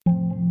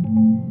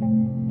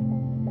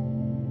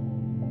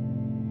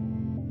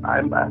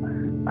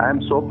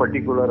I'm so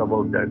particular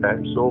about that.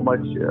 I'm so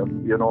much,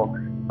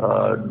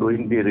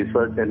 doing the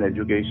research and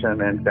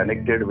education and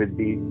connected with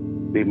the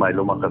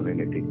myeloma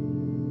community.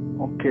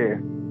 Okay.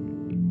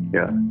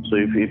 Yeah. So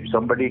if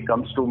somebody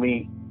comes to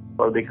me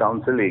for the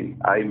counseling,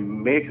 I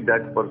make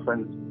that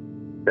person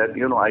that,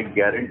 I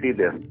guarantee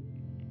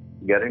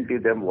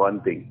them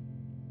one thing,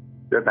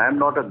 that I'm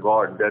not a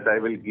God that I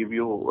will give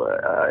you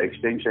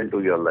extension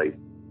to your life.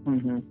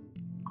 Mm-hmm.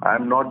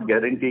 I'm not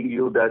guaranteeing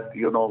you that,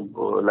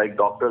 like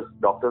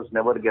doctors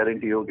never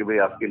guarantee you कि भाई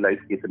आपकी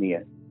life कितनी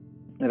है.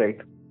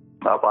 Right.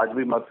 आप आज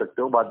भी मर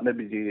सकते हो, बाद में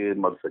भी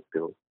मर सकते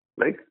हो.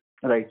 Right?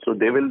 Right. So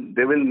they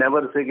will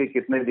never say कि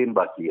कितने दिन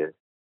बाकी है.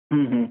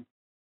 Mm-hmm.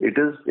 It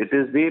is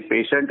the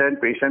patient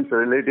and patient's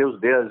relatives,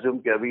 they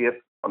assume कि अभी ये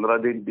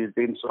 15 दिन, 20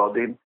 दिन, 100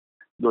 दिन,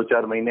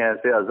 2-4 महीने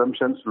ऐसे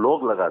assumptions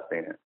लोग लगाते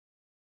हैं.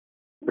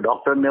 The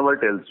doctor never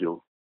tells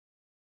you.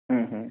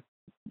 Mm-hmm.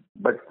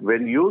 But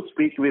when you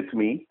speak with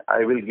me,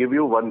 I will give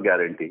you one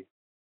guarantee.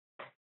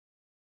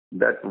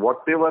 That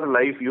whatever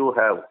life you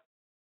have,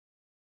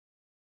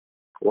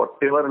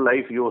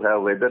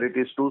 whether it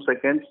is 2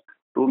 seconds,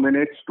 2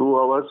 minutes, 2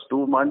 hours,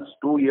 2 months,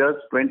 2 years,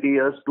 20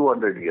 years,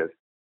 200 years,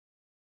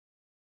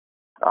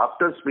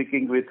 after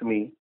speaking with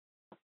me,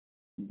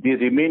 the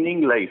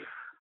remaining life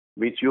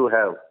which you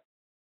have,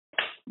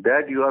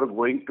 that you are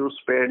going to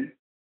spend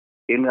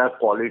in a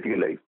quality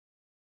life.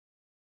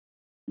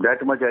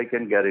 That much I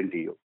can guarantee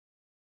you.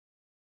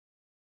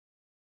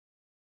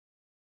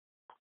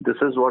 This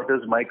is what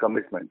is my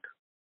commitment.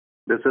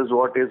 This is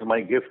what is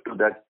my gift to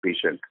that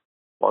patient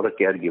or a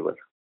caregiver.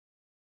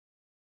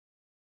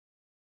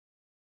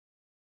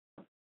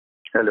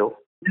 Hello?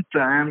 Yes,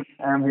 I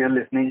am here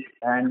listening,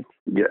 and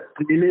Yeah.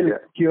 really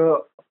like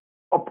your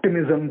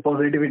optimism,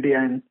 positivity,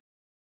 and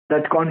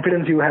that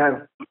confidence you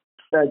have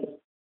that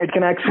it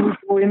can actually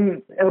go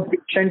in a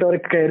patient or a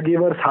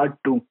caregiver's heart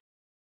too.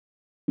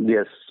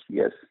 Yes.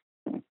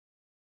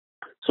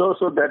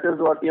 So that is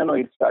what,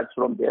 it starts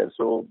from there.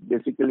 So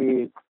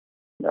basically,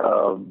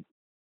 I'm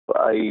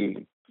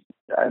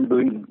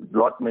doing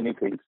many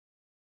things.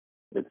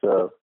 It's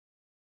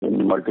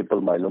in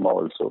multiple myeloma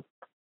also,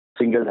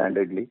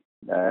 single-handedly.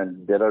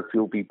 And there are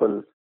few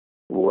people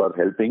who are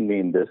helping me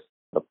in this.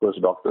 Of course,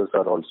 doctors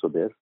are also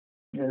there.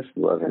 Yes.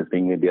 Who are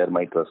helping me. They are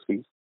my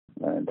trustees.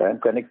 And I'm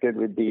connected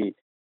with the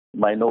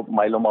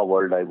myeloma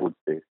world, I would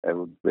say. I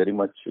would very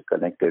much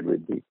connected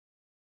with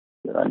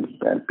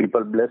and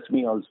people bless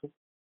me also.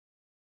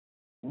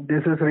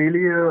 This is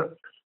really a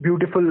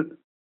beautiful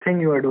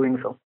thing you are doing,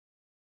 so.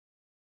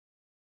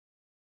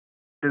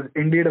 It is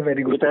indeed a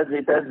very good thing.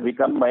 It has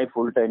become my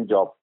full-time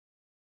job.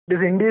 It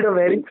is indeed a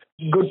very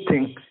good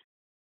thing.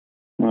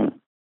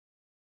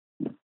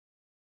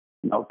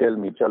 Now tell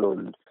me,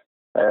 chalo,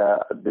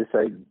 this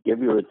I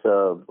gave you, it's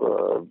a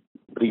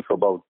brief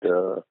about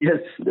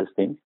this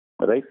thing,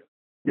 right?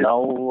 Yes.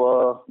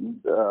 Now,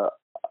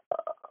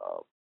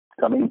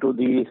 coming to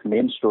the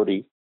main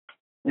story.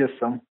 Yes,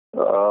 sir.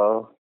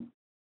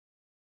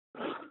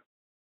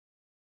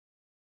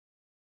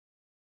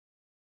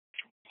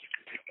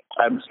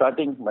 I'm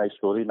starting my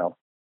story now.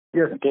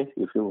 Yes. Okay.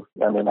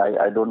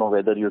 I don't know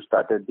whether you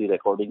started the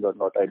recording or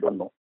not. I don't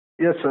know.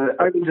 Yes, sir.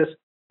 I will just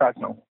start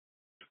now.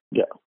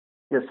 Yeah.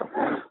 Yes,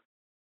 sir.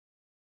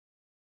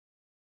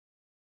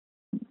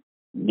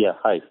 Yeah.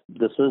 Hi.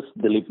 This is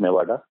Dilip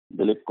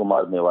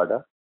Kumar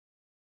Mewada.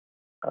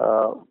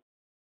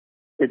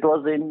 It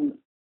was in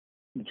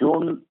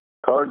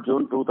 3rd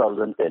June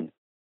 2010.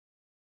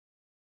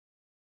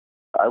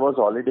 I was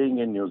holidaying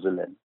in New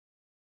Zealand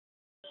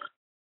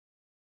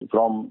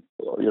from,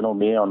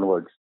 May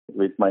onwards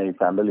with my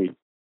family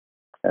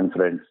and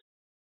friends.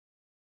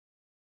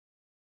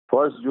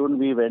 1st June,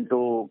 we went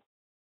to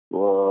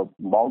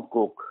Mount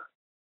Cook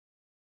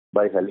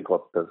by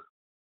helicopter.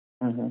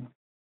 Mm-hmm.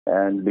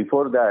 And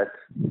before that,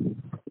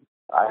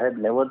 I had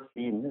never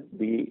seen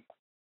the,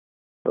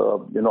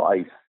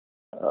 ice,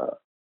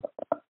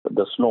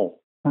 the snow.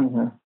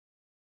 Mm-hmm.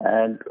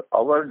 And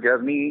our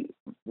journey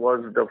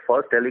was the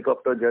first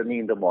helicopter journey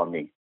in the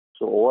morning.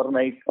 So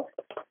overnight,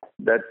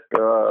 that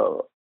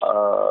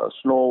snow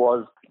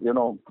was,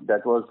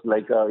 that was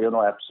like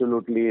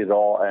absolutely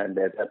raw and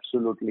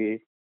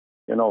absolutely,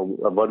 a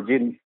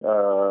virgin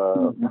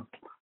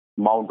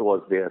mount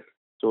was there.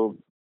 So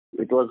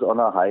it was on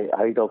a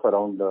height of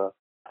around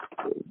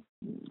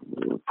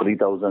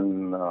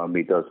 3,000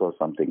 meters or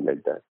something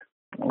like that.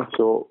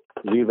 So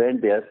we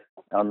went there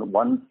on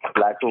one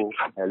plateau,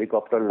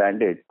 helicopter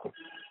landed,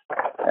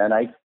 and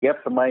I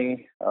kept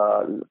my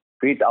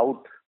feet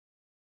out.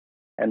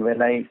 And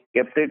when I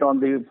kept it on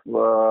the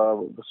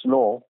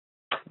snow,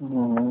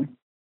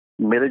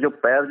 मेरे जो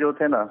पैर जो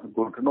थे ना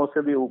घुटनों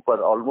से भी ऊपर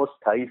almost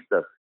thighs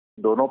तक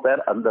दोनों पैर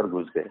अंदर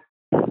घुस गए,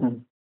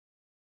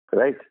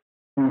 right?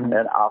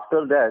 And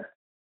after that,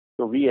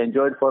 so we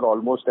enjoyed for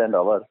almost an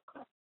hour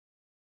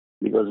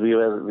because we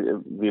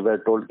were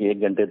told कि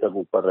 1 घंटे तक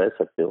ऊपर रह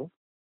सकते हो.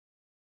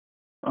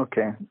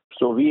 Okay.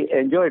 So we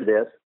enjoyed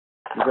there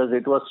because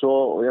it was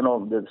so,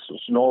 the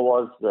snow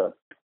was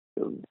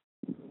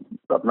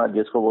अपना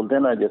जिसको बोलते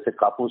हैं ना जैसे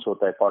कापूस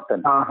होता है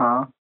cotton,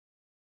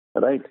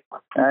 right?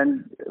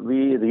 And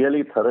we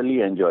really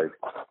thoroughly enjoyed.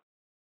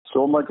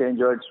 So much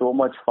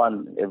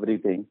fun,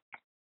 everything.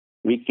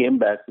 We came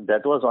back.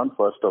 That was on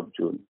 1st of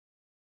June.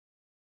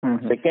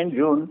 2nd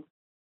June,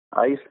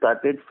 I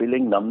started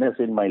feeling numbness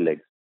in my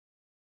legs,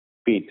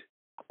 feet.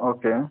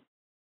 Okay.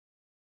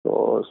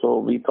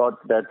 So we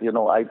thought that,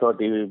 I thought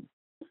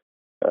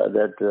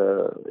that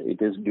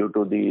it is due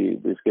to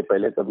इसके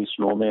पहले कभी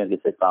snow में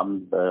जैसे काम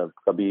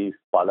कभी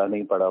पाला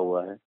नहीं पड़ा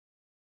हुआ है,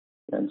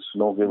 एंड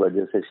स्नो की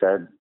वजह से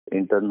शायद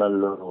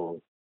इंटरनल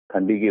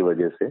ठंडी की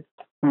वजह से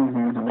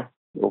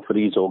वो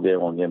फ्रीज हो गए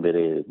होंगे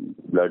मेरे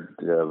ब्लड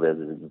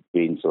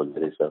वेन्स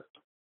वगैरह सब.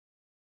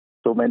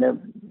 तो मैंने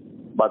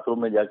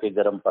बाथरूम में जाके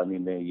गर्म पानी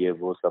में ये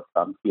वो सब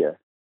काम किया.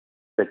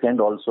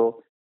 Second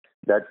also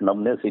that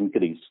numbness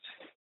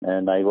increased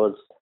and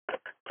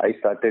I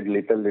started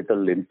little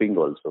limping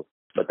also,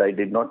 but I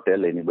did not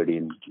tell anybody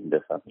in the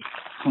family.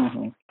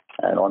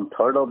 And on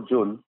 3rd of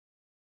June,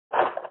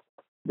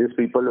 these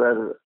people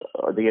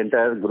the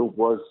entire group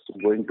was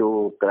going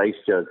to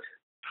Christchurch.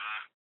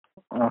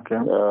 Okay.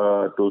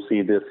 To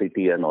see the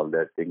city and all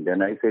that thing.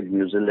 Then I said,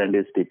 New Zealand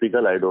is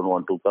typical, I don't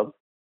want to come.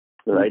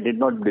 So I did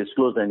not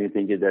disclose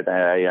anything that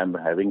I am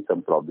having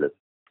some problem.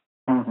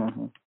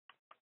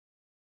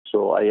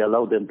 So I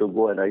allowed them to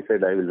go and I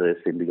said I will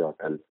rest in the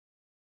hotel.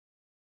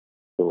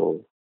 So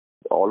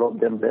all of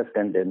them left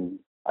and then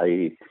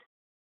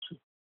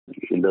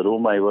in the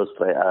room I was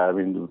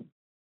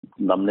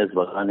numbness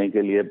भगाने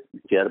के लिए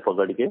chair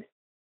पकड़ के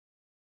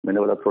मैंने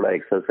बोला थोड़ा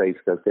exercise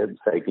करते,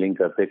 cycling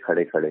करते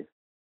खड़े खड़े,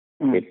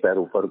 एक पैर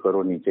ऊपर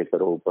करो नीचे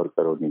करो, ऊपर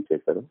करो नीचे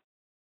करो.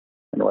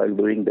 एंड व्हाइल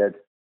डूइंग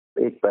दैट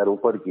एक पैर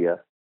ऊपर किया,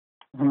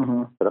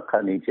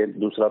 रखा नीचे,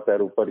 दूसरा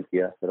पैर ऊपर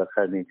किया,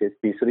 रखा नीचे,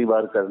 तीसरी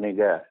बार करने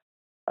गया,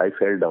 आई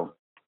fell down.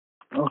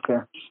 Okay.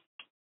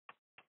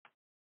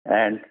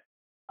 And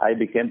I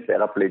became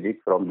paraplegic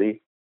from the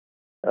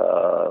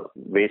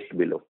waist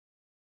below.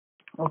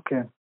 Okay.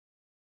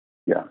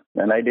 Yeah,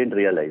 and I didn't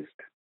realize.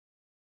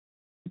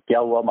 क्या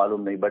हुआ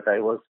मालूम नहीं, but I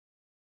was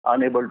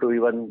unable to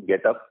even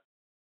get up.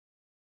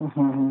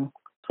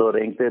 So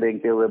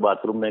रेंगते हुए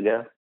बाथरूम में गया,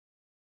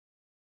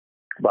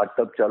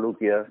 बाथटब चालू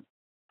किया.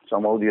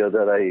 Somehow the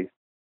other I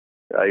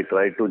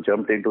tried to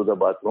jump into the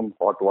bathroom,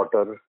 hot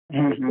water,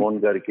 phone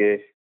करके.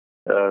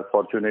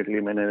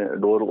 Fortunately मैंने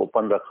डोर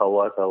ओपन रखा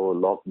हुआ था, वो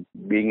lock.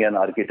 Being an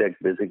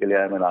architect, basically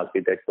I am an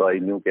architect, तो आई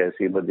न्यू कि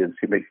ऐसी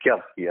इमरजेंसी में क्या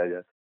किया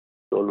जाए,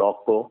 तो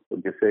लॉक को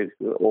जिससे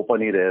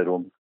ओपन ही रहे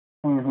room.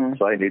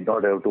 So I did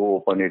not have to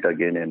open it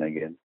again and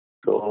again.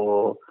 So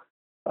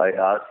I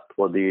asked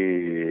for the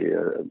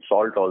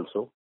salt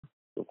also.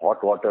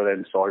 Hot water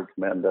and salt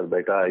में अंदर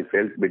बैठा. I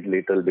felt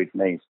little bit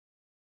nice,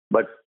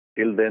 but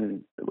till then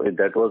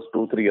that was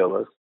 2-3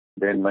 hours.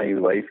 Then my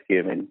wife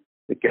केम इन.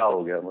 क्या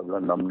हो गया,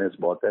 मतलब numbness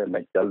बहुत है,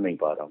 मैं चल नहीं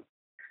पा रहा हूँ.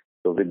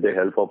 So with the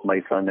help of my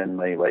son and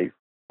my wife,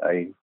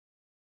 I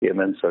came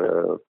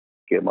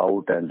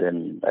out and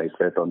then I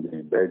sat on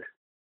the bed.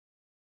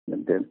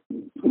 And then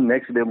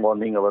next day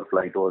morning our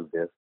flight was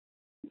there,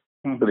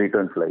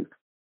 return flight.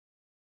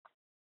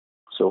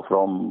 So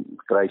from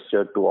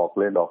Christchurch to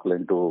Auckland,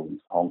 Auckland to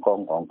Hong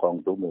Kong, Hong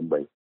Kong to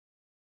Mumbai.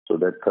 So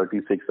that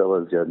 36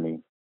 hours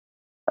journey.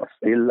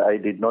 Still I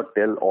did not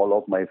tell all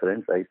of my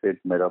friends. I said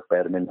मेरा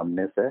पैर में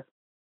numbness है.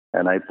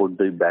 And I put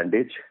the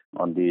bandage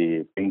on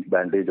the pink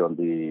bandage on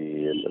the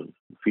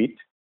feet.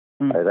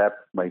 I wrapped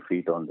my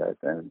feet on that,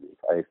 and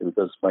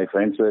because my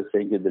friends were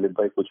saying कि दिलीप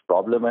भाई कुछ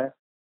problem है.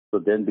 So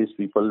then these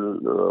people,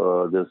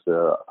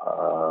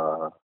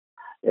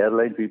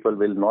 airline people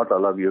will not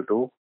allow you to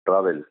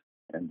travel,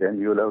 and then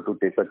you will have to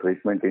take a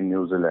treatment in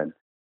New Zealand,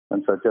 and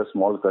such a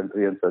small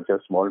country and such a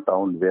small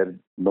town where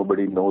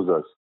nobody knows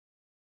us.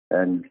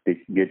 And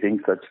getting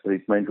such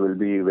treatment will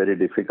be very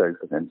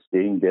difficult, and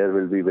staying there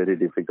will be very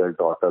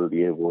difficult. Hotel,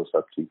 ये वो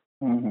सब चीज.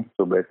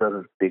 So better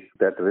take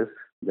that risk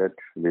that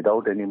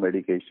without any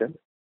medication,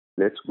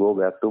 let's go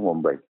back to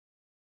Mumbai.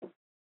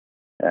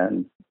 And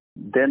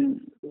then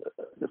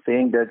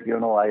saying that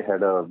I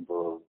had a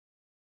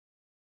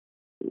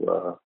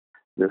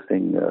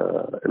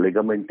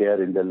ligament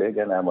tear in the leg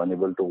and I'm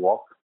unable to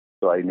walk,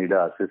 so I need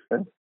an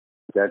assistant.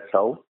 That's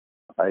how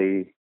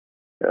I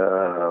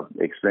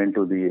explained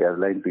to the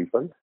airline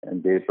people,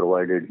 and they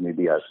provided me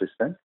the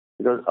assistant,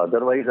 because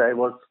otherwise I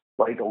was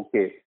quite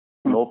okay,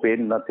 no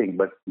pain, nothing,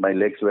 but my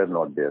legs were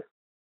not there.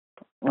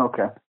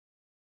 Okay.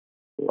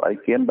 So I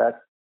came back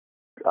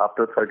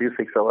after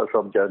 36 hours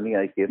of journey.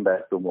 I came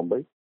back to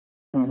Mumbai,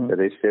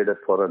 rested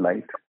for a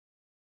night,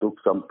 took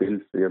some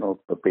pills,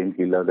 the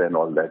painkillers and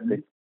all that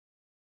thing,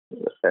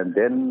 and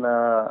then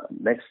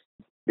next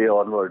day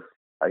onwards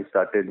I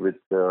started with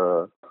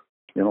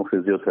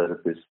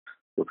physiotherapist.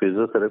 The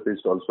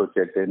physiotherapist also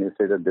checked and he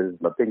said that there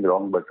is nothing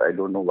wrong, but I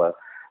don't know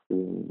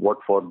what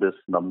for this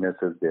numbness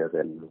is there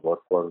and what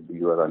for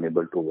you are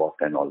unable to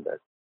walk and all that.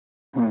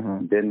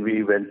 Then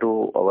we went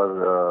to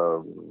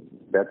our,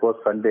 that was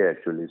Sunday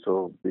actually,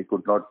 so we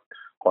could not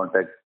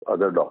contact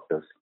other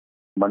doctors.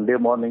 Monday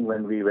morning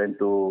when we went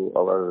to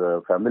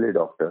our family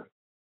doctor,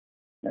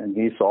 And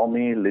he saw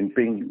me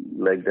limping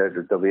like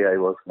that, the way I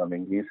was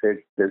coming. He said,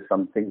 there's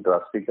something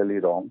drastically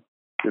wrong.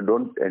 You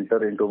don't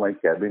enter into my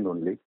cabin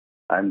only.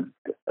 I'm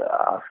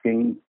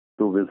asking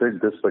to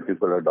visit this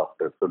particular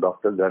doctor. So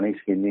Dr. Ganesh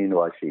Kini in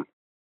Vashi.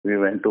 We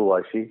went to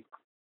Vashi.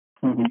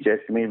 He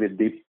checked me with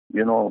the,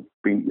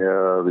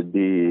 with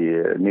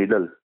the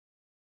needle.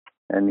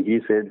 And he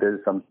said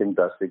there's something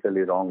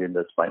drastically wrong in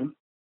the spine.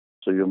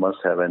 So you must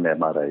have an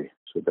MRI.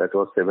 So that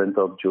was 7th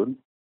of June.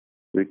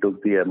 We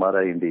took the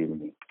MRI in the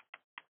evening.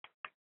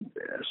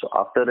 So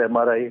after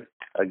MRI,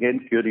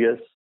 again curious,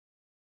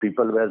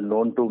 people were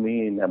known to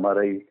me in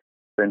MRI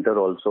center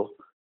also.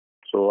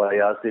 So I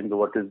asked him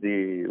what is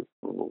the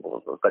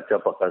Kacha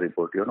Paka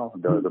report,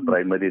 the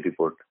primary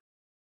report.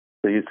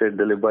 So he said,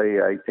 Dilip bhai,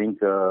 I think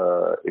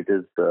it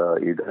is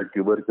either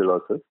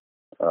tuberculosis,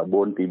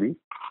 bone TB,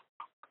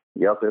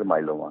 या फिर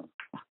myeloma.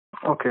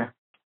 Okay.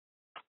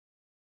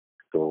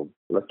 तो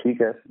बोला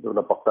ठीक है,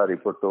 तो पक्का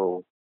report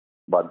तो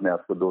बाद में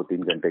आपको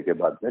 2-3 घंटे के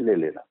बाद में ले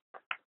लेना.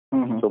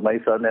 So my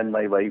son and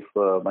my wife,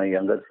 my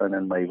younger son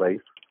and my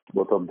wife,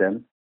 both of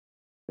them,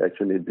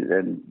 actually,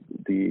 then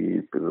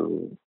the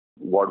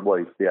ward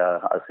boys, they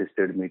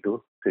assisted me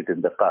to sit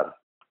in the car.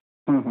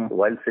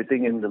 While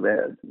sitting in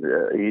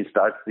he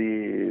starts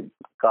the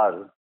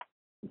car,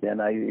 then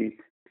I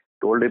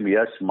told him,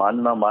 Yash,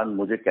 मान ना मान,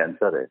 मुझे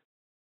cancer है.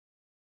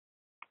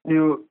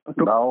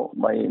 Now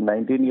my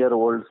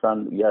 19-year-old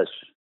son Yash,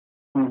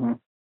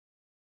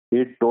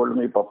 he told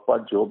me, पप्पा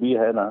जो भी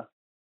है ना,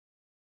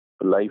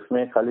 life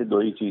में खाली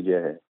 2 ही चीजें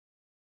हैं.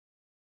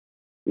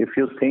 If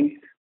you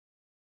think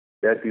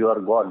that you are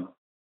gone,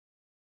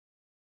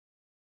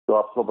 तो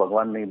आपको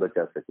भगवान नहीं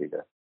बचा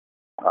सकेगा,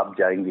 आप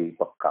जाएंगे ही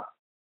पक्का.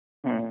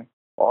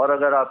 और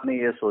अगर आपने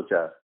ये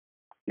सोचा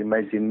कि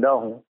मैं जिंदा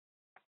हूं,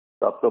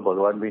 तो आपको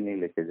भगवान भी नहीं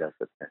लेके जा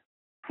सकते.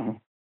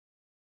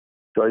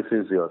 Choice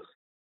is yours.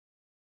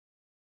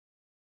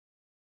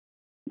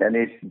 And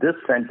this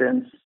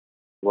sentence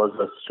was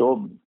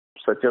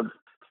such a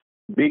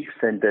big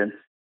sentence.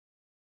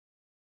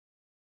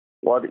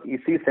 और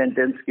इसी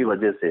सेंटेंस की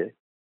वजह से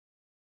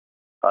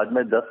आज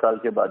मैं 10 साल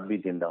के बाद भी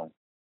जिंदा हूं.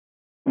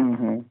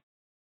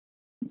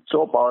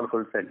 सो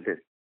पावरफुल सेंटेंस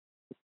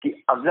कि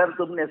अगर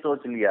तुमने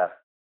सोच लिया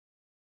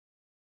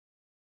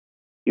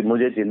कि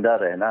मुझे जिंदा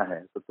रहना है,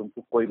 तो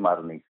तुमको कोई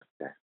मार नहीं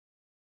सकता है.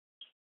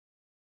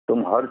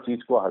 तुम हर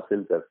चीज को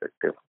हासिल कर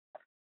सकते हो.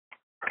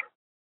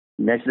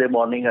 Next day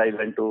morning I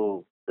went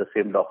to the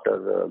same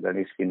doctor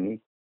Ganesh Kinni,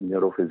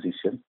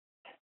 neurophysician.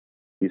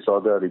 He saw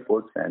the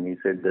reports and he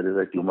said there is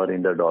a tumor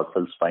in the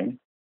dorsal spine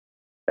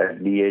at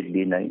D8,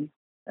 D9,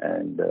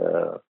 and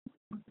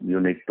you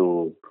need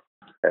to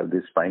have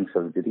this spine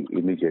surgery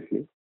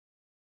immediately.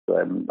 So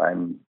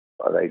I'm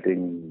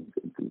writing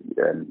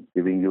and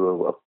giving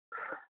you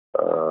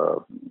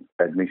a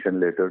admission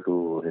letter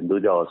to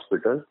Hinduja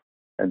Hospital,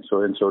 and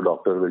so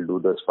doctor will do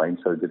the spine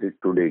surgery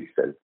today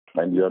itself.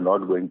 And you are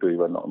not going to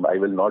I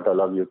will not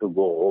allow you to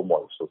go home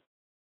also.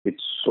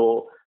 It's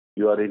so,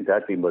 you are in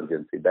that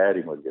emergency, dire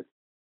emergency.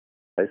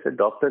 I said,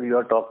 doctor, you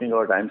are talking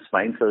about I'm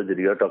spine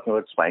surgery. You are talking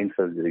about spine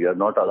surgery. You are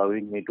not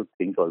allowing me to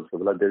think also.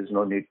 Well, there is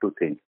no need to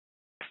think.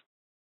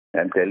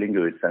 I'm telling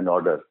you, it's an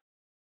order.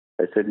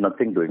 I said,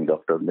 nothing doing,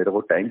 doctor. मेरे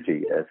को time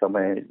चाहिए. ऐसा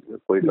मैं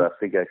कोई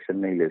drastic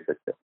action नहीं ले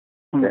सकता.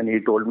 Then he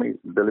told me,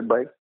 Dilip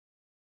bhai,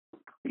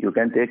 you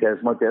can take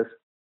as much as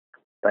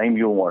time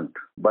you want,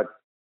 but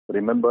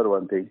remember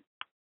one thing.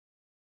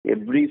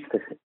 Every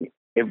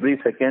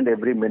second,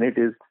 every minute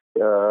is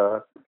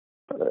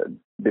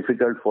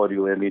difficult for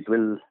you, and it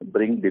will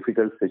bring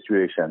difficult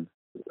situation.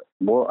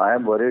 I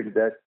am worried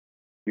that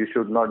you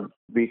should not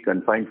be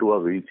confined to a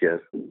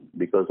wheelchair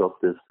because of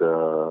this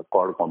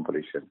cord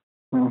compression.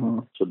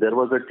 So there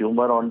was a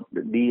tumor on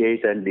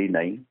D8 and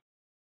D9.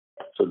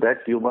 So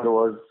that tumor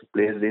was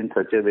placed in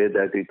such a way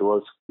that it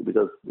was,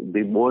 because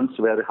the bones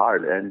were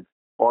hard and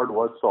cord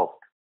was soft.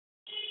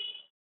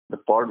 The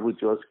cord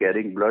which was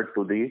carrying blood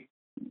to the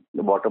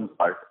bottom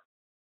part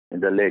in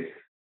the legs,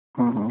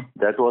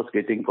 that was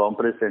getting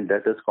compressed, and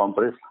that is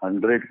compressed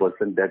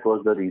 100%. That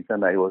was the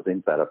reason I was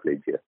in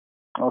paraplegia.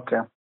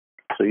 Okay.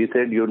 So he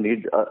said you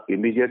need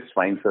immediate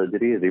spine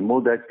surgery,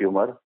 remove that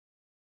tumor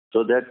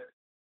so that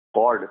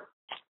cord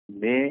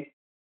may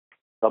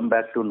come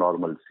back to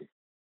normalcy.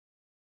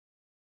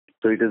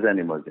 So it is an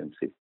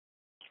emergency.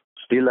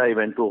 Still I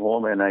went to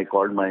home and I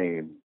called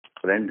my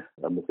friend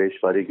Mukesh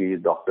Parikh. He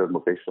is Dr.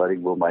 Mukesh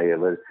Parikh, who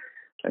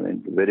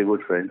very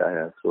good friend I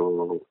have.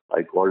 So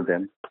I called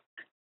them.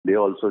 They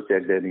also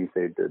checked and he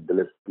said,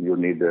 Dilip, you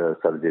need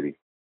surgery.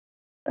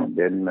 And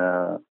then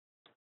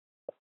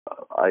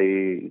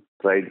I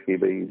tried,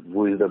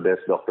 who is the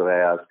best doctor?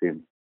 I asked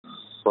him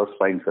for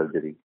spine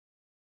surgery.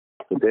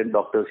 So then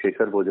Dr.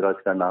 Shekhar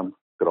Bojraj ka naam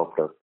cropped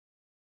up.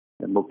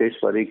 And Mukesh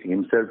Parikh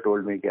himself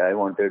told me that I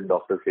wanted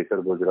Dr.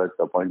 Shekhar Bojraj's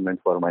appointment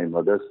for my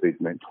mother's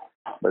treatment,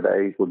 but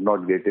I could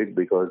not get it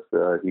because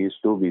he is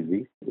too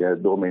busy.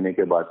 2 महीने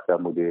के बाद का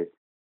मुझे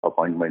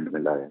appointment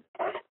मिला है.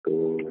 So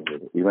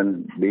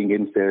even being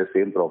in the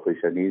same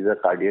profession, he is a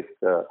cardiac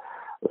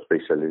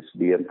specialist,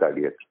 DM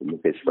cardiac,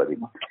 Mukesh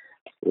Parikh.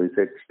 So he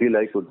said, still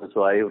I could.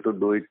 So I have to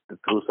do it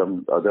through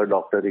some other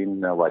doctor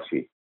in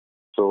Vashi.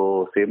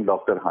 So same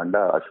doctor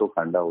Handa, Ashok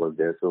Handa was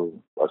there. So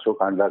Ashok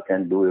Handa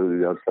can do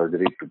your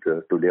surgery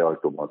today or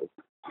tomorrow.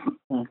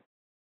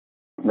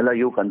 Well,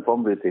 you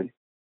confirm with him.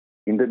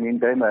 In the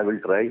meantime, I will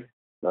try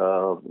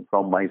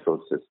from my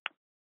sources.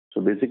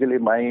 So basically,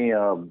 my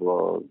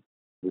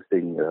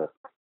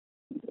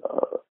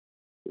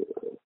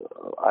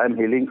I am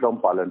hailing from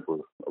Palanpur,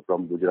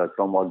 from Gujarat,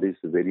 from all these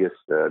various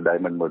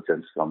diamond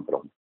merchants come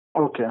from.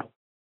 Okay.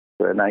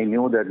 So, and I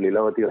knew that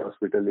Lilavati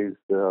Hospital is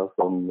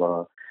from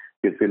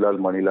Kirtilal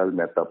Manilal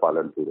Mehta,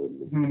 Palanpur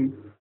only.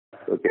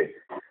 Okay.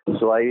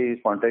 So I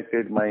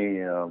contacted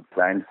my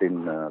client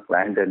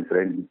and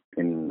friend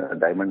in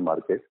diamond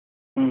market.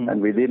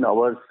 And within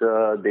hours,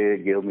 they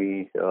gave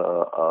me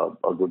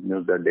a good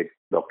news that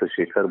Dr.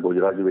 Shekhar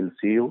Bojraj will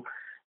see you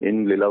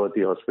in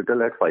Lilavati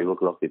Hospital at 5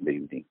 o'clock in the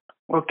evening.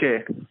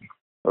 Okay.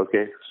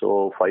 Okay.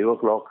 So 5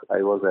 o'clock,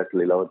 I was at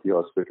Lilavati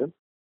Hospital.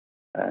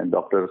 And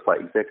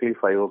exactly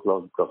 5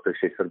 o'clock, Dr.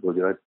 Shekhar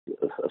Bojraj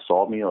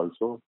saw me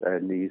also.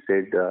 And he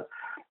said,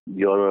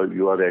 you are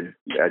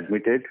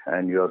admitted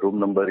and your room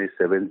number is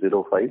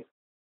 705.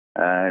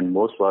 And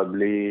most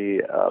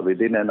probably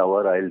within an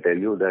hour, I'll tell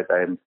you that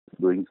I am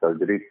doing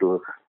surgery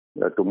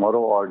tomorrow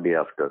or day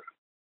after.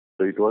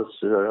 So it was,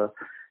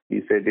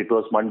 he said it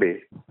was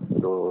Monday.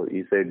 So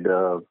he said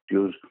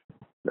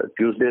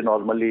Tuesday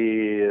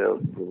normally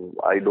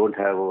I don't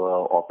have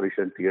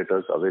operation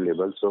theaters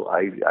available. So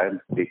I am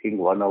taking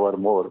 1 hour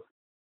more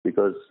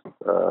because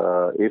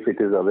if it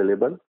is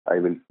available, I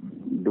will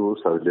do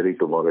surgery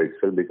tomorrow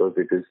itself because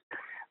it is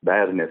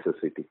dire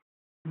necessity.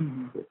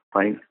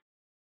 Fine.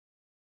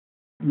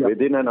 Yeah.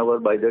 Within an hour,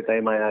 by the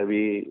time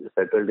we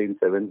settled in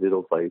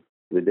 705,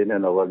 within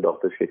an hour,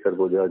 Dr. Shekhar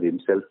Bojraj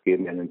himself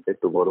came in and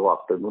said, tomorrow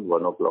afternoon,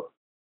 1 o'clock,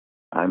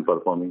 I am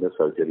performing a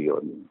surgery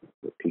on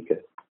you. Okay.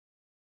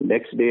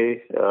 Next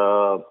day,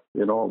 now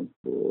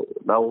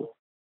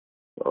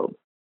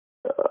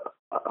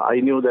I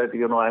knew that,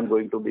 I am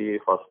going to be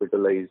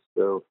hospitalized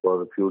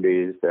for a few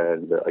days.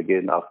 And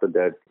again, after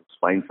that,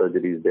 spine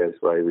surgery is there.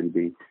 So I will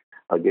be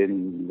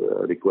again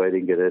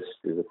requiring a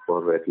rest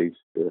for at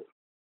least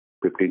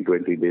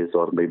 15-20 days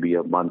or maybe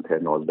a month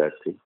and all that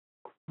thing.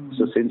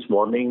 So since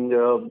morning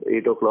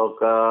 8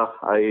 o'clock,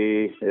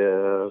 I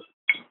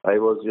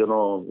was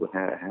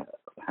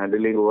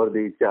handling over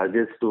the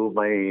charges to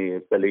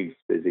my colleagues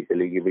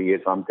basically. Ye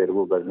kaam tere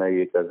ko karna hai,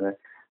 ye karna hai.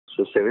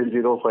 So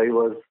 705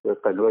 was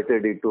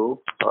converted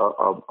into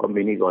a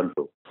mini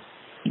gonto.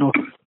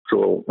 Okay.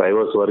 So I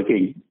was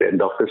working and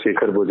Dr.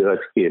 Shekhar Bojraj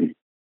came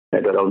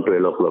at around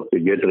 12 o'clock to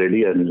get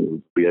ready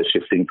and we are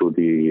shifting to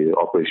the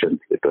operation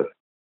theater.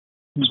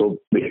 So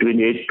between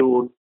 8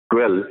 to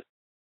 12,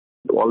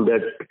 all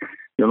that,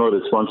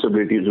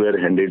 responsibilities were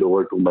handed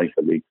over to my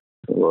colleagues,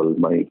 all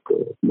my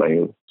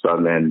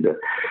son and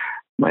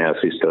my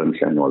assistants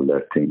and all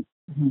that thing.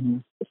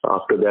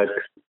 After that,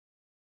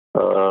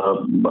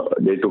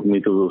 they took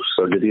me to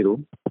surgery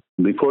room.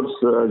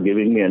 Before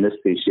giving me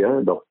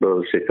anesthesia,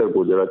 Dr. Shekhar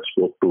Bojraj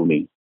spoke to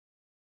me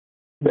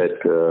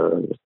that,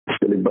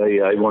 Dilip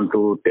bhai, I want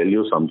to tell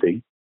you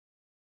something.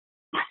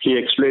 He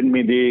explained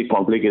me the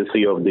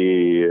complicacy of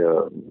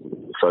the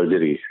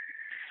surgery,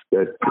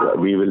 that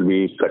we will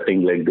be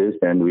cutting like this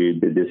and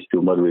this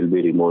tumor will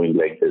be removing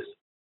like this.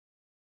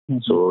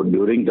 So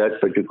during that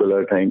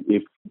particular time,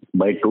 if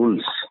my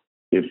tools,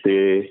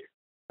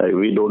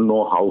 we don't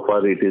know how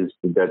far it is,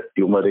 that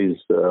tumor is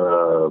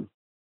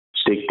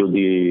stick to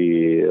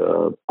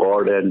the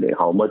cord and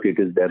how much it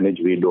is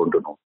damaged, we don't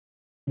know.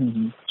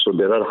 So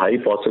there are high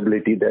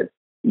possibility that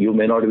you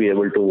may not be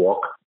able to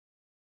walk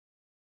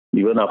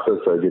even after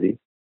surgery.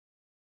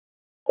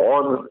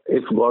 Or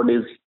if God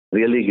is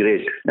really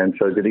great and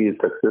surgery is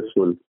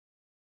successful,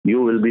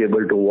 you will be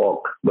able to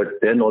walk. But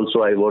then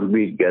also I won't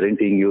be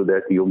guaranteeing you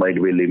that you might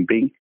be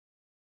limping.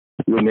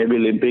 You may be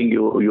limping,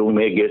 you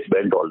may get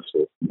bent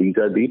also. These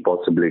are the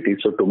possibilities.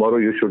 So tomorrow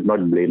you should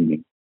not blame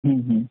me.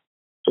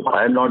 So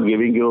I am not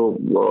giving you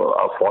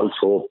a false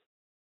hope.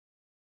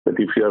 But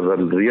if you are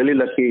really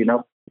lucky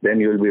enough, then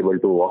you will be able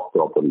to walk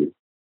properly.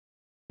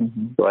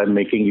 So I'm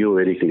making you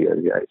very clear.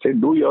 I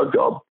said, do your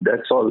job.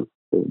 That's all.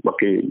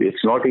 Okay,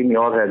 it's not in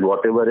your hand.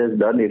 Whatever is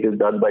done, it is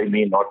done by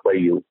me, not by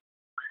you.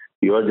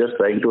 You are just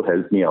trying to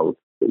help me out.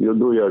 So you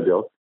do your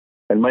job.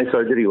 And my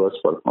surgery was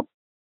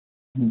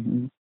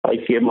performed. I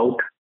came out.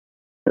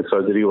 The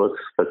surgery was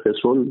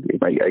successful.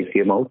 I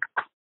came out.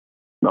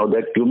 Now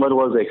that tumor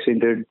was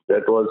extended,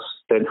 that was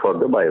sent for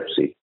the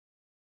biopsy.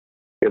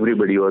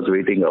 Everybody was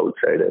waiting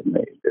outside. And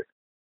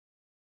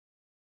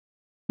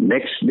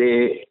next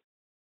day,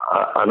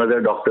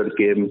 another doctor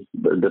came,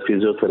 the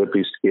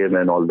physiotherapist came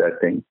and all that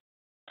thing.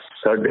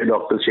 Third day,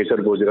 Dr. Shekhar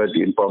Bojraj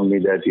informed me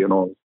that,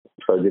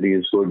 surgery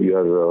is good, you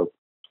are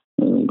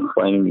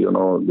fine, you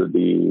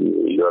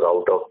are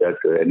out of that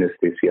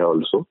anesthesia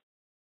also.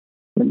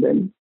 And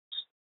then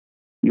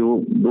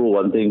you do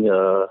one thing,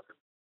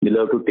 you'll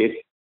have to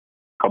take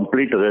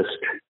complete rest.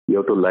 You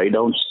have to lie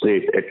down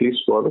straight, at least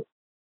for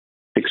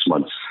 6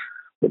 months.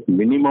 But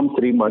minimum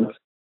 3 months,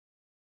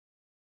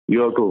 you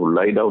have to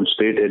lie down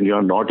straight and you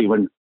are not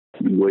even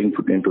going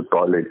into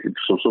toilet. It's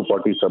so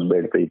 40 sub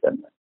bed pe hi karna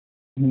hai.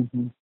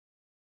 Mm-hmm. I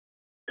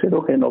said,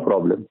 okay, no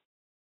problem.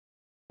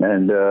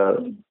 And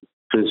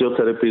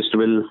physiotherapist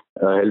will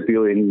help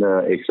you in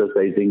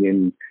exercising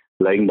in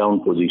lying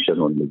down position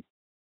only.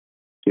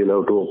 You'll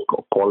have to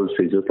call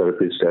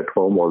physiotherapist at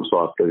home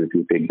also after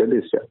you take the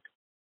discharge.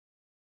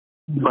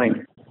 Mm-hmm.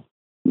 Fine.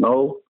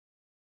 Now,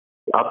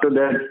 after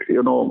that,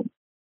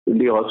 in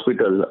the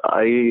hospital,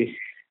 I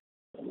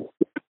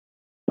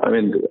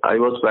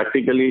was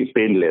practically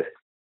painless.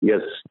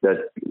 Yes,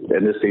 that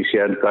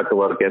anesthesia and cut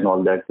work and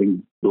all that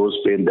thing, those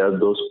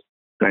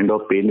kind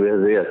of pain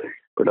were there.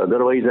 But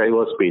otherwise, I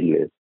was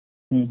painless.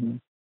 Mm-hmm.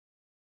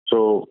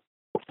 So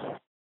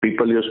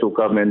people used to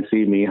come and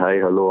see me. Hi,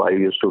 hello. I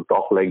used to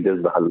talk like this,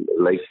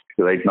 like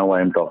right now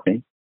I am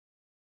talking.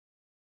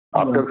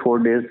 After 4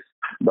 days,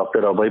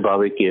 Dr. Abhay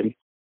Bhave came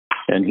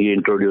and he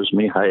introduced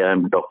me. Hi, I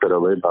am Dr.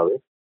 Abhay Bhave.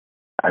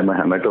 I am a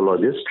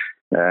hematologist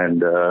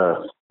and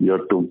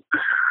your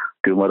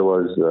tumor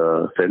was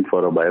sent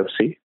for a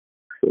biopsy.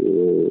 So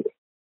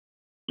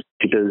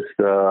it is,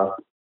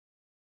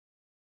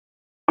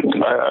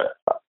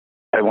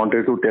 I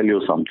wanted to tell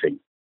you something.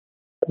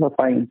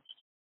 Fine.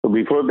 So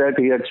before that,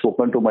 he had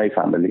spoken to my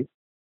family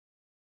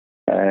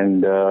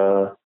and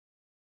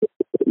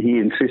he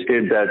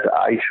insisted that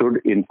I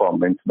should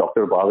inform, and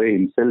Dr. Bhave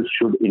himself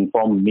should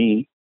inform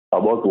me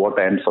about what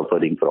I am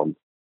suffering from.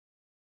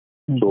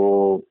 Mm-hmm.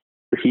 So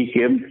he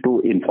came to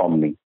inform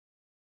me.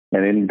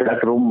 And in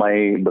that room,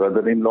 my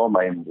brother-in-law,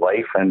 my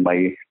wife and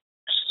my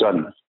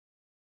son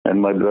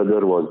and my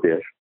brother was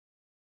there.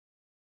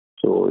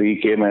 So he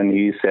came and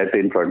he sat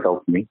in front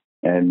of me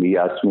and he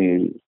asked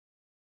me,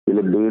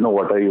 Dilip, do you know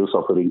what are you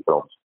suffering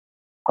from?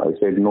 I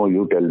said, no,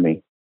 you tell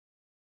me.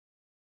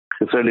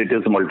 He said, it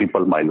is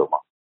multiple myeloma.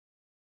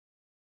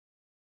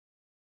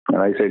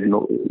 And I said,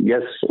 no,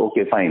 yes,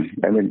 okay, fine.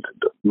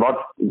 No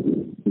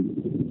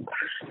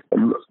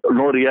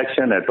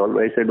reaction at all.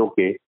 I said,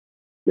 okay.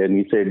 Then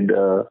he said,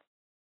 do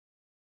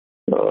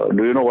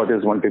you know what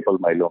is multiple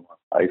myeloma?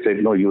 I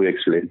said, no, you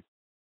explain.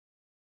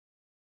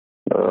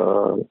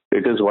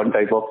 It is one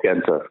type of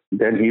cancer.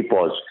 Then he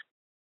paused.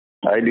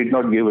 I did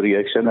not give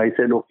reaction. I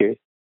said, okay.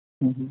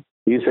 Mm-hmm.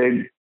 He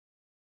said,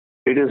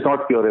 it is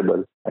not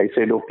curable. I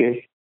said,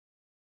 okay.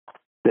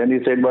 Then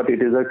he said, but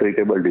it is a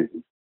treatable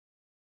disease.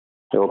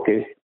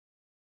 Okay.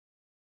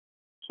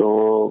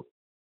 So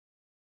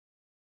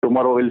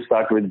tomorrow we'll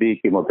start with the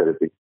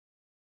chemotherapy.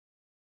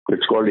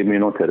 It's called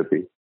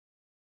immunotherapy.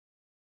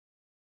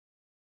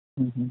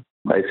 Mm-hmm.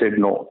 I said,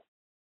 no.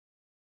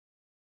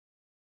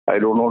 I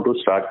don't want to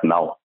start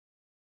now.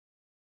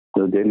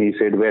 So then he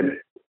said, when?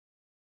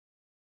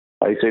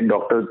 I said,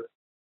 doctor,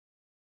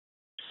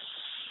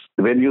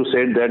 when you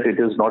said that it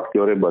is not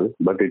curable,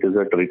 but it is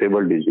a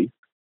treatable disease,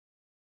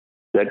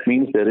 that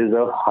means there is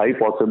a high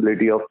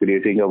possibility of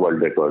creating a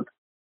world record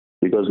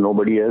because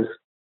nobody has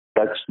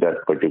touched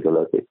that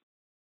particular thing.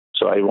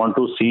 So I want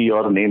to see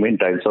your name in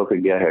Times of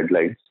India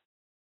headlines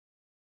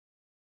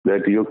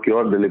that you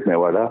cured Dilip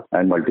Mewada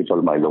and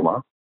multiple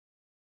myeloma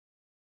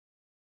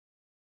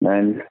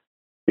and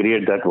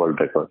create that world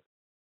record.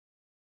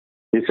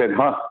 He said,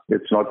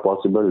 it's not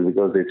possible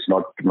because it's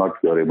not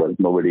curable.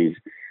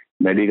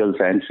 Medical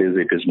science says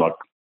it is not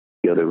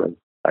curable.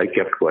 I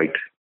kept quiet.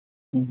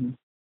 Mm-hmm.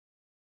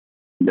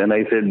 Then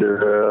I said,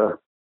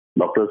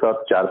 Doctor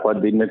Saab,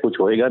 4-5 दिन में कुछ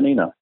होएगा नहीं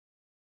ना?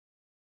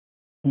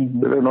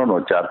 No,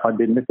 4-5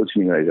 दिन में कुछ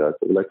नहीं होएगा.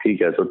 So बोला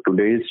ठीक है. So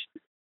today is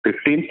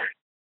 15th,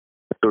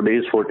 today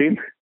is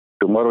 14th.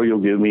 Tomorrow you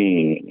give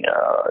me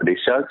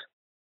discharge.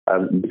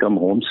 I've become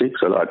homesick.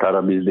 So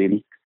 18-20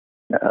 दिन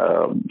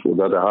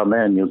उधर रहा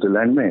मैं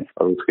न्यूजीलैंड में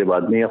और उसके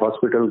बाद में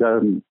हॉस्पिटल का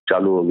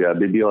चालू हो गया.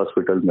 अभी भी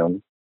हॉस्पिटल में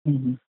हूँ.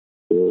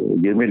 So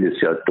give me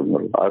discharge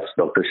tomorrow. Ask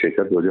Dr.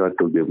 Shekhar Gujrat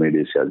to give me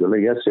discharge. Well,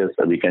 yes,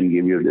 we can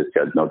give you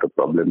discharge. Not a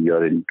problem. You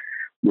are in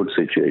good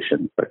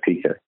situation. But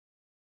ठीक है.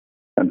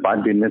 And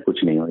 5 दिन में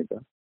कुछ नहीं होगा.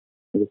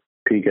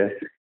 ठीक है.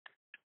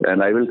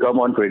 And I will come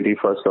on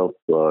 21st of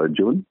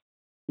June.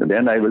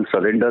 Then I will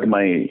surrender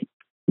my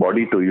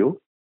body to you.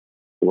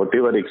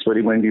 Whatever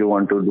experiment you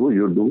want to do,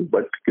 you do,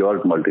 but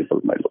cure multiple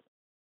myeloma.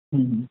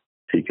 Mm-hmm.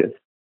 ठीक है.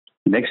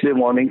 Next day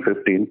morning,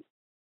 15.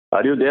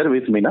 Are you there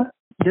with me, na?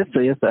 Yes,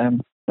 sir. Yes, I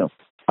am. No.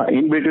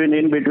 In between,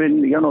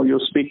 you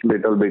speak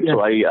little bit, yes. So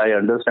I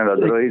understand.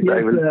 Otherwise,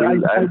 yes,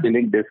 I'm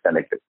feeling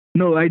disconnected.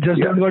 No, I just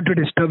don't want to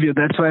disturb you.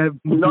 That's why.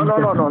 No.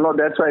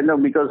 That's why. No,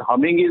 because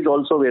humming is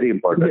also very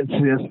important.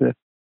 Yes, sir.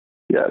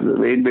 Yeah,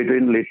 in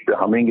between,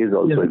 humming is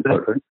also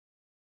important.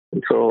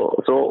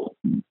 So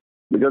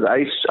because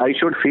I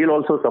should feel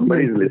also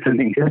somebody is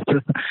listening. Yes,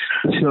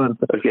 sure.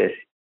 Okay.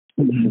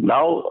 Mm-hmm.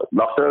 Now,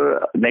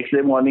 doctor, next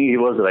day morning he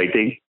was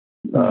writing.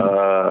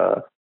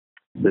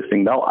 This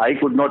thing. Now I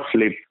could not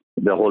sleep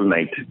the whole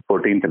night,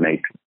 14th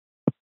night.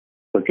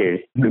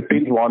 Okay.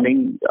 15th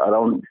morning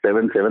around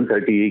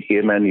 7:30 he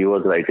came and he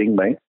was writing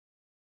my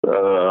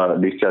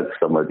discharge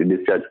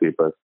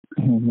paper.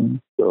 Mm-hmm.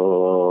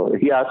 So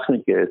he asked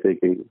me,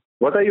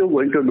 what are you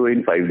going to do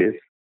in 5 days?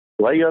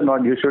 Why you are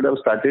not? You should have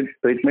started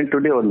treatment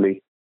today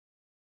only.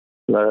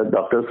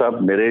 Doctor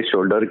साहब, मेरे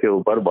shoulder के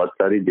ऊपर बहुत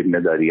सारी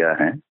जिम्मेदारियां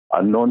हैं,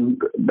 unknown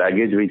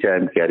baggage which I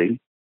am carrying,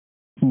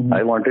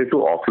 I wanted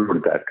to offload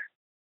that.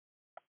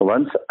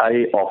 Once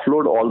I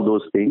offload all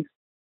those things,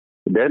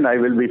 then I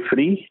will be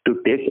free to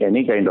take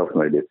any kind of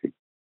medicine.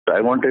 So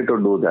I wanted to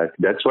do that.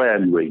 That's why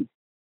I'm going.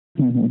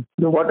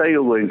 So what are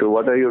you going to?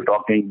 What are you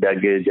talking?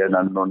 Baggage and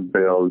unknown,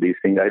 all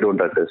these things. I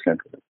don't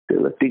understand.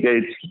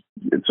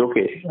 It's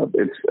okay.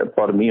 It's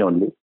for me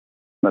only.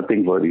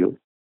 Nothing for you.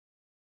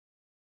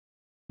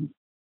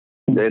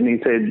 Then he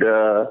said,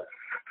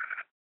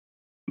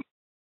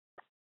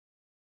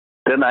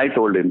 then I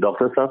told him,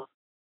 Doctor Sahab,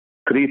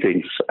 3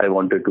 things I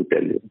wanted to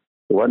tell you.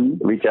 One,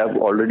 which I've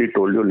already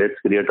told you, let's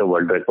create a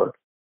world record.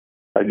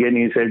 Again,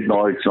 he said, no,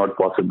 it's not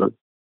possible.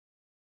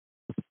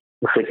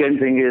 The second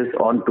thing is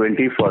on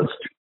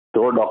 21st,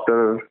 so Dr.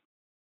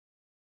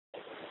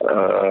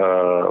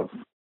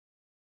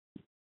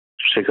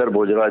 Shekhar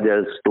Bhojraj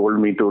has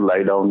told me to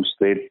lie down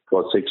straight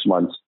for 6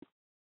 months.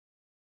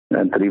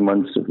 And 3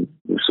 months,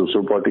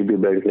 सुसुपोटी भी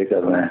बैठ के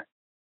कर रहे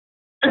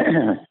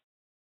हैं.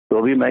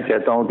 तो भी मैं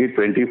कहता हूँ कि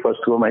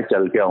 21st को मैं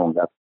चल के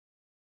आऊंगा.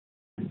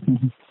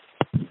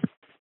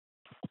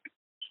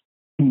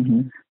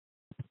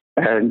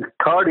 And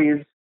third is,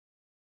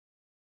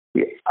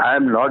 I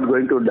am not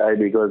going to die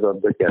because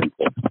of the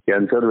cancer.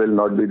 Cancer will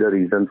not be the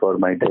reason for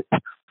my death.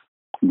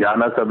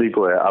 जाना सभी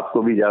को है,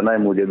 आपको भी जाना है,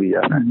 मुझे भी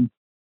जाना है.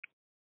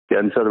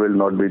 Cancer will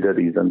not be the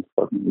reason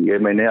for me. ये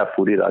मैंने आप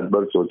पूरी रात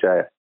भर सोचा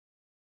है,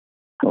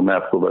 तो मैं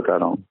आपको बता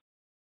रहा हूँ.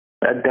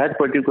 At that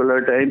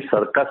particular time,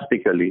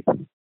 sarcastically,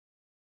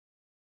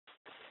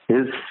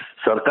 his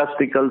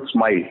sarcastical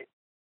smile,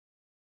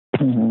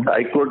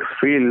 I could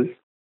feel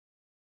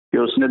कि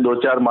उसने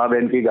 2-4 माँ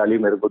बहन की गाली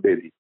मेरे को दे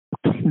दी,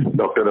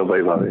 doctor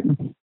Abhay Bhave.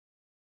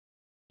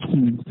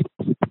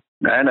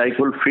 And I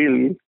could feel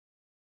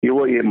कि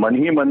वो ये मन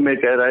ही मन में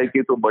कह रहा है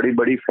कि तू बड़ी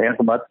बड़ी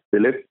फेंक मत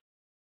दिलीप,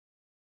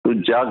 तू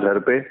जा घर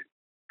पे,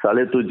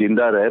 साले तू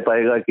जिंदा रह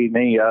पाएगा कि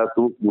नहीं, या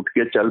तू उठ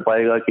के चल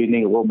पाएगा कि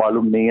नहीं वो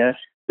मालूम नहीं है.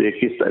 तो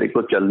 21 तारीख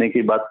को चलने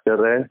की बात कर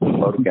रहा है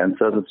और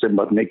कैंसर से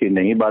मरने की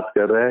नहीं बात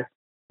कर रहा है.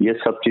 ये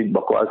सब चीज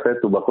बकवास है,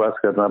 तू बकवास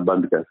करना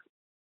बंद कर.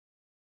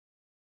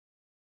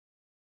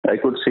 I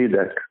could see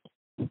that.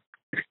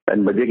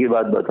 And मजे की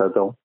बात बताता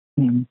हूँ,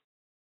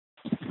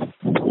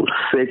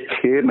 उससे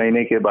 6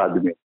 महीने के बाद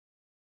में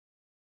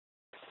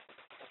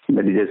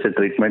मेरी जैसे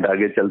ट्रीटमेंट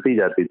आगे चलती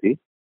जाती थी,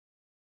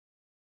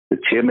 तो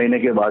 6 महीने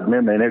के बाद में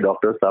मैंने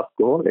डॉक्टर साहब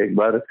को एक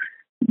बार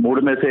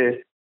मूड में थे,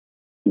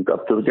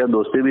 अब तो क्या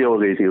दोस्ती भी हो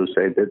गई थी उस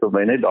टाइम पे, तो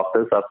मैंने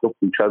डॉक्टर साहब को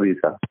पूछा भी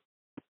था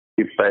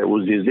कि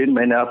उस जिस दिन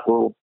मैंने आपको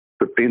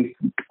 15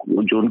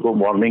 जून को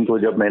मॉर्निंग को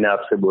जब मैंने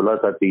आपसे बोला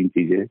था 3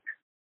 चीजें,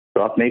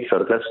 तो आपने एक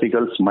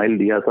सर्कास्टिकल स्माइल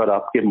दिया था और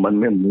आपके मन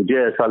में मुझे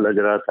ऐसा लग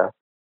रहा था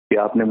कि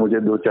आपने मुझे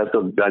 2-4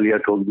 तो गालियां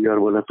ठोक दी और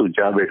बोला तू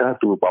जा बेटा,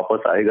 तू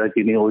वापस आएगा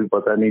कि नहीं वो भी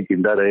पता नहीं,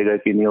 जिंदा रहेगा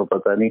कि नहीं वो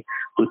पता नहीं,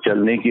 तू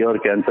चलने की और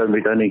कैंसर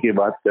मिटाने की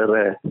बात कर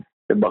रहा है,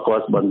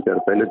 बकवास बंद कर,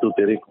 पहले तू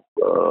तेरी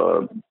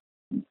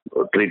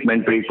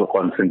ट्रीटमेंट पे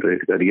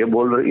कॉन्सेंट्रेट कर. ये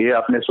बोल रहे, ये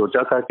आपने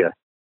सोचा था क्या?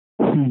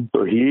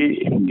 So he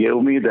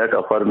gave me that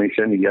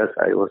affirmation. Yes,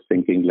 I was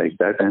thinking like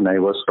that and I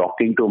was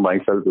talking to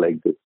myself like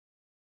this.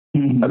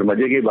 और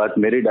मजे की बात,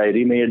 मेरी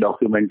डायरी में ये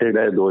डॉक्यूमेंटेड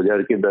है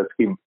 2010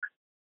 की.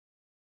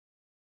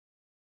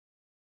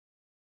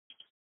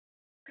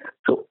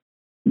 तो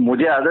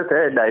मुझे आदत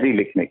है डायरी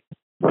लिखने की.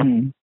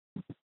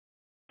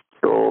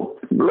 तो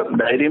मतलब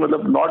डायरी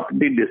मतलब नॉट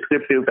द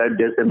डिस्क्रिप्टिव टाइप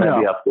जैसे मैं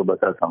भी आपको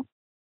बताता हूँ,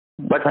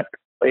 बट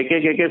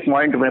एक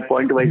पॉइंट में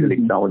पॉइंट वाइज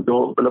लिखता हूँ. जो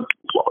मतलब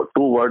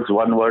 2 words,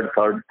 1 word,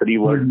 3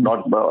 words,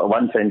 not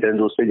 1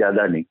 sentence, उससे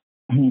ज्यादा नहीं.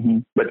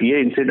 बट ये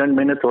इंसिडेंट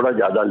मैंने थोड़ा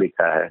ज्यादा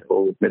लिखा है,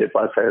 वो मेरे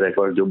पास है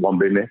रिकॉर्ड जो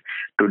बॉम्बे में.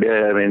 Today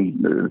I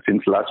mean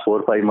since last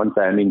 4-5 months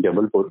I am in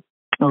Jabalpur.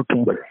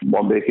 But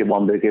Bombay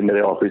के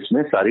मेरे ऑफिस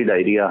में सारी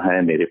डायरियां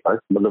हैं मेरे पास.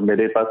 मतलब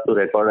मेरे पास तो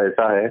रिकॉर्ड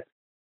ऐसा है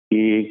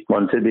कि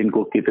कौन से दिन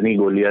को कितनी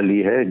गोलियां ली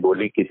है,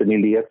 गोली कितनी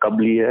ली है, कब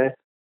ली है,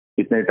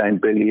 कितने टाइम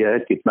पे लिया है,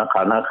 कितना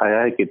खाना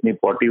खाया है, कितनी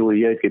पॉटी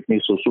हुई है, कितनी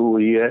सुसु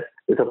हुई है,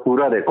 ये सब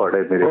पूरा रिकॉर्ड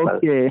है मेरे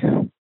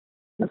पास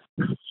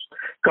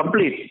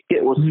कंप्लीट. कि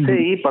उससे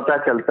ही पता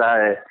चलता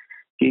है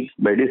कि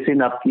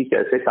मेडिसिन आपकी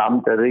कैसे काम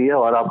कर रही है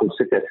और आप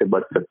उससे कैसे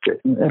बच सकते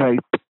हैं.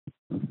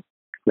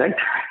 राइट.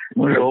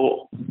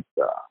 तो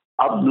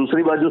अब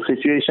दूसरी बात जो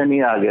सिचुएशन ही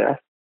आ गया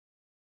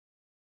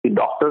कि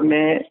डॉक्टर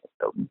ने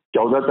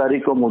 14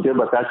 तारीख को मुझे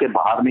बता के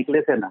बाहर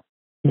निकले थे ना,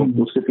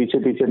 तो उसके पीछे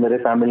पीछे मेरे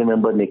फैमिली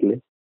मेंबर निकले.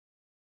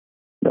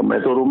 तो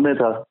मैं तो रूम में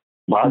था.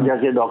 बाहर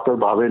जाके डॉक्टर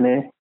भावे ने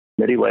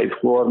मेरी वाइफ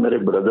को और मेरे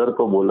ब्रदर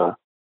को बोला,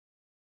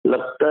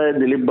 लगता है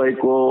दिलीप भाई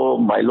को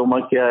माइलोमा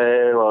क्या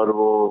है और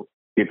वो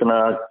कितना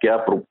क्या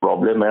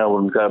प्रॉब्लम है,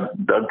 उनका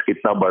दर्द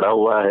कितना बढ़ा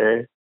हुआ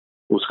है,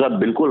 उसका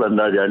बिल्कुल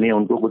अंदाजा नहीं है,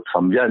 उनको कुछ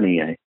समझा नहीं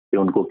है कि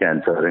उनको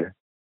कैंसर है.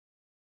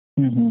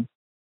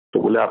 तो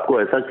बोले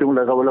आपको ऐसा क्यों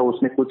लगा? बोला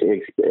उसने कुछ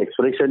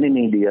एक्सप्रेशन ही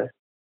नहीं दिया.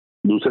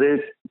 दूसरे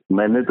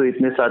मैंने तो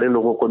इतने सारे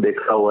लोगों को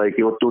देखा हुआ है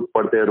कि वो टूट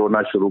पड़ते हैं,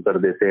 रोना शुरू कर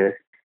देते हैं,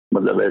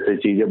 मतलब ऐसे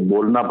चीजें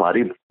बोलना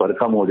भारी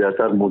भरकम हो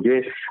जाता है। मुझे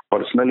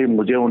पर्सनली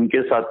मुझे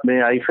उनके साथ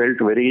में आई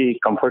फेल्ट वेरी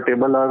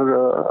कंफर्टेबल,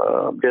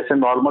 और जैसे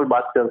नॉर्मल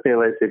बात करते हैं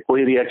वैसे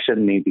कोई रिएक्शन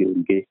नहीं थी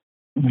उनकी।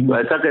 तो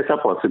ऐसा कैसा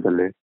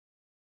पॉसिबल है?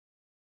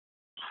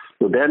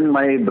 तो then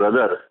my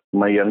brother,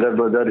 my younger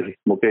brother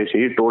Mukesh,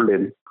 he told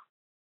him,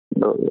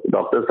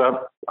 doctor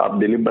साहब आप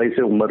दिलीप भाई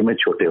से उम्र में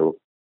छोटे हो।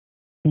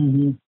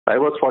 I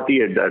was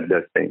 48 at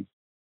that time.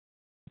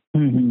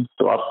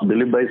 तो आप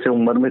दिलीप भाई से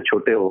उम्र में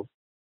छोटे हो।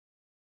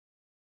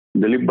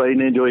 दिलीप भाई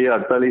ने जो ये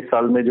 48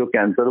 साल में जो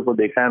कैंसर को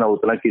देखा है ना,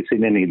 उतना किसी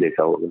ने नहीं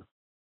देखा होगा।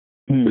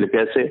 बोले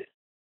कैसे?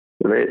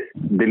 बोले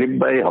दिलीप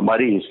भाई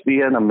हमारी हिस्ट्री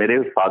है ना, मेरे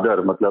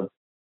फादर मतलब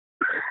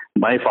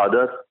माय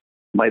फादर,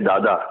 माय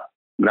दादा,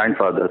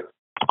 grandfather,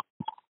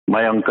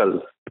 my uncle,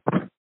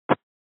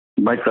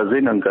 my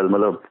cousin uncle,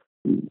 मतलब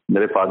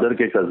मेरे फादर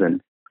के कजिन,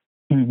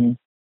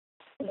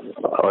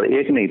 और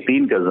एक नहीं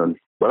 3 कजन,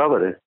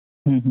 बराबर है।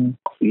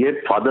 ये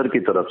फादर की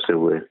तरफ से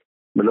हुए,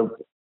 मतलब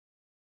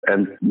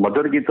एंड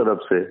मदर की तरफ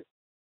से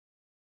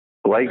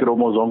वाई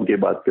क्रोमोसोम की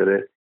बात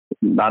करें,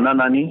 नाना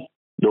नानी,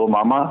 2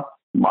 मामा,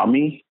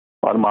 मामी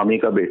और मामी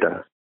का बेटा,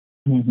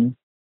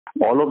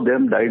 all of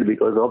them died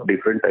because of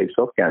different types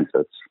of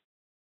cancers.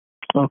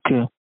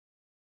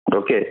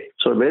 Okay,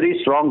 so very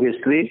strong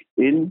history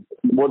in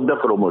both the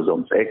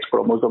chromosomes, X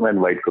chromosome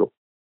and Y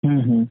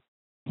chromosome.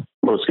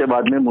 उसके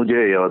बाद में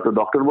मुझे तो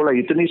डॉक्टर बोला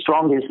इतनी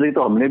स्ट्रांग हिस्ट्री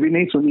तो हमने भी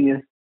नहीं सुनी है।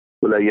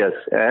 बोला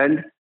यस, एंड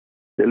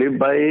दिलीप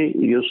भाई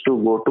used to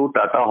go to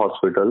Tata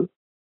hospital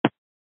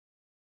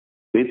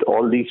with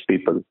all these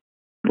people.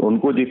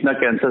 उनको जितना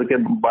कैंसर के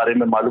बारे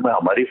में मालूम है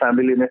हमारी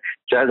फैमिली में,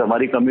 शायद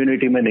हमारी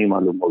कम्युनिटी में नहीं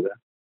मालूम होगा।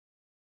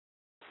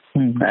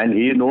 And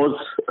he knows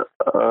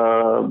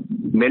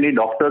many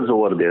doctors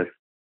over there.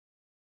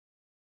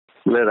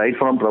 Right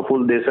from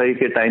Praful Desai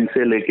के टाइम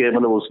से लेके,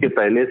 मतलब उसके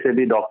पहले से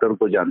भी डॉक्टर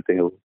को जानते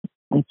हैं वो।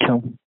 अच्छा।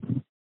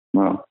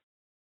 हाँ,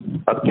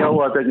 अब क्या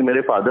हुआ था कि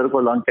मेरे फादर को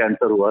लंग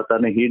कैंसर हुआ था,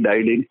 he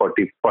died in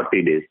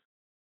 40 days.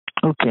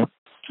 Okay.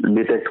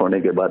 Detect होने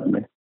के बाद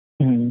में।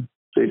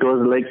 तो it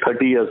was like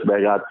 30 years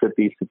back, आज से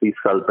 30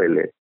 साल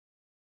पहले।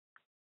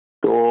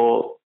 तो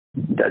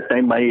that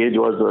time my age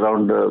was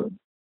around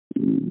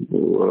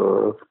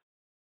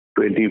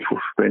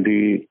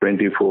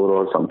 24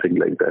 और समथिंग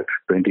लाइक दैट,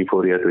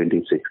 24 या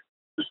 26।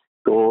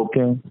 तो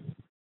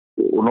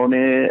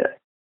उन्होंने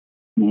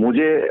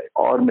मुझे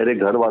और मेरे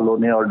घर वालों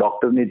ने और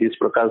डॉक्टर ने जिस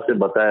प्रकार से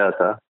बताया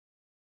था,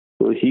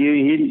 तो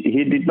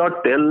he did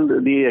not tell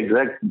the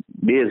exact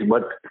days,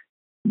 but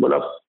बोला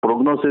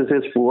prognosis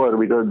is poor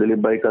because Dilip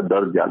भाई का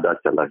दर्द ज्यादा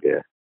चला गया।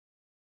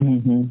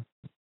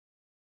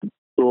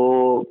 तो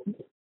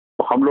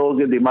हम लोगों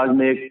के दिमाग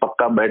में एक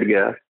पक्का बैठ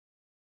गया,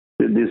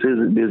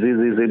 disease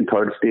is in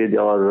 3rd stage,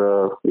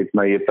 और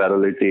इतना ये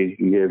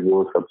पैरालिटिक, ये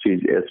वो सब चीज,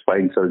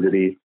 स्पाइन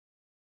सर्जरी,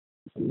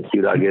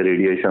 फिर आगे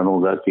रेडिएशन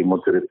होगा,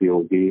 कीमोथेरेपी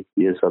होगी,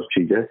 ये सब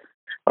चीजें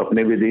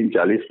अपने भी दिन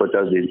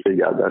 40-50 दिन से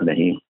ज्यादा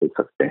नहीं हो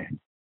सकते हैं।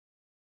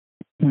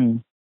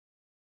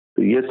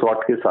 तो ये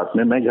थॉट के साथ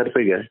में मैं घर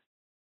पे गया।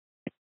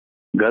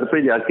 घर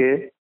पे जाके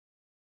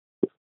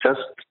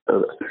जस्ट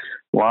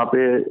वहां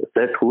पे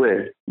सेट हुए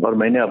और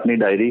मैंने अपनी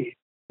डायरी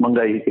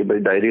मंगाई कि भाई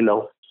डायरी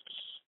लाओ।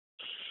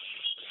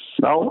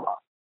 Now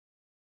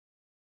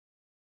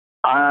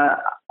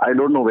I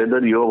don't know whether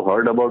you have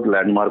heard about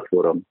Landmark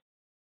Forum.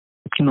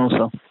 No,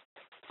 sir.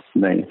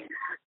 नहीं.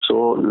 So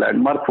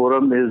Landmark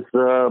Forum is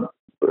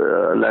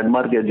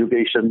landmark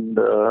education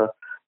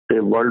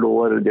world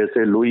over.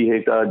 जैसे लुई हे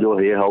का जो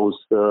हे हाउस,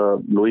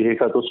 लुई हे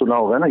का तो सुना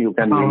होगा ना, you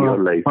can live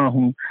your life.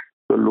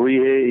 तो Louis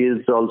hey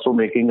is also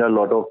making a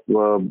lot of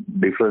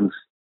difference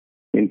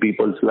in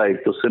people's life.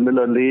 So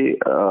similarly,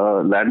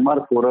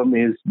 Landmark Forum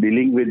is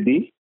dealing with the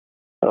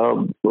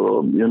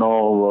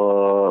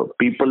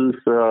people's,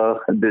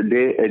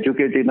 they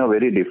educate in a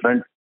very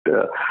different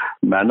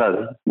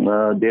manner.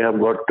 They have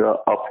got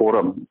a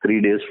forum,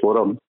 3 days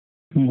forum.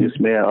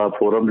 Isme a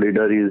forum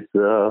leader is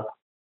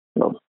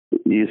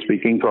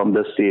speaking from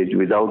the stage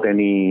without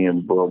any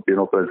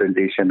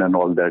presentation and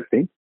all that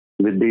thing,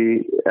 with the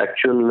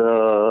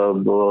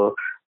actual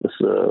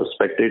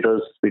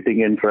spectators sitting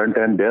in front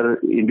and their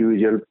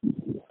individual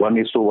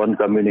 1:1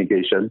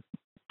 communication.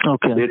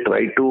 Okay. They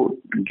try to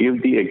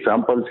give the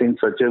examples in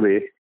such a way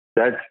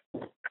that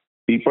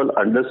people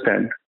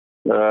understand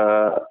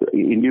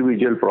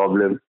individual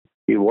problem,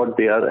 what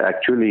they are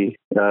actually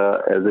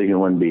as a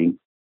human being,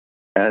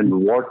 and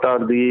what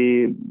are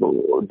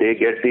they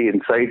get the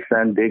insights,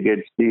 and they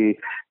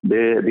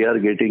are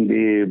getting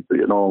the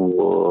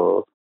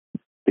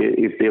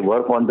if they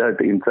work on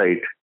that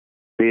insight,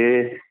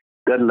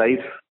 their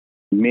life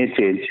may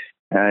change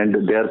and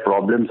their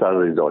problems are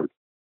resolved.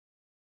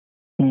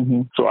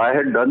 So I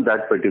had done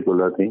that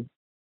particular thing,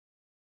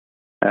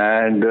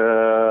 and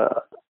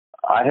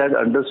I had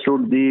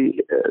understood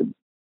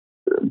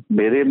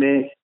मेरे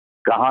में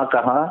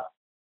कहाँ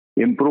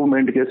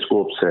improvement के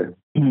scopes है.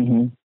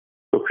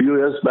 So few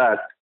years back,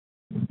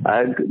 I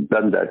had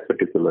done that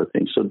particular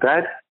thing. So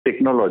that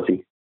technology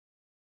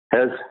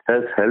has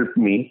helped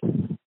me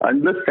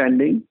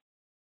understanding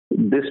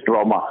this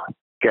trauma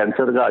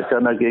cancer का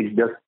अचानक एक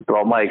just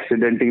trauma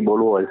accident ही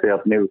बोलो ऐसे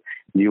अपने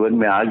जीवन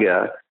में आ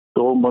गया,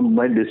 तो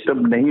मैं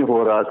डिस्टर्ब नहीं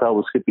हो रहा था।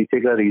 उसके पीछे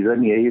का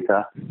रीजन यही था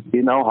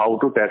कि now how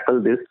to tackle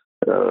this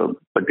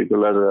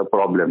particular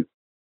problem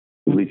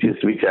which I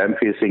am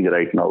facing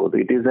right now.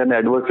 It is an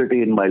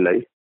adversity in my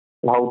life.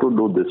 How to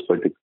do this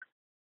particular.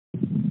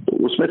 तो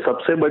उसमें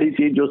सबसे बड़ी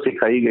चीज जो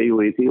सिखाई गई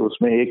हुई थी,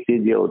 उसमें एक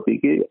चीज ये होती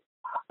कि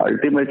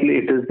ultimately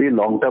it is the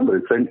long term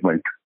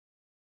resentment.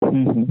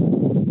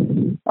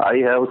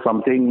 I have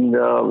something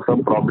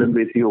some problem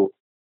with you.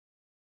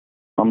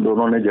 हम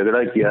दोनों ने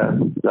झगड़ा किया,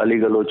 गाली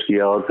गलौज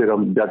किया, और फिर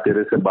हम जा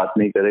तेरे से बात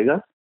नहीं करेगा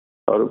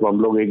और हम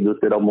लोग एक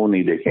दूसरे का मुंह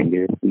नहीं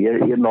देखेंगे.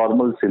 ये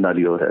नॉर्मल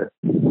सिनारियो है,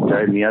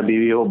 चाहे मियाँ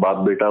बीवी हो, बाप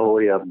बेटा हो,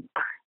 या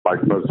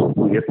पार्टनर्स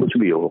हो, या कुछ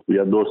भी हो,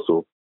 या दोस्त हो.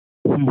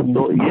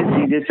 तो ये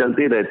चीजें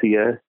चलती रहती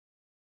है.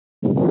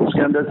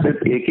 उसके अंदर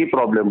सिर्फ एक ही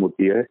प्रॉब्लम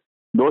होती है,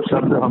 2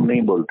 शब्द हम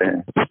नहीं बोलते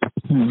हैं.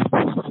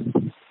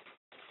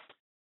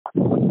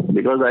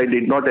 Because I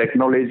did not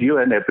acknowledge you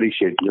and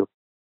appreciate you.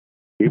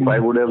 If I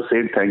would have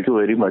said thank you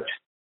very much,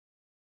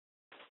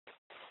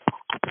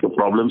 तो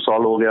प्रॉब्लम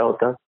सॉल्व हो गया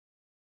होता.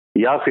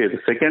 या फिर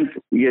सेकंड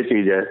ये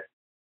चीज है,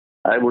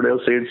 I would have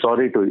said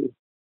sorry to you.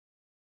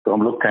 तो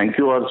हम लोग थैंक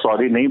यू और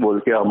सॉरी नहीं बोल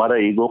के हमारा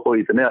ईगो को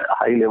इतने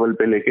हाई लेवल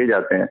पे लेके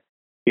जाते हैं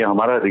कि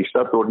हमारा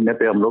रिश्ता तोड़ने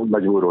पे हम लोग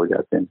मजबूर हो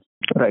जाते हैं.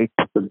 Right.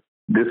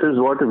 This is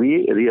what we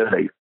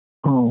realise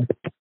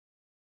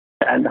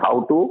and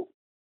how to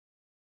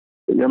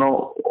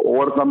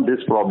overcome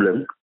this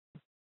problem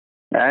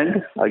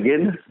and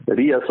again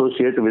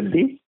रीएसोसिएट with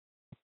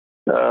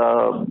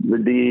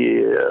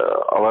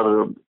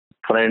our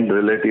friend,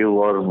 relative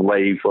और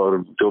वाइफ और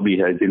जो भी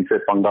है जिनसे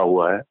पंगा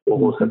हुआ है, वो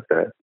हो सकता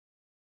है.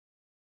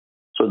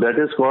 So that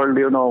is called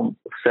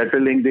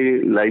settling the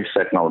life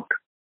account.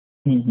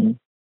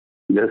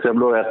 जैसे हम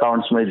लोग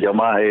अकाउंट्स में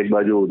जमा है, एक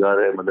बाजू उधार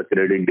है, मतलब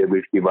क्रेडिट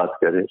डेबिट की बात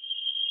करें,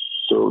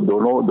 तो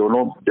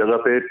दोनों जगह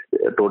पे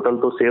टोटल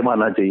तो सेम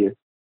आना चाहिए.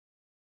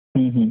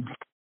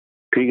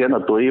 ठीक है ना,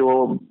 तो ही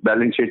वो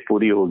बैलेंस शीट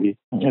पूरी होगी.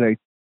 राइट.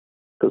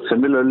 तो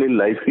सिमिलरली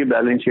लाइफ की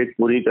बैलेंस शीट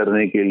पूरी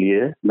करने के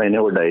लिए मैंने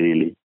वो डायरी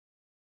ली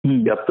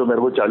कि अब तो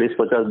मेरे को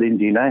 40-50 दिन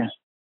जीना है.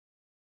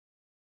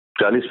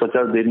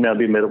 40-50 दिन में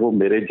अभी मेरे को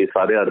मेरे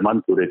सारे अरमान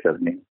पूरे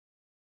करने हैं.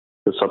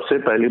 तो सबसे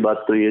पहली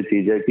बात तो ये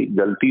चीज है कि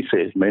गलती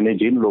से मैंने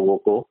जिन लोगों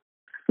को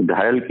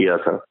घायल किया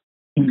था,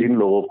 जिन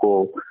लोगों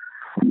को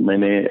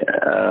मैंने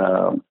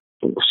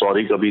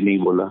सॉरी कभी नहीं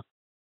बोला,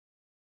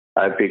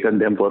 I have taken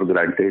them for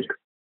granted,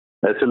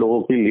 ऐसे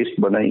लोगों की लिस्ट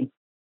बनाई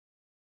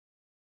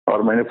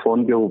और मैंने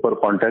फोन के ऊपर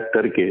कांटेक्ट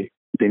करके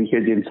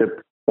जिनसे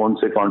फोन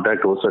से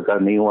कांटेक्ट हो सका,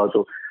 नहीं हुआ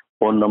तो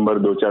फोन नंबर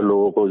 2-4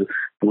 लोगों को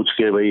पूछ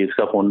के, भाई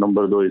इसका फोन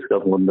नंबर दो, इसका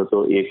फोन दो,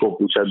 तो एक को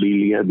पूछा, बी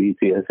लिया, बी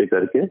से ऐसे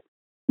करके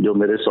जो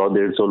मेरे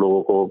 100-150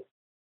 लोगों को,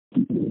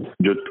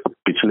 जो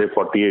पिछले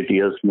 48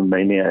 इयर्स में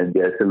मैंने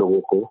ऐसे लोगों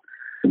को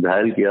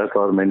घायल किया था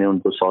और मैंने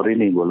उनको सॉरी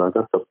नहीं बोला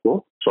था,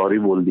 सबको सॉरी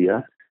बोल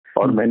दिया.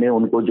 और मैंने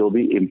उनको जो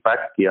भी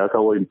इम्पैक्ट किया था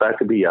वो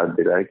इम्पैक्ट भी याद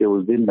दिलाया है कि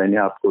उस दिन मैंने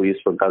आपको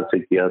इस प्रकार से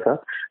किया था,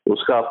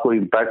 उसका आपको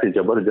इम्पैक्ट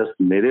जबरदस्त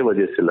मेरे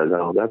वजह से लगा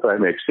होगा. तो I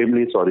am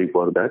extremely sorry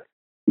for that.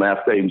 मैं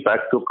आपका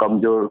इम्पैक्ट तो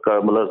कमजोर का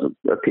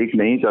मतलब ठीक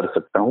नहीं कर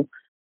सकता हूँ,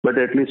 बट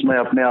एटलीस्ट मैं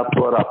अपने आप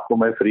को और आपको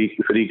मैं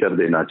फ्री कर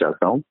देना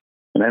चाहता हूँ.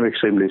 And I am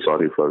extremely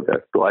sorry for that.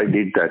 तो I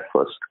did that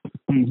first.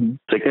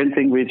 Second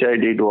thing which I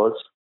did was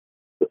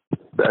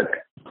that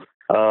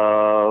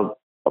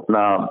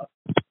अपना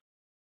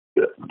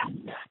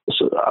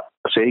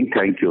saying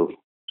thank you.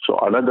 So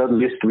another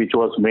list which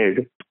was made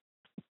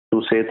to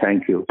say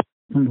thank you.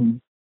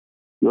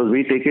 Because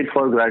we take it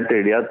for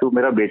granted. यार तू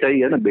मेरा बेटा ही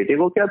है ना, बेटे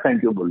को क्या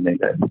थैंक यू बोलने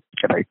का है.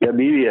 या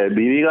बीवी है,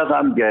 बीवी का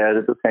काम क्या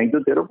है, तो थैंक यू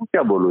तेरे को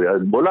क्या बोलूं यार,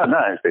 बोला ना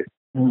ऐसे.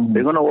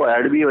 देखो ना, वो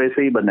एड भी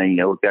वैसे ही बनाई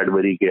है, वो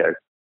कैडबरी की एड.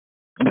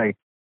 राइट.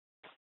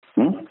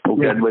 वो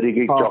कैडबरी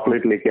की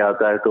चॉकलेट लेके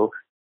आता है, तो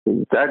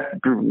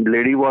that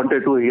lady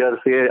wanted to here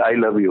से आई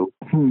लव यू.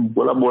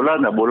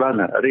 बोला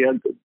ना. अरे यार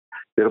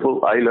तेरे को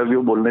आई लव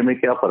यू बोलने में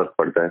क्या फर्क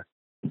पड़ता है.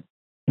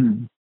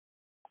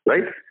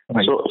 Right.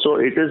 So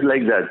it is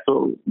like that. So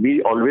we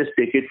always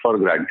take it for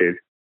granted.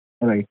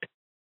 Right.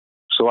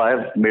 So I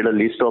have made a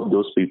list of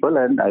those people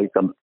and I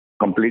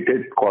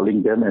completed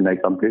calling them, and I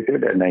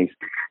completed and I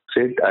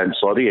said I'm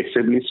sorry,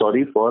 extremely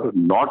sorry for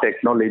not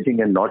acknowledging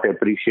and not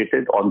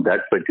appreciated on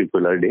that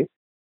particular day.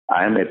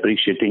 I am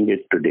appreciating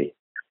it today.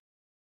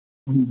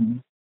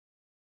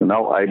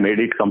 Now I made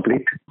it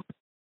complete.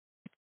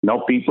 Now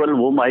people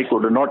whom I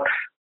could not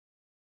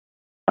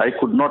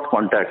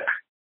contact,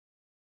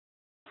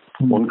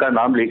 उनका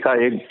नाम लिखा,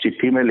 एक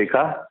चिट्ठी में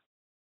लिखा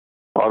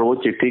और वो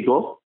चिट्ठी को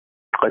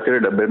कचरे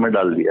डब्बे में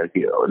डाल दिया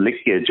कि लिख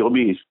के जो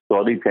भी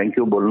सॉरी थैंक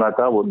यू बोलना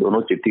था वो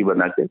दोनों चिट्ठी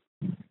बना के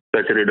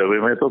कचरे डब्बे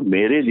में. तो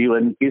मेरे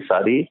जीवन की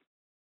सारी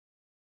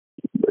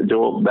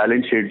जो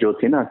बैलेंस शीट जो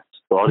थी ना,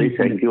 सॉरी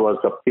थैंक यू और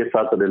सबके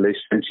साथ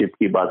रिलेशनशिप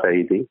की बात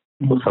आई थी,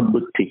 वो सब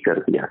कुछ ठीक कर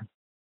दिया.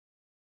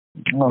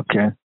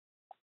 ओके.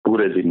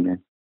 पूरे दिन में.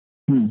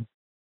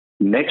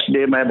 नेक्स्ट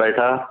डे मैं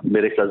बैठा,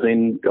 मेरे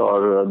कजिन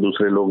और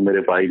दूसरे लोग, मेरे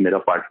भाई, मेरा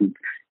पार्टनर,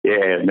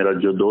 ये मेरा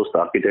जो दोस्त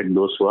आर्किटेक्ट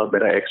दोस्त हुआ,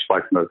 मेरा एक्स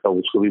पार्टनर था,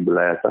 उसको भी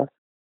बुलाया था.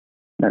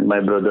 And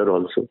my brother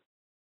also.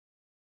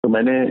 तो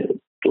मैंने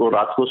तो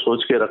रात को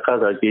सोच के रखा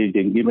था कि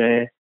जिंदगी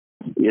में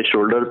ये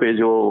शोल्डर पे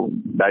जो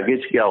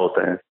बैगेज क्या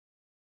होता है,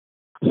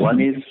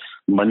 one is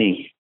money,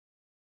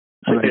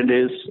 second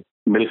is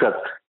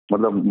मिल्कत,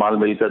 मतलब माल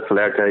मिल्कत,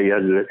 फ्लैट है या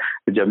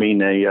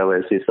जमीन है या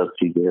वैसी सब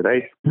चीजें,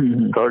 right.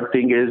 Third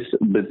thing is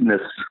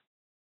business,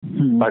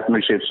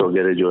 partnerships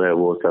वगैरह जो है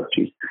वो सब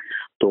चीज।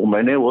 तो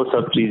मैंने वो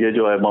सब चीजें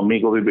जो है मम्मी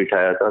को भी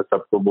बिठाया था,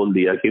 सबको बोल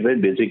दिया कि भाई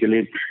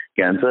बेसिकली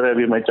कैंसर है,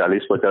 अभी मैं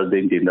 40-50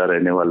 दिन जिंदा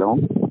रहने वाला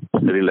हूँ,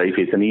 मेरी लाइफ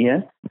इतनी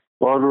है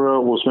और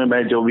उसमें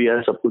मैं जो भी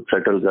है सब कुछ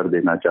सेटल कर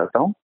देना चाहता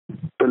हूँ।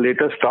 तो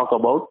लेटेस्ट टॉक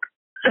अबाउट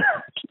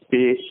कि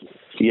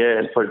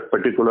ये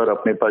पर्टिकुलर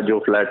अपने पास जो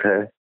फ्लैट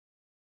है,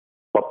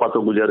 पापा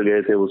तो गुजर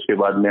गए थे, उसके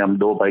बाद में हम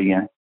 2 भाई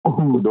हैं,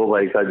 तो 2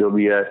 भाई का जो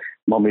भी है,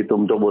 मम्मी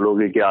तुम तो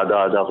बोलोगे कि आधा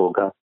आधा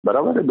होगा,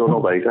 बराबर है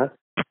दोनों भाई का,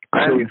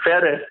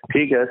 फेयर है,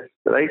 ठीक है,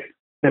 राइट।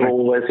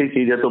 तो वैसी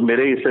चीज है, तो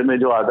मेरे हिस्से में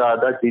जो आधा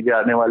आधा चीजें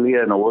आने वाली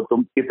है ना, वो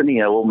तुम कितनी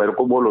है वो मेरे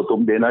को बोलो,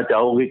 तुम देना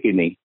चाहोगे कि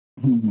नहीं।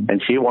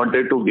 And she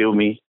wanted to give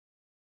me.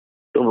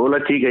 तो बोला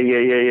ठीक है,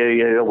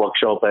 ये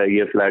वर्कशॉप है,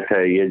 ये फ्लैट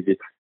है, ये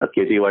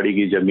खेतीबाड़ी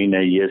की जमीन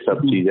है, ये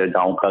सब चीज है,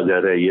 गाँव का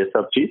घर है, ये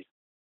सब चीज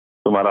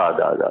तुम्हारा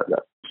आधा आधा आधा।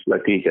 बोला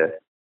ठीक है।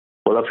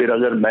 बोला फिर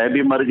अगर मैं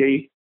भी मर गई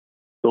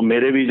तो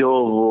मेरे भी जो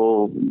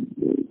वो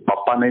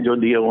पापा ने जो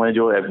दिए हुए हैं,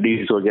 जो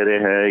एफडीज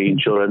वगैरह है,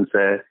 इंश्योरेंस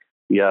है,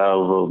 या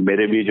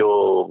मेरे भी जो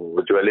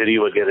ज्वेलरी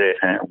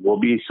वगैरह हैं, वो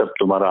भी सब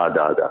तुम्हारा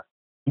आधा आधा।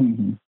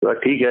 तो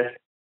ठीक है।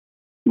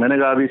 मैंने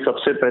कहा अभी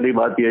सबसे पहली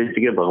बात यह है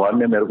कि भगवान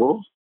ने मेरे को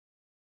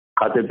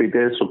खाते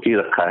पीते सुखी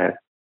रखा है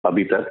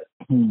अभी तक।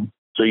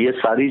 तो ये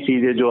सारी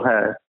चीजें जो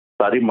है,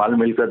 सारी माल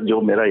मिलकर जो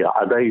मेरा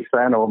आधा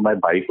हिस्सा है ना, वो मैं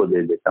भाई को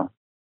दे देता हूँ,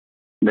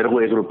 मेरे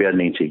को 1 रुपया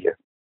नहीं चाहिए।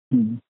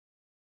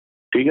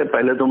 ठीक है,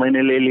 पहले तो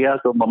मैंने ले लिया,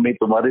 तो मम्मी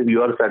तुम्हारे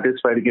यू आर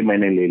सेटिस्फाइड कि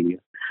मैंने ले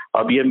लिया,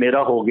 अब ये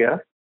मेरा हो गया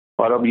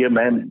और अब ये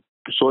मैं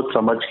सोच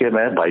समझ के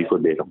मैं भाई को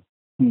दे रहा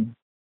हूँ।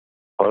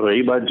 और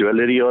रही बात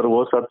ज्वेलरी और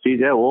वो सब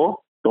चीज है,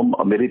 वो तुम,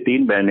 मेरी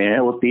 3 बहनें हैं,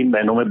 वो 3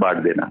 बहनों में बांट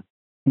देना।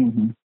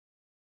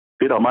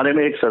 फिर हमारे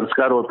में एक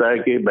संस्कार होता है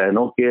कि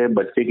बहनों के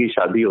बच्चे की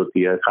शादी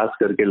होती है, खास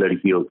करके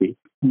लड़कियों की,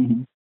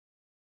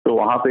 तो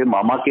वहां पे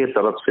मामा के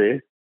तरफ से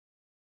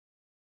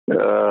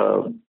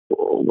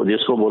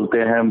जिसको बोलते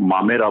हैं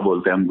मामेरा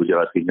बोलते हैं हम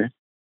गुजराती में,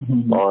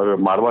 और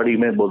मारवाड़ी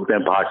में बोलते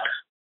हैं भाट,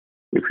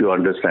 इफ यू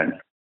अंडरस्टैंड।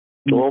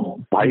 तो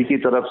भाई की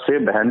तरफ से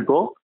बहन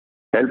को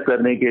हेल्प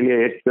करने के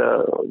लिए एक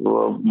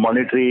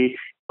मॉनिटरी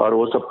और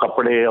वो सब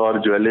कपड़े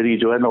और ज्वेलरी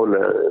जो है ना,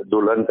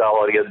 दुल्हन का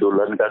और या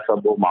दुल्हन का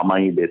सब वो मामा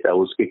ही देता है,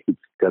 उसके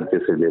खर्चे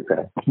से देता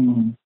है।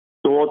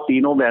 तो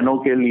तीनों बहनों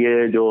के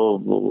लिए जो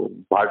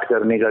भाट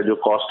करने का जो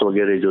कॉस्ट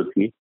वगैरह जो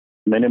थी,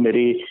 मैंने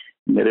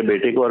मेरे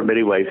बेटे को और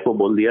मेरी वाइफ को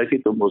बोल दिया कि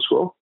तुम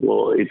उसको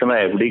वो इतना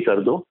एफडी कर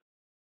दो,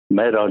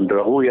 मैं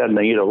रहूं या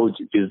नहीं रहूं,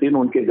 जिस दिन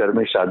उनके घर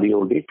में शादी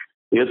होगी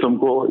ये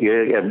तुमको ये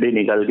एफडी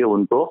निकाल के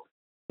उनको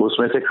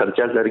उसमें से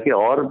खर्चा करके,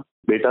 और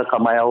बेटा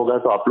कमाया होगा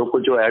तो आप लोग को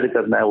जो ऐड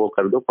करना है वो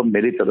कर दो, पर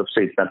मेरी तरफ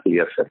से इतना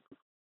क्लियर कर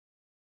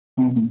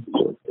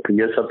दो। तो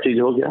ये सब चीज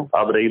हो गया।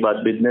 अब रही बात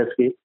बिजनेस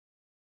की,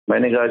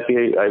 मैंने कहा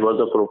कि I was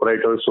a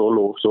proprietor,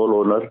 soul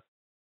owner.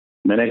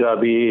 मैंने कहा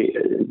अभी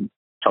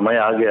समय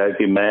आ गया है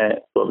कि मैं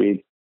तो अभी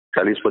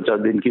 40-50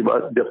 दिन की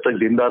बाद जब तक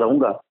जिंदा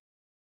रहूंगा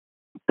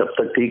तब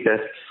तक ठीक है,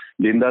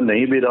 जिंदा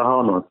नहीं भी रहा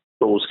हूं ना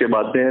तो उसके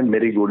बाद में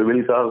मेरी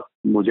गुडविल का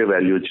मुझे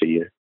वैल्यू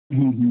चाहिए।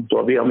 तो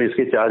अभी हम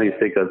इसके 4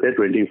 हिस्से करते हैं,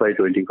 25,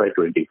 25,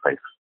 25।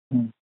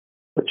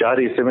 तो 4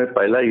 हिस्से में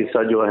पहला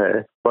हिस्सा जो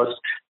है,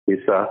 फर्स्ट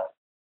हिस्सा,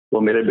 वो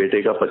मेरे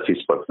बेटे का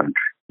 25%।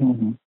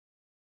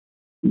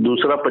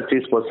 दूसरा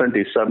 25%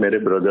 हिस्सा मेरे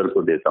ब्रदर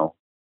को देता हूँ।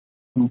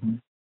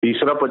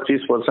 तीसरा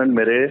 25%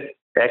 मेरे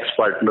एक्स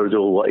पार्टनर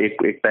जो हुआ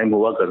एक टाइम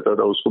हुआ करता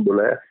था, उसको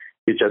बुलाया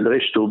कि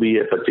चंद्रेश तू भी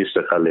ये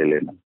 25% ले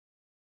लेना।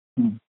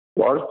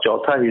 और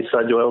चौथा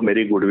हिस्सा जो है वो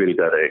मेरी गुडविल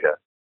का रहेगा।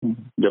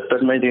 जब तक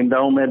मैं जिंदा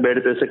हूं मैं बेड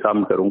पे से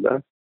काम करूंगा,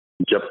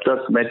 जब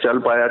तक मैं चल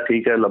पाया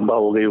ठीक है, लंबा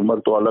हो गई उम्र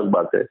तो अलग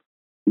बात है,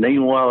 नहीं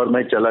हुआ और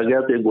मैं चला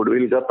गया तो ये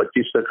गुडविल का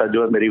 25%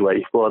 जो है मेरी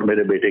वाइफ को और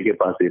मेरे बेटे के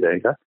पास ही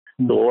रहेगा।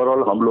 तो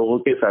ओवरऑल हम लोगों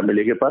के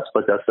फैमिली के पास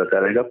 50%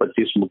 रहेगा,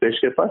 25 मुकेश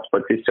के पास,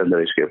 25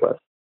 चंद्रेश के पास,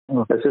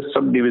 ऐसे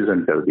सब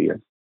डिवीजन कर दिया।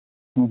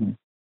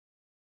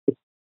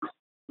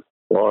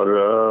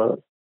 और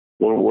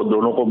वो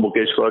दोनों को,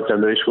 मुकेश को और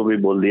चंद्रेश को भी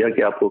बोल दिया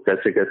कि आपको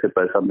कैसे कैसे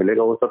पैसा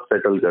मिलेगा, वो सब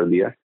सेटल कर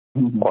दिया।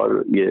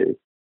 और ये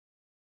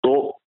तो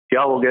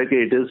क्या हो गया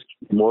कि इट इज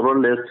मोर और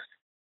less,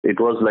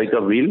 it was like a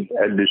wheel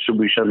at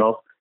distribution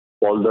of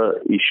all the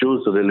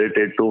issues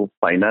related to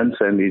finance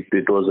and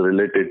it was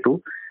related to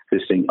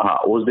this thing. हाँ,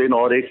 उस दिन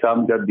और एक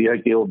काम कर दिया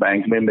कि वो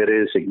बैंक में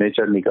मेरे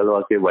सिग्नेचर निकलवा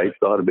के वाइफ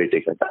का और बेटे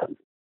का डाल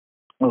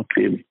दिया।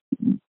 Okay,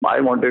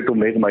 I wanted to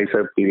make my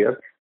self clear,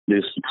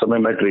 जिस समय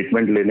मैं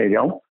ट्रीटमेंट लेने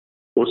जाऊं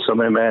उस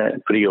समय मैं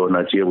फ्री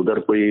होना चाहिए, उधर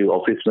कोई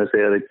ऑफिस में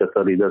से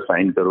सर इधर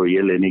साइन करो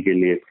ये लेने के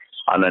लिए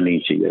आना नहीं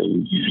चाहिए।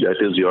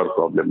 That is your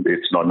problem,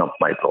 it's not of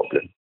my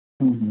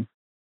problem.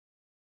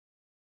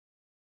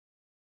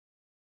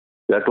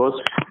 That was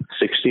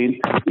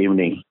 16th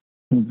evening.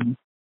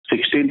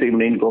 16th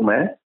evening को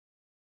मैं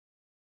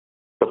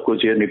सब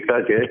कुछ ये निपटा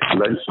के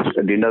लंच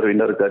डिनर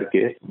विनर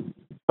करके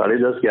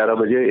 10:30-11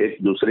 बजे एक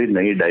दूसरी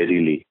नई डायरी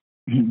ली।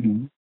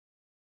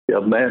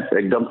 अब मैं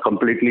एकदम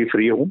कंप्लीटली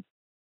फ्री हूँ।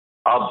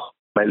 अब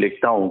मैं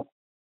लिखता हूँ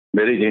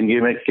मेरी जिंदगी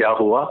में क्या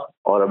हुआ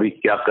और अभी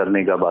क्या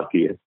करने का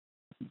बाकी है।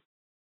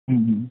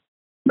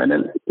 मैंने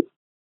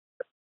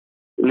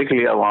लिख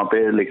लिया, वहां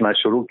पे लिखना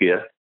शुरू किया।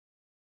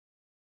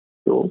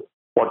 तो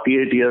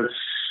 48 इयर्स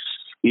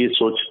की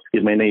सोच कि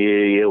मैंने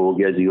ये हो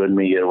गया जीवन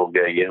में, ये हो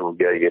गया, ये हो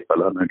गया, ये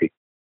फलाना ठीक।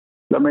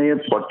 तो मैं ये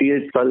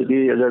 48 साल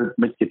की अगर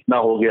मैं कितना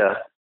हो गया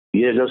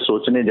ये अगर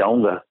सोचने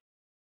जाऊंगा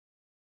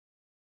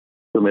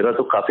तो मेरा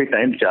तो काफी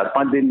टाइम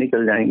 4-5 दिन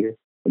निकल जाएंगे।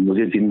 तो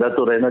मुझे जिंदा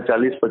तो रहना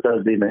 40-50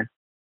 दिन है।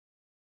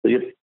 तो ये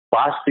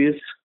past has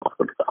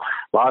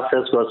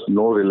got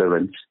no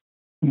relevance.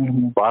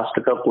 Past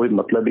का कोई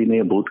मतलब ही नहीं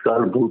है।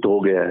 भूतकाल भूत हो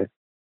गया है,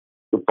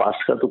 तो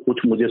पास्ट का तो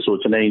कुछ मुझे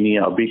सोचना ही नहीं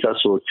है। अभी का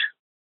सोच,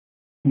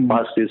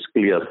 पास्ट इज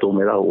क्लियर, तो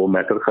मेरा वो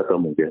मैटर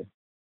खत्म हो गया।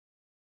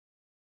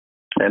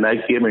 And I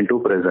came into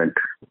present.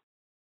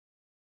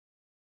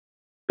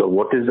 तो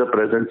what is the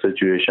present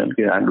situation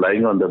कि I am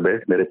lying on the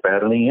bed, मेरे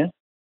पैर नहीं है,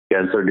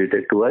 कैंसर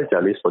डिटेक्ट हुआ है,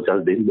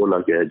 40-50 दिन बोला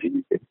गया है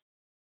जीने के।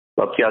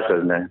 तो अब क्या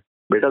करना है?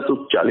 बेटा तू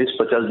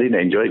 40-50 दिन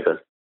एंजॉय कर।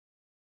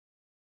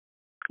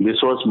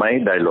 This was my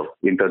dialogue,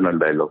 internal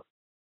dialogue.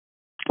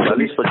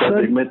 40-50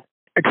 दिन में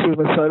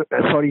सर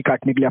सॉरी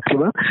काटने के लिए आपके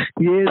बात,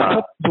 ये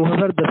सब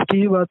 2010 की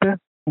ही बात है?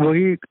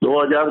 वही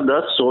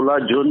 2010 16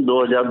 जून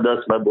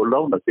 2010 मैं बोल रहा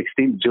हूँ ना,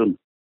 16 जून।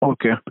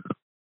 ओके।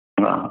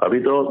 हाँ, अभी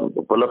तो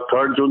मतलब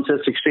 3 जून से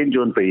 16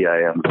 जून पे ही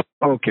आए हम।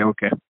 Okay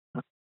okay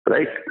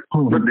right.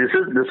 तो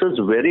this is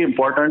very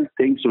important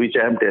things which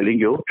I am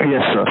telling you.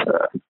 Yes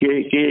sir.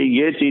 कि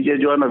ये चीजें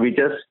जो है ना which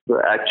has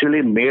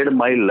actually made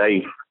my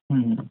life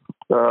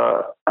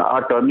a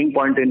turning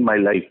point in my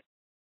life.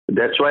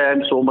 That's why I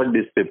am so much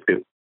descriptive.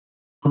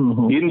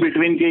 In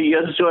between के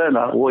years जो है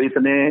ना वो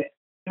इतने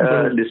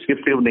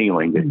descriptive नहीं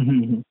होंगे,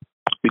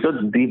 because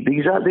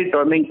these are the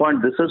turning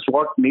point. This is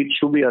what needs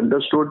to be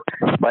understood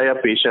by a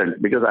patient,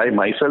 because I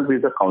myself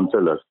is a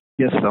counselor.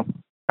 Yes sir,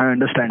 I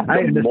understand.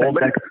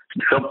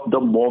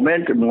 The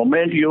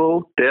moment you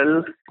tell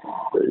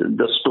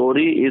the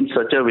story in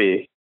such a way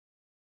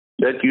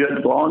that you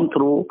have gone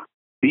through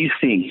these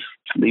things,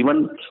 even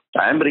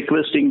I am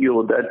requesting you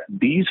that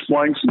these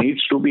points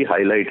needs to be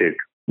highlighted.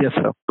 Yes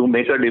sir. To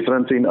make a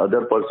difference in other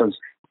persons.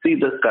 See,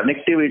 the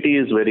connectivity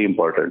is very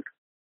important.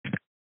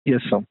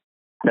 Yes sir.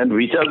 And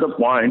which are the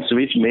points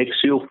which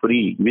makes you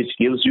free, which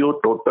gives you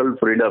total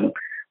freedom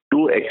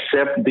to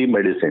accept the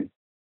medicine.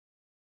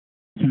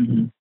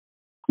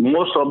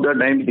 Most of the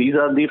time these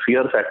are the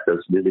fear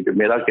factors.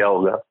 मेरा क्या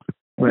होगा,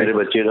 मेरे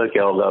बच्चे का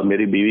क्या होगा,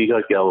 मेरी बीवी का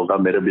क्या होगा,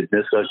 मेरे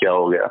बिजनेस का क्या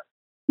हो गया,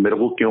 मेरे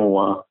को क्यों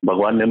हुआ,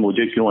 भगवान ने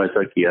मुझे क्यों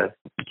ऐसा किया,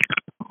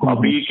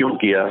 अभी क्यों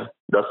किया,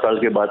 10 साल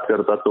के बाद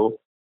करता तो,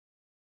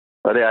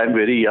 अरे आई एम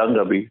वेरी यंग,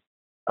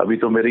 अभी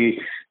तो मेरी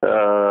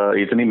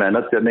इतनी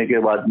मेहनत करने के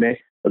बाद में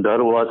घर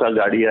हुआ था,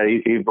 गाड़ी आई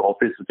थी,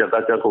 ऑफिस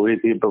चकाचक हुई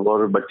थी,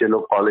 और बच्चे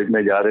लोग कॉलेज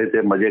में जा रहे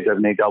थे, मजे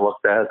करने का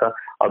वक्त आया था,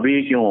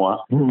 अभी क्यों हुआ।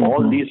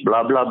 All these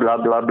blah blah blah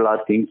blah blah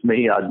things में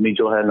ही आदमी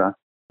जो है ना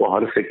वो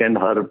हर सेकेंड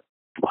हर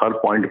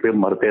पॉइंट पे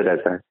मरते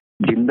रहता है।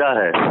 जिंदा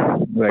है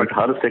बट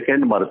हर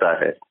सेकेंड मरता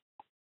है।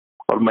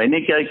 और मैंने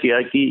क्या किया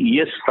कि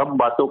ये सब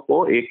बातों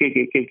को एक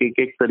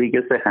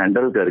तरीके से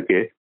हैंडल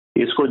करके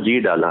इसको जी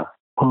डाला,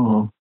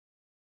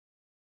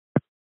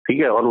 ठीक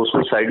है, और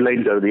उसको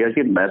साइडलाइन कर दिया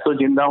कि मैं तो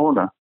जिंदा हूं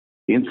ना,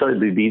 इन सब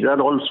these are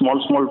all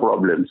small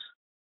problems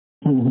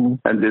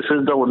and this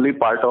is the only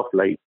part of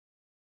life.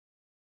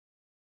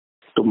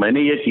 तो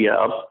मैंने ये किया।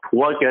 अब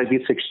हुआ क्या कि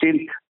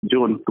 16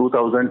 जून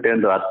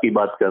 2010 रात की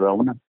बात कर रहा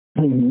हूँ ना,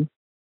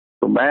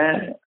 तो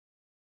मैं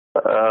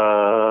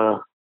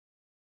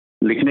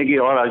लिखने की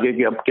और आगे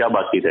की अब क्या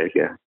बाकी रह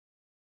गया,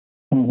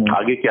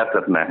 आगे क्या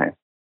करना है।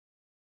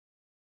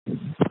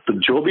 तो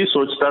जो भी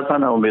सोचता था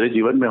ना वो मेरे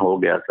जीवन में हो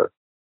गया था।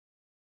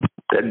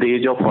 एट द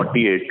एज ऑफ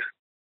 48,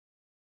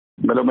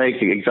 मतलब मैं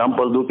एक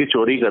एग्जांपल दूं कि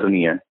चोरी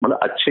करनी है, मतलब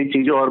अच्छी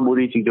चीजों और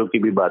बुरी चीजों की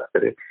भी बात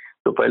करें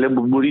तो पहले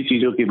बुरी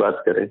चीजों की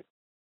बात करें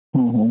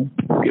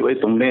कि भाई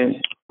तुमने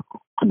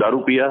दारू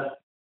पिया,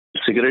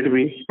 सिगरेट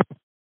पी,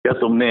 क्या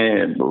तुमने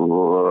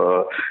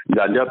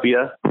गांजा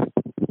पिया,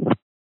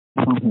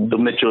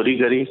 तुमने चोरी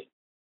करी।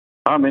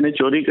 हाँ मैंने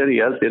चोरी करी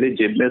यार, तेरे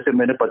जेब में से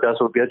मैंने 50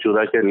 रुपया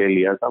चुरा के ले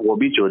लिया था, वो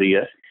भी चोरी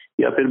है।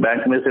 या फिर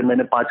बैंक में से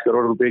मैंने 5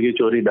 करोड़ रुपए की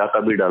चोरी डाका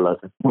भी डाला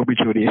था, वो भी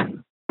चोरी है।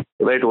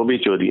 राइट, वो भी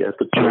चोरी है।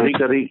 तो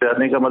चोरी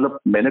करने का मतलब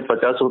मैंने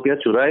 50 रुपया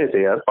चुराए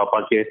थे यार पापा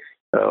के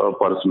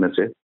पर्स में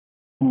से,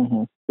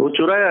 तो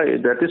चुराया,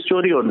 दैट इज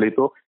चोरी ओनली।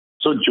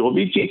 तो जो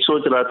भी चीज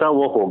सोच रहा था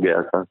वो हो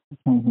गया था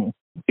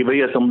कि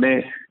भैया तुमने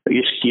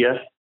इश्क किया,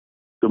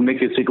 तुमने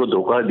किसी को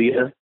धोखा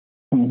दिया,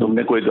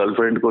 तुमने कोई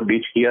गर्लफ्रेंड को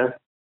डिच किया,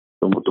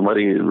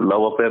 तुम्हारी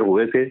लव अफेयर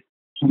हुए थे,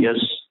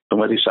 यस,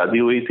 तुम्हारी शादी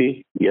हुई थी,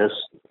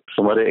 यस,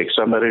 तुम्हारे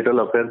एक्स्ट्रा मैरिटल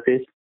अफेयर थे,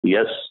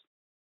 यस,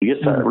 ये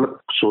मतलब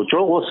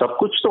सोचो वो सब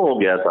कुछ तो हो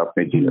गया था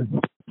अपने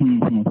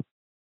जीवन।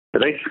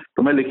 राइट,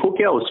 तो मैं लिखूं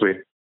क्या उसमें,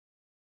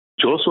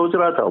 जो सोच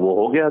रहा था वो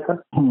हो गया था,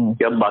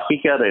 कि अब बाकी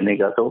क्या रहने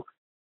का। तो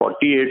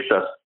 48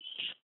 तक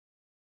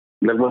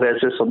लगभग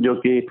ऐसे समझो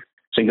कि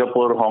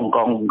Singapore,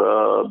 Hong Kong,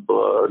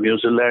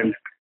 New Zealand,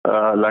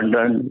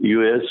 London,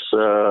 US,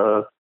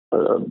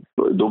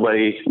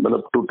 Dubai,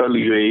 मतलब टोटल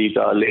यूएई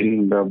का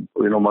लिंग,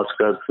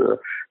 मस्कत,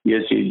 ये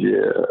चीज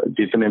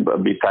जितने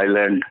भी,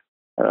 थाईलैंड,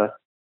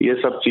 ये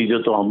सब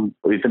चीजें तो हम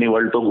इतनी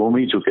वर्ल्ड तो घूम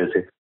ही चुके थे,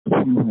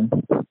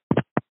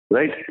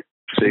 राइट।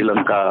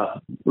 श्रीलंका,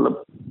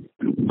 मतलब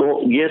तो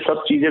ये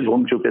सब चीजें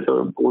घूम चुके, तो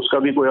उसका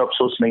भी कोई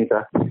अफसोस नहीं था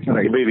कि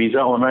भाई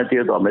वीजा होना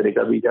चाहिए। तो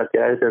अमेरिका भी जाके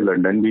आए थे,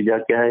 लंदन भी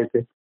जाके आए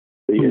थे,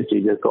 तो ये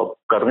चीजें तो अब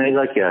करने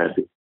का क्या है,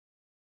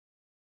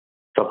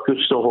 सब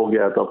कुछ तो हो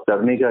गया, तो अब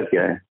करने का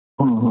क्या है।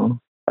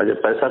 अगर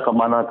पैसा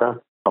कमाना था,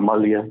 कमा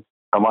लिया,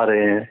 कमा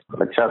रहे हैं,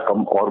 अच्छा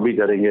कम और भी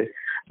करेंगे,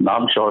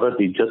 नाम, शोहरत,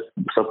 इज्जत,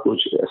 सब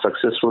कुछ,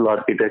 सक्सेसफुल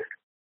आर्किटेक्ट,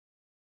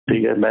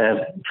 ठीक है। मैं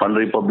फन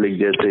रिपब्लिक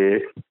जैसे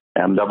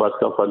अहमदाबाद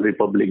का फन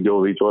रिपब्लिक जो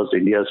which was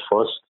India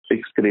first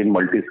 6 screen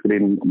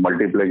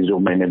multiplex जो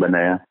मैंने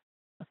बनाया,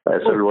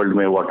 एसएल वर्ल्ड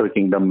में वाटर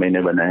किंगडम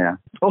मैंने बनाया।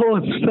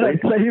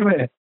 सही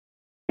में।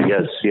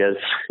 Yes.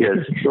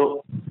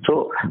 So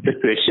the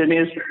question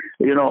is,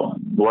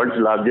 world's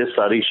largest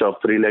sari shop,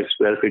 3 lakh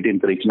square feet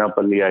in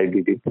Trichinopalli, I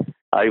did it.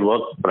 I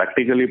work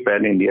practically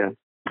pan-India.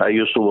 I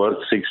used to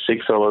work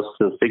 6 hours,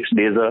 6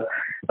 days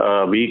a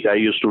week. I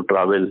used to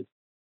travel.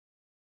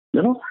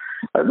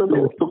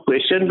 तो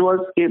question was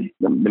कि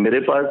मेरे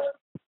पास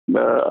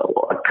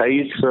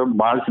 28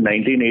 मार्च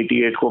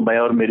 1988 को मैं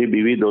और मेरी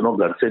बीवी दोनों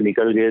घर से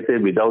निकल गए थे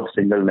विदाउट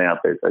सिंगल नया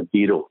पैसा,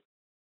 0।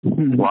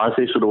 वहां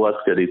से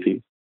शुरुआत करी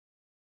थी,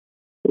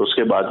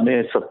 उसके बाद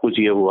में सब कुछ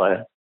ये हुआ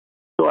है।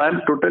 तो आई एम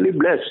टोटली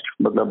ब्लेस्ड,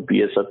 मतलब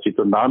ये सब चीज,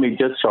 तो नाम,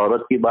 इज्जत,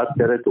 शौहरत की बात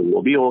करें तो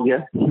वो भी हो गया,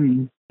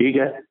 ठीक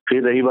है।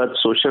 फिर रही बात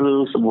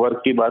सोशल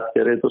वर्क की बात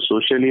करें, तो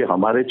सोशली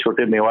हमारे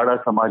छोटे मेवाड़ा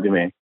समाज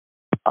में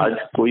आज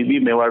कोई भी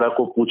मेवाड़ा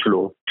को पूछ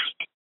लो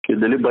कि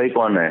दिलीप भाई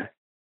कौन है,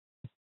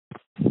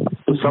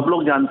 तो सब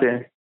लोग जानते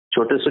हैं,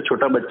 छोटे से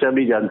छोटा बच्चा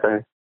भी जानता है।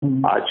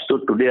 आज तो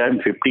today I am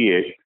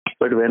 58,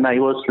 but when I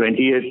was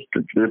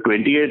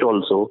 28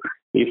 also,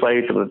 if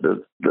I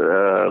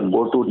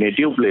go to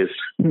native place,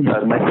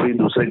 अगर मैं कभी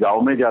दूसरे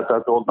गांव में जाता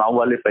तो गांव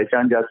वाले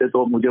पहचान जाते,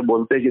 तो मुझे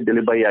बोलते कि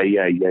दिलीप भाई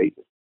आइए,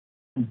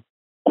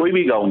 कोई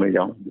भी गांव में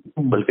जाऊं,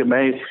 बल्कि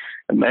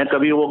मैं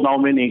कभी वो गांव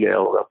में नहीं गया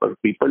होगा, पर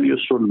people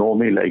used to know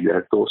me like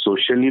that. तो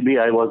सोशली भी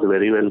I was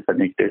very well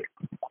connected.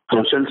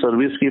 Social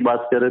service की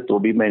बात करें तो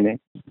भी मैंने,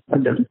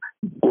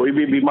 कोई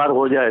भी बीमार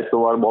हो जाए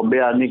तो और बॉम्बे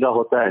आने का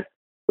होता है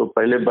तो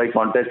पहले भाई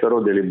कांटेक्ट करो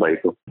दिलीप भाई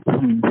को।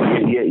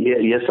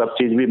 ये सब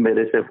चीज भी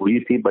मेरे से हुई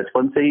थी,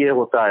 बचपन से ये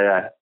होता आया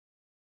है।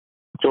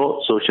 तो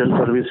सोशल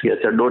सर्विस की,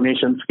 अच्छा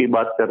डोनेशंस की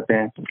बात करते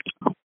हैं,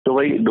 तो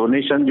भाई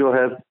डोनेशन जो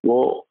है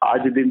वो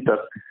आज दिन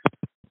तक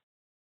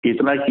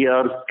कितना किया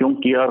और क्यों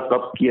किया और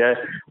कब किया है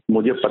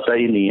मुझे पता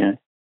ही नहीं है,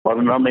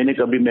 और ना मैंने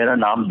कभी मेरा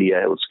नाम दिया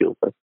है उसके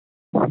ऊपर।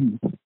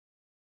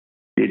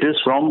 इट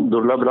इज फ्रॉम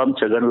दुर्लभ राम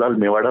छगनलाल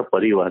मेवाड़ा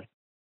परिवार,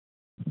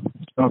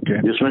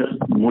 जिसमें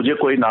मुझे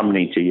कोई नाम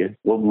नहीं चाहिए।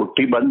 वो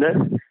मुट्ठी बंद है,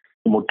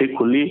 मुट्ठी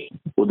खुली,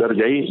 उधर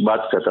गई,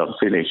 बात खत्म,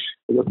 फिनिश।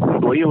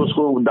 तो ही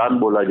उसको दान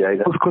बोला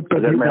जाएगा।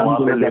 अगर मैं वहाँ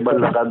पे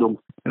लेबल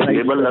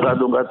लगा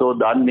दूंगा तो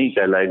दान नहीं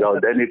कहलाएगा,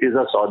 देन इट इज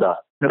अ सौदा,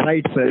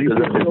 right sir.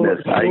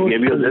 I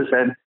give you this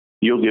and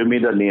you give me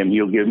the name,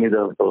 you give me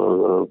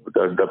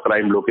the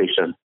prime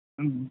location.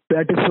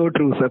 That is so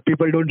true, sir.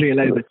 People don't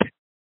realize it.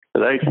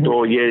 Right? तो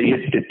ये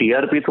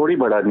TRP थोड़ी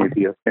बढ़ानी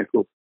थी अपने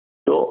को,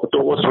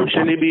 तो वो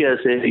सोशली भी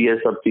ऐसे ये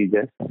सब चीज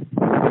है।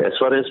 As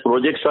far as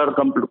projects are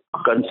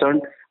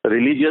concerned,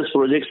 religious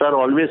projects are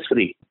always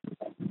free.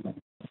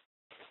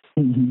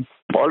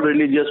 All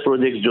religious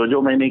projects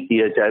जो मैंने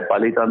किए, चाहे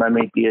पालिताना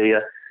में किए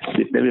या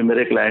जितने भी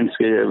मेरे क्लाइंट्स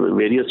के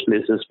वेरियस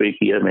प्लेसेस पे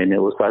किया मैंने,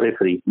 वो सारे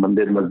फ्री।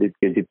 मंदिर मस्जिद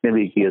के जितने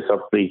भी किए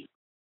सब free,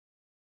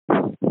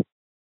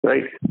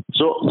 right.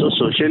 So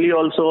socially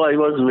also I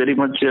was very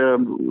much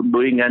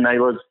doing and I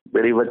was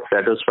very much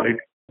satisfied.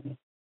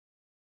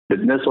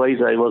 Business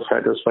wise I was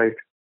satisfied.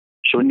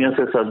 शून्य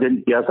से सर्जन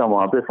किया था,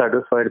 वहां पे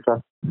सेटिस्फाइड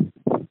था।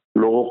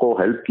 लोगों को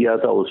हेल्प किया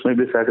था, उसमें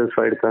भी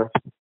सेटिस्फाइड था।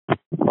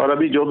 और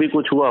अभी जो भी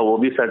कुछ हुआ वो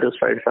भी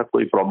सेटिस्फाइड था,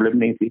 कोई प्रॉब्लम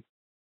नहीं थी।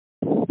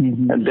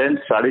 एंड देन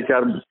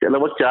 4:30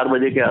 लगभग 4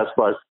 बजे के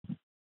आसपास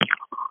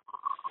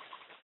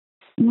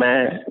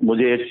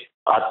मुझे एक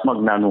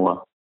आत्मज्ञान हुआ।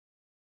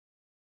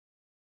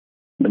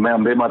 मैं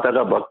अम्बे माता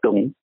का भक्त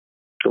हूँ,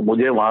 तो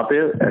मुझे वहां पे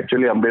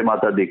एक्चुअली अम्बे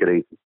माता दिख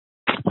रही थी,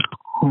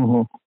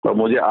 तो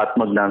मुझे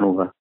आत्मज्ञान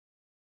हुआ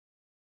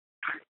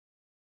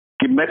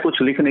कि मैं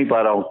कुछ लिख नहीं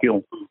पा रहा हूँ, क्यों,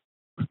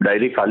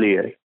 डायरी खाली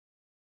है।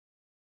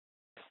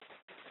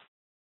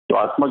 तो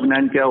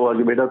आत्मज्ञान क्या हुआ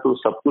कि बेटा तू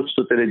सब कुछ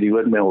तो तेरे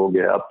जीवन में हो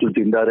गया, अब तू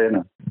जिंदा रहे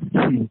ना,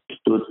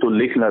 तू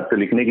लिखना, तो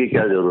लिखने की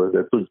क्या जरूरत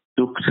है,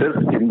 तू सिर्फ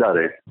जिंदा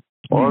रहे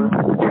और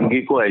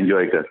जिंदगी को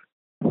एंजॉय कर।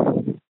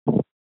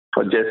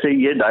 और जैसे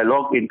ये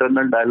डायलॉग,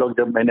 इंटरनल डायलॉग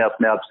जब मैंने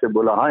अपने आप से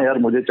बोला, हाँ यार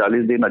मुझे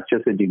 40 दिन अच्छे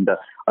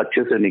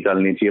से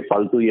निकालनी चाहिए,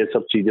 फालतू ये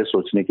सब चीजें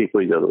सोचने की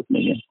कोई जरूरत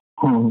नहीं है।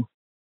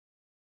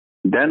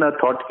 Then a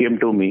thought came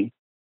to me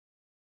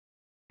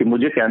कि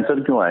मुझे कैंसर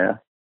क्यों आया।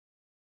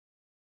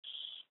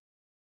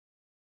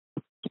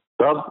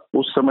 तब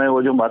उस समय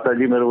वो जो माता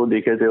जी मेरे को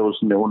देखे थे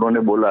उन्होंने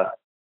बोला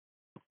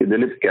कि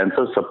दिलीप,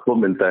 कैंसर सबको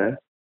मिलता है,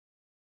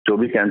 जो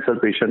भी कैंसर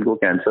पेशेंट को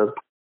कैंसर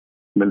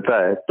मिलता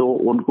है तो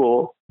उनको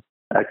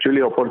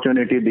एक्चुअली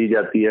अपॉर्चुनिटी दी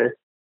जाती है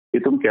कि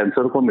तुम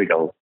कैंसर को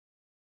मिटाओ।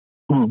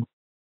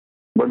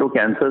 बट वो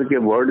कैंसर के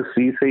वर्ड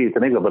सी से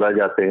इतने घबरा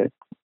जाते हैं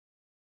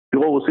कि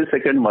वो उसी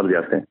सेकंड मर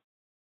जाते हैं,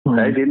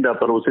 शायद जिंदा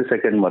पर उसी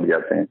सेकंड मर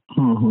जाते हैं।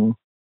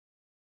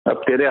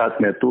 अब तेरे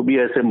हाथ में, तू भी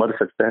ऐसे मर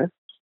सकता है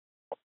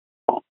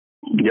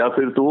या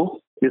फिर तू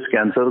इस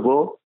कैंसर को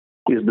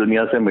इस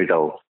दुनिया से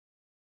मिटाओ।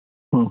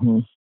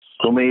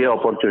 तुम्हें ये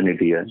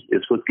अपॉर्चुनिटी है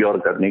इसको क्योर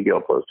करने की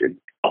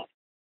opportunity.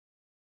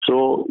 So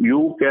you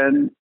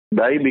can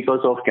die because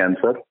of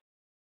cancer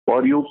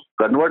और you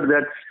convert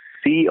that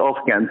sea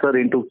of cancer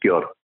into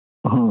cure.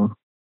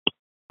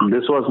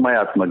 This was my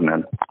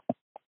आत्मज्ञान।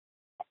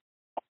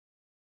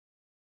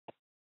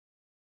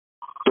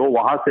 तो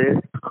वहां से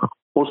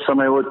उस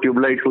समय वो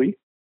ट्यूबलाइट हुई,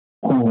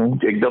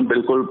 एकदम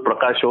बिल्कुल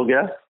प्रकाश हो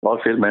गया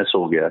और फिर मैं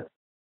सो गया।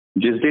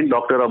 जिस दिन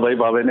डॉक्टर अभय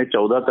भावे ने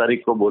 14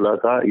 तारीख को बोला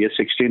था, ये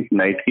 16th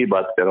नाइट की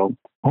बात कर रहा हूँ,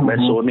 मैं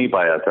सो नहीं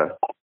पाया था।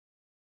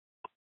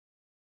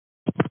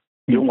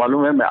 क्यों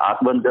मालूम है? मैं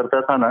आंख बंद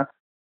करता था ना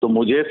तो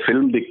मुझे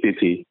फिल्म दिखती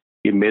थी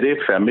कि मेरे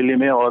फैमिली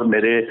में और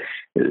मेरे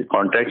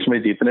कॉन्टैक्ट्स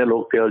में जितने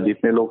लोग थे और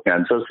जितने लोग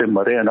कैंसर से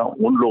मरे हैं ना,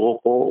 उन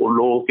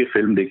लोगों की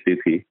फिल्म दिखती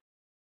थी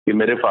कि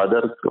मेरे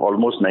फादर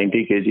ऑलमोस्ट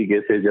 90 kg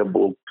के थे, जब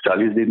वो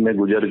 40 दिन में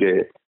गुजर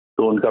गए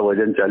तो उनका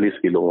वजन 40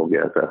 किलो हो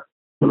गया था।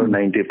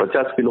 मतलब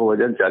 50 किलो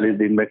वजन 40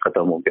 दिन में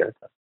खत्म हो गया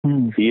था।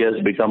 ही हैज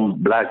बिकम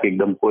ब्लैक,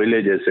 एकदम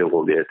कोयले जैसे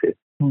हो गए थे।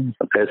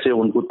 कैसे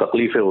उनको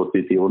तकलीफें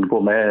होती थी, उनको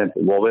मैं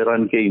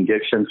वोवेरन के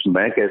इंजेक्शंस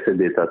मैं कैसे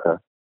देता था,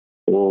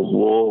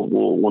 वो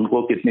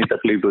उनको कितनी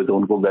तकलीफ हुई थी,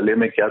 उनको गले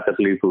में क्या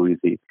तकलीफ हुई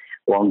थी।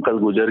 वो अंकल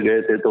गुजर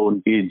गए थे तो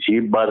उनकी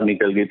जीभ बाहर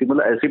निकल गई थी।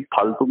 मतलब ऐसी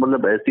फालतू,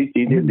 मतलब ऐसी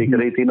चीजें दिख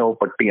रही थी ना। वो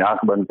पट्टी,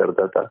 आंख बंद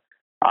करता था,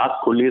 आंख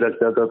खुली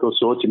रखता था तो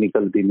सोच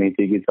निकलती नहीं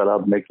थी कि साला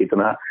अब मैं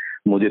कितना,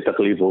 मुझे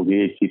तकलीफ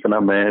होगी, कितना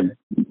मैं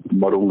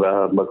मरूंगा,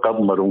 कब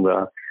मरूंगा,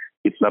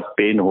 कितना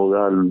पेन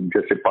होगा।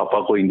 जैसे पापा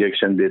को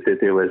इंजेक्शन देते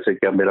थे वैसे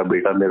क्या मेरा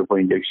बेटा मेरे को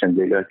इंजेक्शन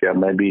देगा? क्या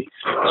मैं भी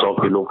 100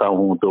 किलो का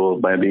हूँ तो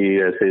मैं भी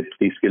ऐसे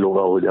 30 किलो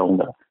का हो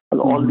जाऊंगा?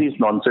 All this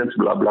nonsense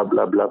blah blah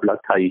blah blah blah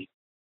था ही।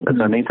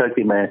 ऐसा नहीं था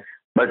कि मैं,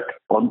 but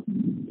on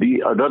the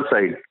other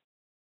side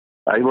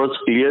I was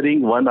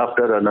clearing one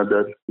after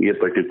another ये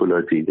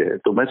पर्टिकुलर चीज है।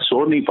 तो मैं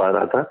सो नहीं पा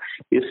रहा था,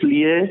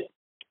 इसलिए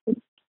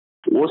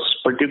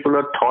उस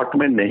पर्टिकुलर थॉट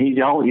में नहीं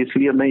जाऊं,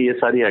 इसलिए मैं ये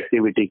सारी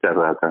एक्टिविटी कर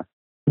रहा था।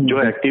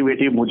 जो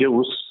एक्टिविटी मुझे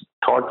उस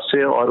थॉट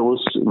से और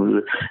उस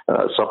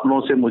सपनों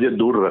से मुझे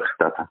दूर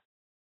रखता था।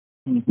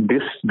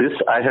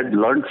 This I had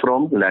learn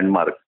from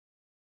Landmark,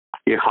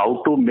 how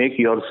to make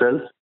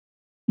yourself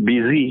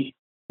busy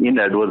in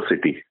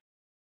adversity.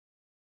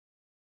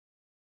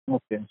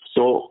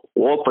 So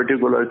वो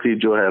पर्टिकुलर चीज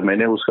जो है,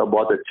 मैंने उसका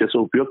बहुत अच्छे से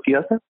उपयोग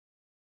किया था।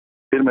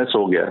 फिर मैं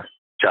सो गया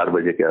 4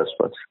 बजे के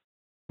आसपास।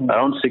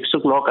 Around 6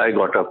 o'clock I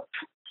got up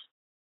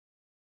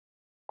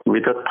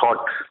with a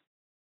thought.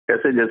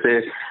 कैसे, जैसे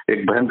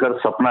एक भयंकर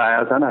सपना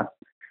आया था ना,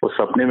 उस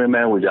सपने में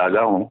मैं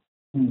उजागा हूँ।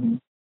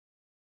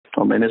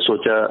 तो मैंने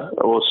सोचा,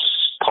 वो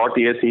थॉट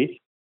ये थी,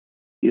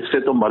 इससे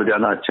तो मर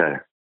जाना अच्छा है।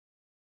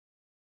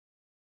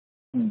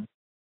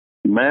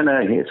 मैं ना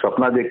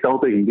सपना देखता हूँ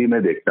तो हिंदी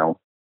में देखता हूँ।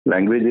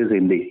 Language is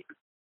Hindi,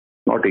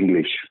 not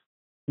English,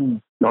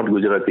 not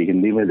Gujarati,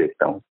 Hindi में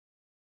देखता हूँ।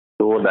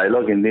 तो वो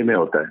डायलॉग हिंदी में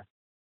होता है,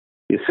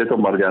 इससे तो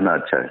मर जाना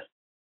अच्छा है।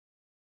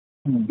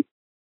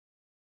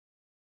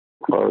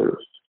 और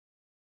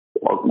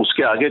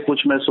उसके आगे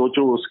कुछ मैं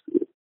सोचूं,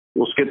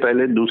 उसके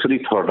पहले दूसरी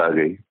थॉट आ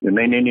गई,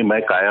 नहीं,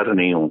 मैं कायर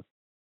नहीं हूं।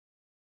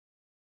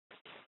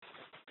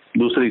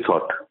 दूसरी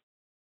थॉट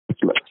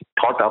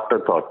आफ्टर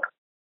थॉट,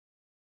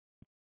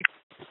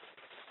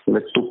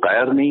 तू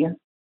कायर नहीं है।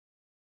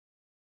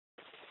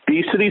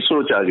 तीसरी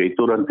सोच आ गई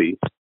तुरंत ही,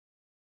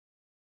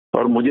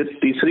 और मुझे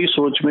तीसरी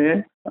सोच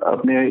में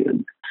अपने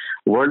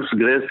world's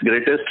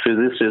greatest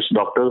physicist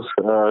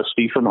doctor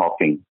Stephen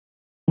Hawking,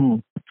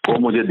 वो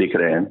मुझे दिख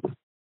रहे हैं।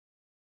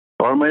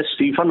 और मैं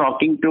स्टीफन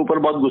हॉकिंग के ऊपर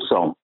बहुत गुस्सा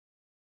हूँ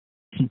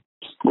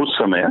उस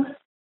समय।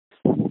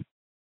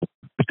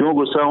 क्यों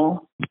गुस्सा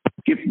हूँ?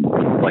 कि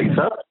भाई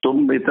साहब,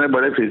 तुम इतने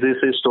बड़े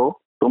फिजिसिस्ट हो,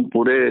 तुम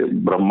पूरे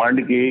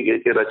ब्रह्मांड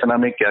की रचना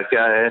में क्या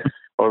क्या है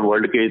और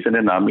वर्ल्ड के इतने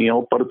नामी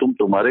हो, पर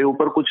तुम्हारे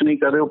ऊपर कुछ नहीं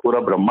कर रहे हो। पूरा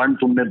ब्रह्मांड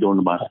तुमने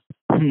ढूंढ मारा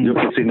जो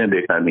किसी ने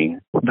देखा नहीं है।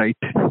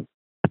 राइट,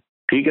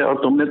 ठीक है।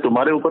 और तुमने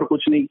तुम्हारे ऊपर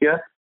कुछ नहीं किया।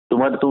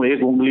 तुम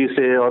एक उंगली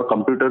से और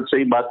कंप्यूटर से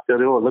ही बात कर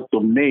रहे हो। अगर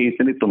तुमने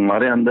इतनी,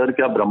 तुम्हारे अंदर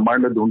क्या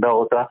ब्रह्मांड ढूंढा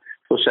होता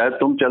तो शायद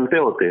तुम चलते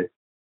होते।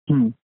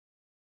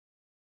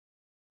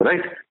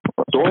 राइट।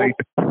 तो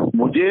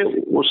मुझे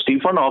वो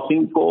स्टीफन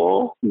हॉकिंग को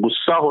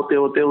गुस्सा होते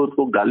होते,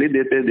 उसको गाली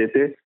देते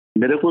देते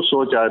मेरे को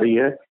सोच आ रही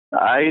है,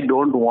 I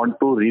don't want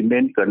to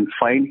remain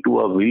confined to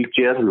a wheel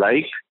chair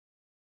like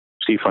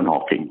Stephen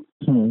Hawking.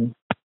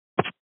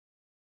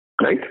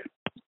 Right.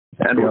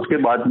 And उसके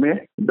बाद में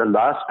the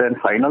last and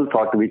final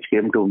thought which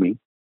came to me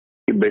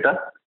कि बेटा,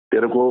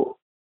 तेरे को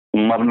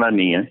मरना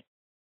नहीं है।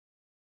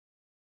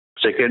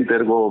 सेकेंड,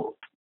 तेरे को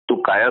तू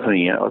कायर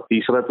नहीं है, और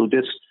तीसरा तुझे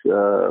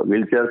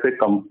व्हील चेयर पे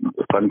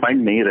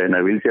कन्फाइंड नहीं रहना,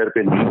 व्हील चेयर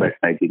पे नहीं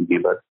बैठना है जिंदगी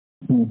भर,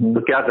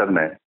 तो क्या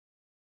करना है?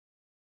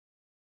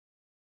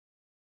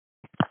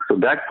 So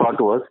that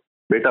thought was,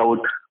 बेटा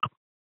उठ,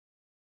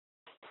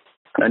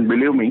 and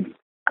believe me,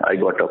 I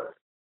got up.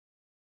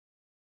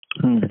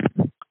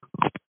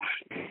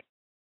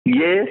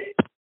 ये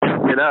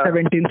मेरा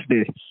 17th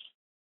day.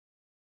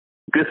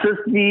 This is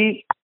the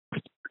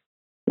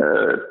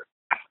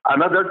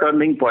another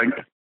turning point.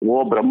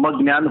 वो ब्रह्म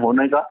ज्ञान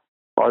होने का,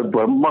 और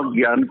ब्रह्म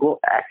ज्ञान को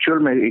एक्चुअल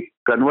में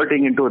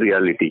कन्वर्टिंग इनटू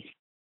रियलिटी.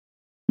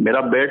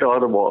 मेरा बेड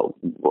और वो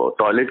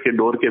टॉयलेट के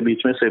डोर के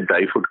बीच में सिर्फ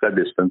 2.5 फुट का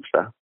डिस्टेंस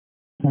था.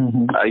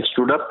 आई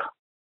स्टूड अप,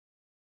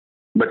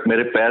 बट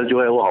मेरे पैर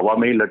जो है वो हवा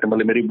में ही लटक,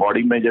 मतलब मेरी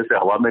बॉडी में जैसे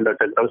हवा में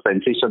लटक रहा,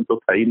 सेंसेशन तो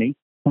था ही नहीं.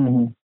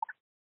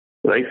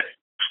 राइट.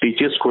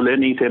 स्टिचेस खुले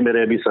नहीं थे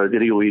मेरे, अभी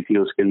सर्जरी हुई थी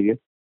उसके लिए.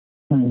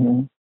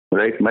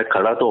 राइट. मैं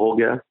खड़ा तो हो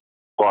गया,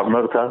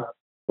 कॉर्नर था,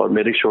 और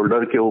मेरी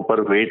शोल्डर के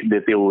ऊपर वेट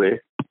देते हुए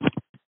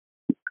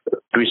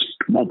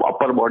ट्विस्ट,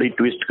 अपर बॉडी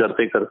ट्विस्ट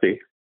करते करते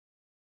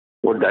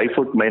वो 2.5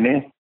 फुट, मैंने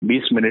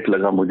 20 मिनट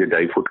लगा मुझे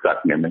 2.5 फुट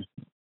काटने में.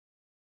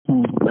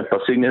 मैं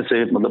पसीने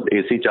से, मतलब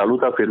एसी चालू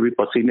था फिर भी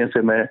पसीने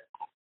से मैं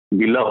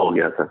गीला हो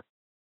गया था.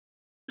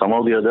 सम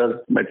ऑफ द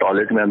अदर, मैं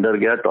टॉयलेट में अंदर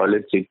गया,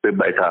 टॉयलेट सीट पे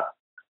बैठा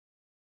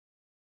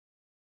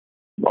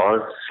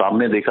और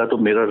सामने देखा तो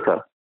मिरर था.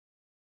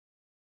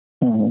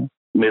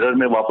 मिरर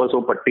में वापस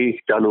वो पट्टी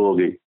चालू हो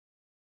गई,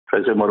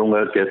 कैसे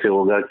मरूंगा, कैसे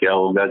होगा, क्या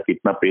होगा,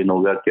 कितना पेन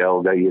होगा, क्या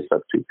होगा, ये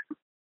सब चीज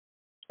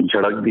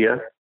झड़क दिया.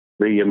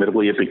 भाई ये मेरे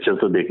को ये पिक्चर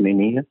तो देखनी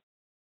नहीं है.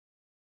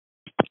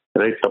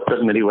 राइट. तब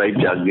तक मेरी वाइफ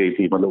जाग गई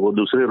थी, मतलब वो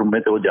दूसरे रूम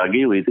में थे, वो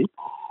जागी हुई थी.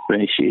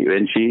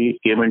 when she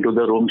came into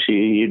the room,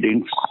 she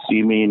didn't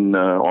see me in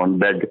on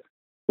bed.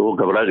 तो वो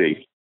घबरा गई.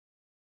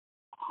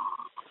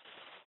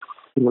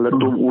 बोला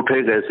तुम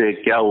उठे कैसे,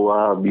 क्या हुआ?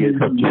 अब ये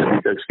सब चीज अभी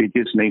तक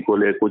स्टिचेस नहीं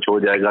खोले, कुछ हो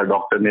जाएगा,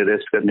 डॉक्टर ने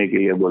रेस्ट करने के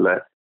लिए बोला है.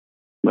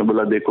 मैं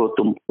बोला देखो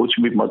तुम कुछ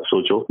भी मत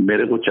सोचो,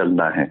 मेरे को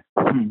चलना है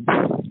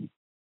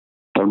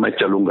और मैं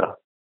चलूंगा.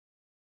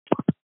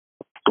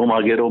 तुम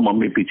आगे रहो,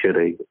 मम्मी पीछे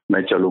रहेगी,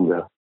 मैं चलूंगा.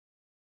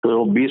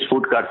 तो 20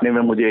 फुट काटने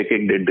में मुझे एक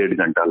 1.5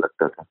 घंटा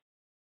लगता था.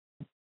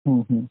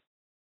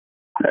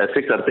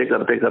 ऐसे करते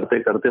करते करते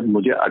करते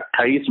मुझे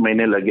 28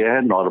 महीने लगे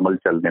हैं नॉर्मल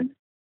चलने में.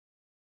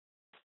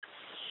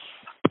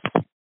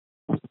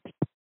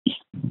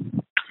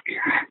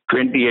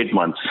 28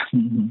 months.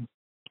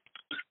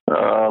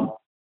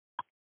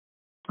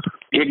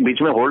 एक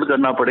बीच में होल्ड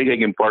करना पड़ेगा,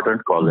 एक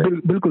इम्पोर्टेंट कॉल है.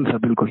 बिल्कुल सर,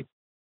 बिल्कुल.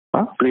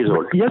 हाँ, please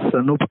hold. Yes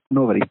sir,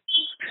 no worry.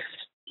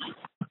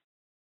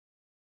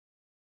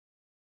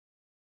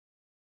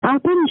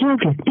 आपण ज्या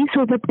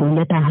व्यक्तीसोबत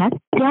बोलत आहात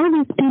त्या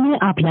व्यक्तीने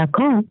आपला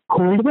कॉल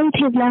होल्डवर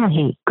ठेवला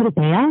आहे.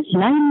 कृपया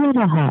लाईनवर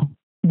रहा.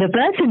 The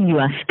person you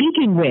are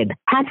speaking with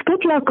has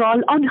put your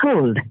call on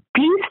hold.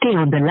 Please stay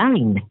on the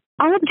line.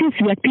 आप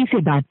जिस व्यक्ति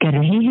से बात कर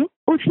रहे हैं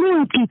उसने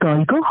आपकी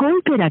कॉल को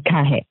होल्ड पे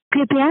रखा है.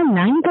 कृपया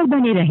लाइन पर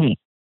बने रहें.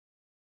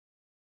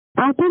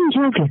 आपण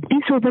ज्या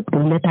व्यक्तीसोबत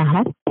बोलत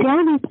आहात त्या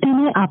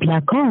व्यक्तीने आपला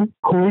कॉल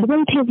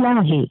होल्डवर ठेवला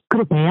आहे.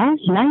 कृपया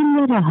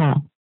लाईनवर रहा.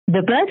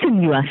 The person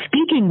you are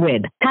speaking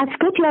with has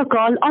put your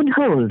call on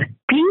hold.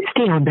 Please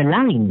stay on the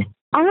line.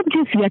 आप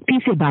जिस व्यक्ति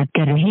से बात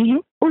कर रहे हैं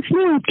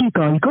उसने आपकी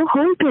कॉल को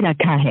होल्ड पे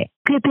रखा है.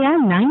 कृपया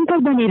लाइन पर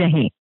बने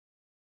रहें.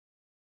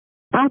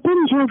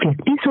 आपण ज्या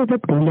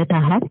व्यक्तीसोबत बोलत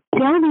आहात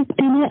त्या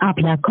व्यक्तीने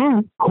आपला कॉल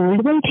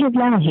होल्डवर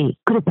ठेवला आहे.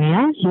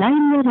 कृपया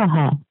लाईनवर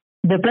रहा.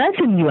 The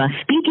person you are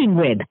speaking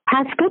with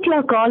has put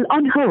your call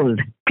on hold.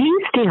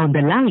 Please stay on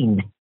the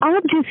line.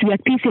 आप जिस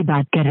व्यक्ति से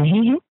बात कर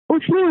रहे हैं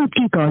उसने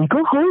आपकी कॉल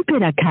को होल्ड पे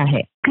रखा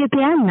है.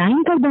 कृपया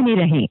लाइन पर बने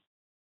रहें.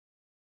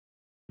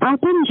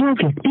 आपण ज्या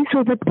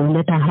व्यक्तीसोबत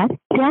बोलत आहात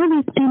त्या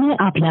व्यक्तीने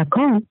आपला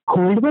कॉल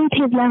होल्डवर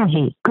ठेवला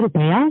आहे.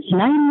 कृपया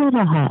लाईनवर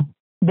रहा.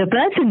 The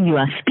person you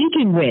are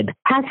speaking with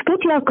has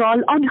put your call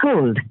on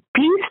hold.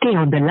 Please stay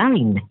on the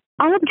line.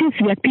 आप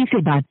जिस व्यक्ति से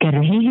बात कर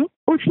रहे हैं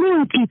उसने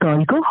आपकी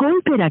कॉल को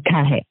होल्ड पे रखा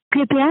है.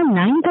 कृपया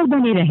लाइन पर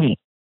बने रहें.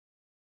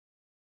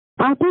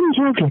 आपण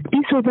ज्या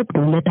व्यक्तीसोबत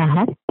बोलत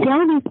आहात त्या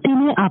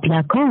व्यक्तीने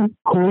आपला कॉल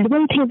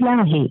होल्डवर ठेवला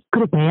आहे.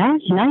 कृपया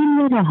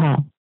लाईनवर रहा.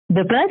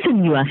 The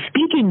person you are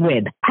speaking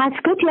with has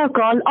put your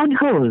call on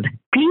hold.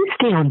 Please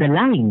stay on the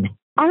line.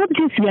 आप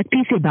जिस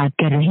व्यक्ति से बात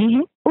कर रहे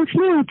हैं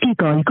उसने आपकी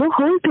कॉल को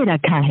होल्ड पे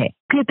रखा है.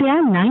 कृपया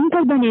लाइन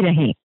पर बने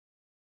रहें.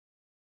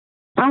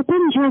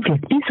 आपण ज्या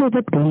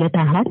व्यक्तीसोबत बोलत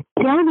आहात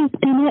त्या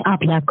व्यक्तीने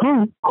आपला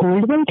कॉल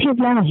होल्डवर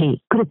ठेवला आहे.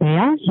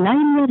 कृपया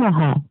लाईनवर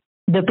रहा.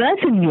 The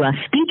person you are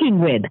speaking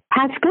with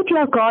has put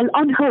your call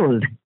on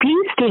hold.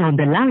 Please stay on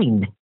the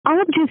line.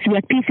 आप जिस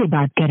व्यक्ति से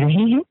बात कर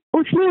रहे हैं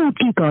उसने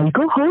आपकी कॉल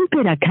को होल्ड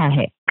पे रखा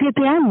है.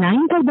 कृपया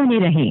लाइन पर बने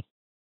रहें.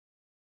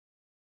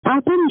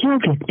 आपण ज्या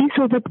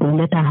व्यक्तीसोबत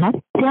बोलत आहात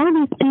त्या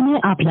व्यक्तीने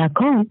आपला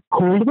कॉल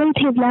होल्डवर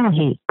ठेवला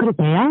आहे.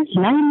 कृपया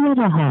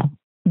लाईनवर रहा.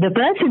 The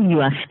person you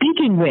are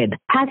speaking with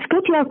has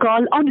put your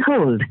call on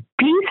hold.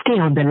 Please stay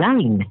on the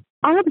line.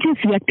 आप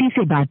जिस व्यक्ति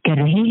से बात कर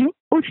रहे हैं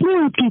उसने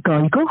आपकी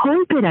कॉल को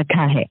होल्ड पे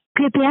रखा है.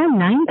 कृपया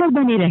लाइन पर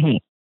बने रहें.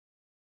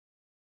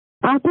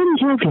 आपण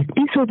ज्या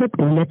व्यक्तीसोबत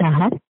बोलत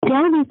आहात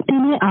त्या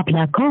व्यक्तीने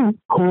आपला कॉल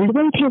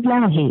होल्डवर ठेवला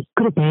आहे.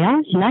 कृपया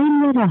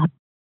लाईनवर राहा.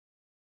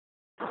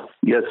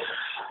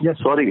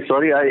 Yes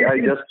sorry I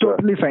just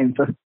totally fine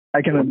sir,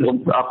 I can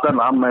understand. आपका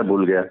नाम मैं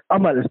भूल गया.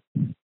 अमल.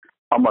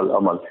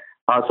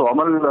 हाँ, सो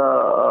अमल,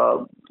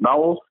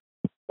 नाउ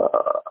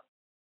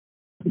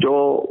जो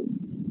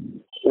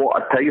वो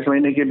 28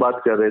 महीने की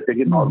बात कर रहे थे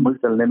कि नॉर्मल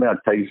चलने में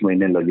 28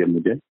 महीने लगे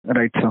मुझे.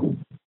 Right sir.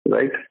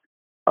 राइट.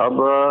 अब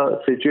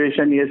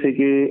सिचुएशन ये थी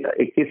कि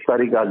 21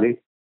 तारीख आ गई.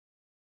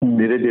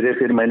 धीरे धीरे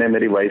फिर मैंने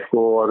मेरी वाइफ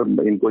को और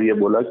इनको ये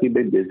बोला कि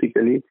भाई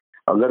बेसिकली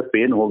अगर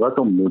पेन होगा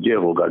तो मुझे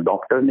होगा.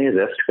 डॉक्टर ने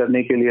रेस्ट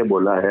करने के लिए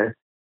बोला है,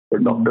 तो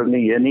डॉक्टर ने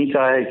ये नहीं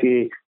कहा है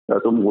कि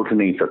तुम उठ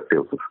नहीं सकते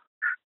हो.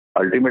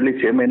 अल्टीमेटली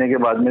 6 महीने के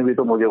बाद में भी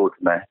तो मुझे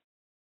उठना है.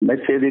 मैं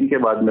 6 दिन के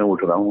बाद में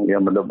उठ रहा हूँ, या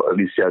मतलब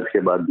डिस्चार्ज के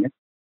बाद में.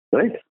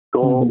 राइट.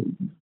 तो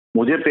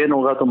मुझे पेन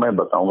होगा तो मैं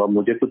बताऊंगा,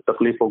 मुझे कुछ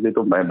तकलीफ होगी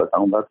तो मैं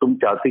बताऊंगा. तुम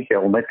चाहती क्या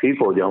हो? मैं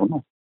ठीक हो जाऊं ना.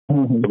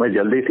 तो मैं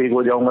जल्दी ठीक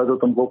हो जाऊंगा तो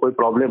तुमको कोई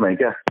प्रॉब्लम है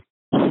क्या?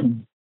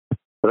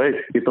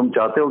 राइट. कि तुम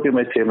चाहते हो कि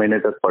मैं 6 महीने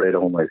तक पड़े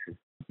रहूं ऐसे.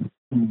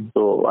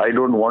 तो आई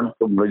डोंट वांट.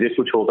 तो मुझे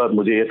कुछ होगा,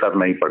 मुझे ये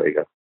करना ही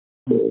पड़ेगा.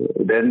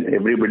 Then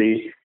everybody,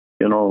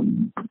 you know,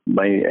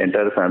 my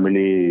entire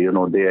family, you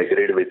know, they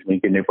agreed with me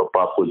कि नहीं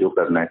पापा आपको जो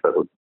करना है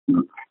करो.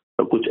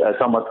 तो कुछ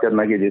ऐसा मत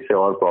करना कि जिससे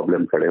और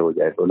प्रॉब्लम खड़े हो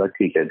जाए. बोला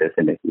ठीक है,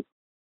 डेफिनेटली.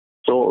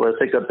 तो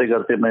वैसे करते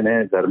करते मैंने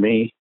घर में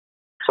ही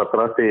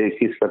 17 से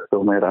 21 तक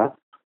तो मैं रहा.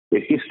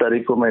 21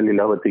 तारीख को मैं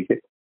लीलावती के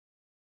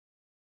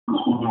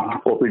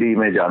ओपीडी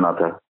में जाना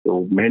था. तो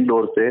मेन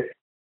डोर से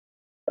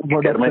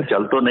खैर मैं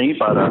चल तो नहीं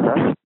पा रहा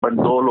था, बट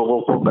दो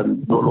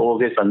लोगों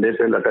के कंधे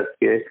पे लटक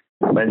के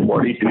मैं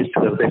बॉडी ट्विस्ट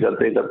करते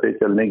करते करते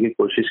चलने की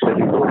कोशिश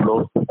करी. तो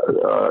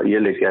लोग ये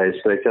लेके आए,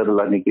 स्ट्रेचर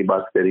लाने की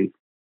बात करी,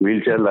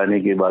 व्हीलचेयर लाने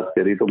की बात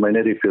करी, तो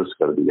मैंने रिफ्यूज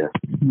कर दिया.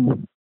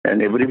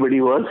 And everybody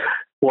was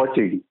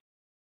watching.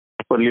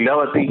 तो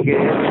लीलावती के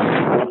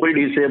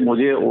ओपीडी से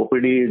मुझे,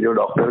 ओपीडी जो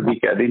डॉक्टर की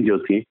कैबिन जो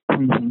थी,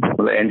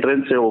 मतलब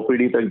एंट्रेंस से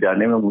ओपीडी तक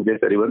जाने में मुझे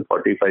करीबन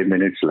 45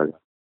 मिनट्स लगा.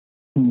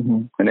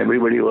 एंड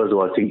एवरीबडी वाज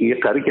वाचिंग कि ये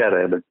कर क्या रहा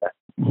है बच्चा.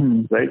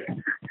 राइट.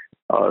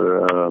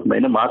 और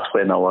मैंने मास्क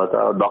पहना हुआ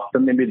था और डॉक्टर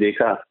ने भी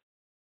देखा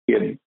कि,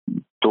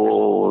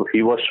 तो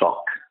ही वाज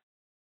शॉक्ड.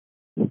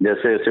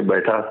 जैसे ऐसे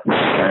बैठा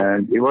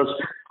and he was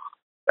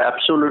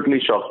absolutely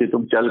shocked कि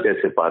तुम चल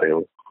कैसे पा रहे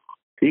हो.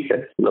 ठीक है,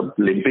 मतलब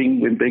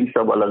लिम्पिंग विम्पिंग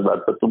सब अलग बात,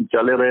 पर तुम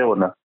चले रहे हो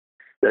ना,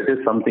 दैट इज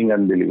समथिंग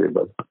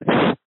अनबिलीवेबल.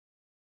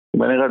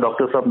 मैंने कहा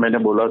डॉक्टर साहब, मैंने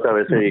बोला था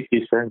वैसे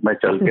 21 है, मैं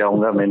चल के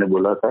आऊंगा. मैंने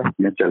बोला था,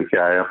 मैं चल के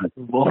आया हूँ.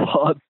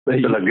 बहुत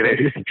सही.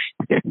 Great.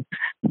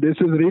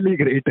 This is really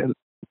great.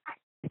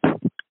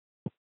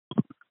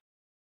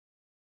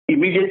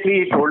 Immediately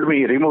he told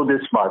me, remove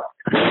this mask.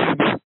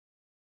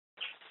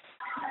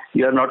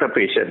 You are not a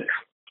patient.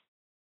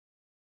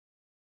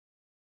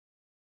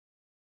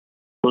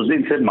 उस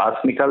दिन से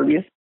मास्क निकाल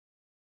दिए.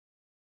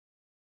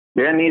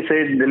 Then he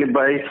said, Dilip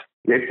bhai,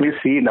 let me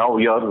see now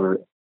your,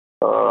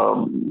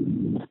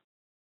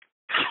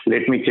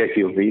 let me check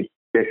you. He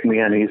checked me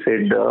and he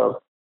said,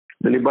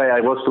 Dilip bhai, I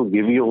was to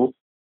give you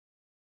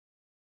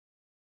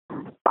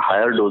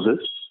higher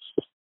doses.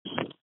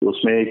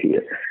 उसमें एक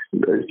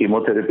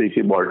chemotherapy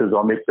की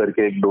बॉर्टिजोमिब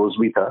करके एक dose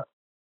भी था.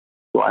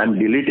 तो I am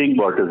deleting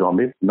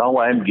बॉर्टिजोमिब. Now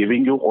I am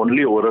giving you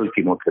only oral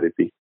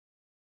chemotherapy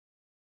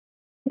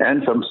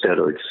and some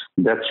steroids.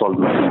 That's all,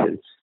 nothing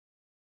else.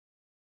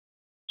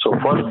 So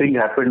first thing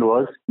happened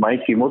was my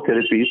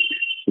chemotherapies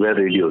were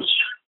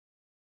reduced.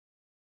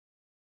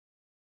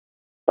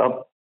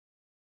 अब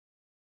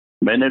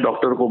मैंने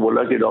डॉक्टर को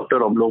बोला कि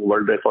डॉक्टर हम लोग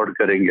वर्ल्ड रिकॉर्ड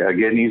करेंगे.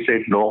 Again he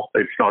said no,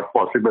 it's not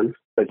possible.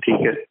 ठीक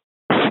है,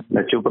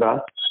 मैं चुप रहा.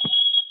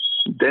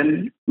 देन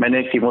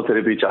मैंने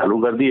कीमोथेरेपी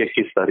चालू कर दी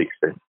 21 तारीख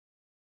से.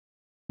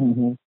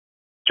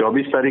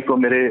 24 तारीख को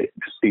मेरे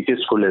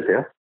स्टिचेस खुले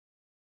थे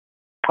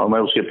और मैं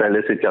उसके पहले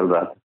से चल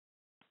रहा था.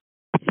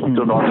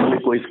 तो नॉर्मली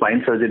कोई स्पाइन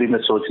सर्जरी में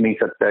सोच नहीं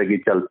सकता है कि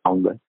चल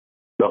पाऊंगा.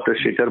 Doctor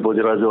Shekhar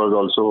Bojraj was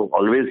also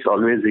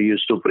always he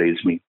used to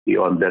praise me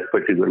on that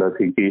particular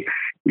thing.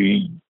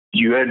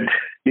 You had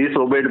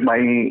disobeyed my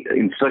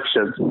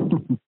instructions,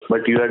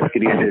 but you had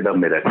created a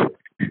miracle.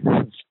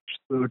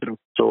 So true.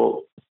 So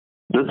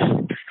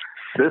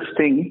this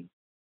thing,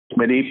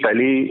 मेरी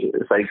पहली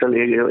साइकिल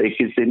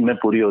 21 दिन में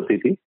पूरी होती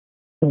थी.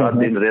 7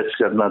 दिन रेस्ट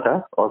करना था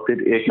और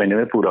फिर 1 महीने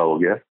में पूरा हो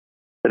गया.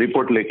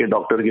 रिपोर्ट लेके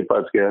डॉक्टर के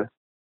पास गया.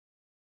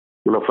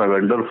 बोला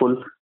wonderful,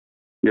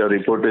 your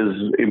report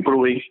is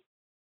improving,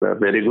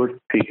 very good.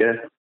 ठीक है,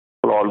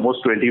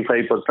 ऑलमोस्ट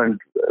 25%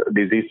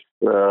 डिजीज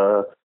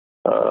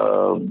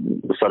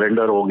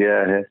सरेंडर हो गया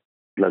है.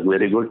 Like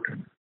very good.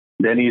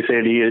 Then he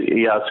said,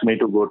 he asked me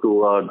to go to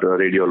a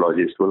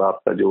radiologist. बोला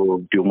आपका जो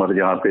ट्यूमर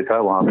जहाँ पे था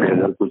वहाँ पे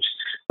अगर कुछ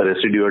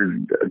रेसिडुअल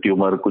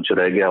ट्यूमर कुछ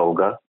रह गया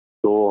होगा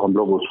तो हम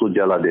लोग उसको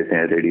जला देते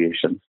हैं,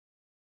 radiation.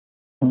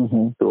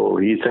 So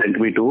he sent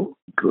me to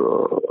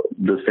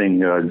this thing,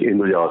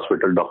 Hinduja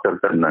Hospital, Dr.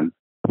 Kannan.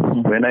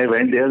 When I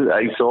went there,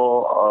 I saw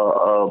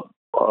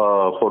a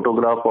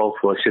photograph of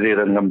Sri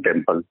Rangam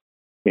temple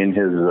in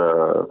his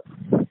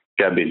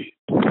cabin.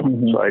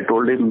 So I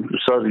told him,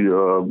 sir,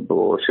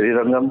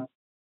 Srirangam,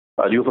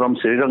 are you from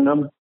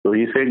Srirangam? So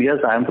he said, yes,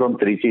 I am from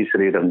Trichy,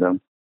 Srirangam.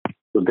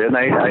 So then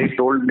I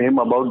told him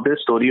about the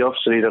story of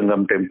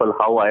Srirangam temple,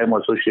 how I am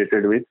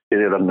associated with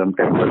Srirangam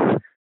temple.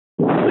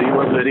 So he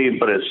was very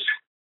impressed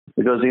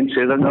because in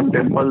Srirangam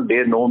temple,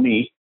 they know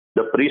me,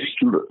 the priest,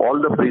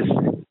 all the priests,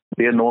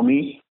 they know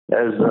me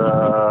as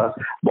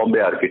Bombay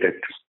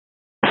architect.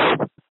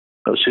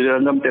 तो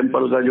Srirangam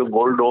temple का जो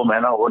gold डोम है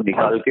ना, वो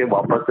निकाल के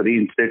वापस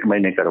reinstate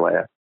मैंने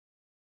करवाया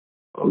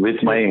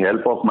with my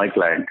help of my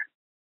client.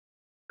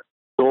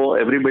 तो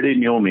एवरीबडी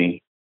न्यू मी.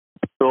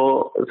 तो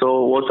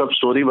वो सब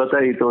स्टोरी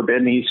बताई. तो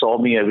then he saw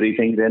me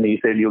everything. Then he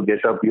said you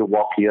get up, you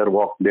walk here,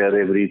 walk there,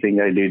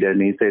 everything I did.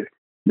 And he said,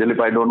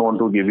 Dilip, I don't want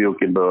to give you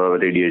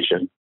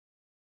radiation,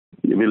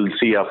 you will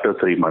see after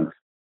 3 months.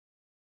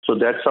 So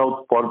that's how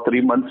for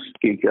 3 months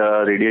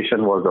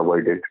radiation was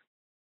avoided.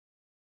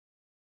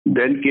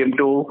 Then came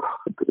to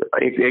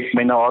एक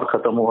महीना और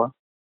खत्म हुआ,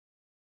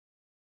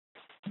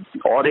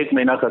 और एक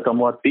महीना खत्म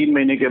हुआ. 3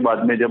 महीने के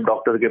बाद में जब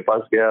डॉक्टर के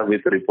पास गया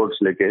विथ रिपोर्ट्स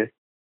लेके,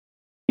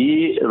 he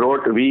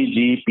wrote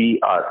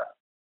VGPR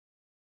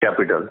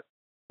capital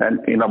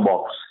and in a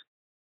box.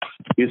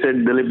 He said,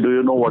 Dilip, do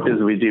you know what is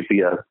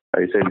VGPR?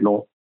 I said no.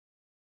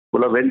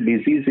 Well, when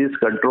disease is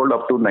controlled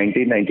up to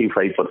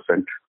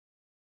 90-95%,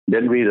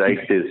 then we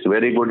write this,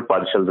 very good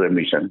partial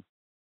remission.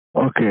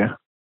 Okay.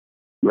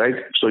 Right?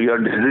 So your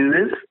disease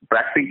is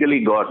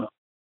practically gone.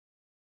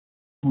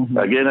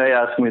 Again, I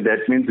asked me,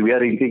 that means we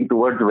are inching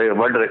towards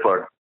world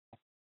record.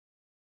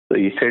 So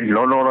he said,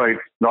 no,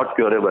 it's not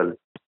curable.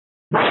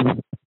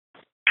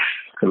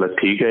 चलो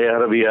ठीक है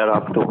यार, अभी यार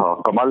आप तो हाँ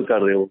कमाल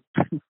कर रहे हो.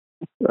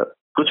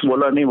 कुछ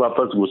बोला नहीं,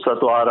 वापस गुस्सा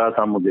तो आ रहा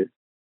था मुझे.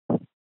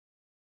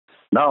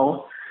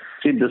 Now,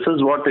 see, this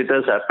is what it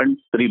has happened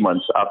 3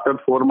 months. After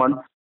 4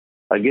 months,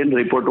 again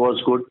report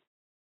was good.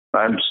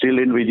 I am still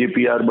in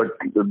VGPR, but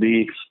the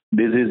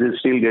disease is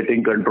still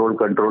getting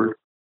controlled.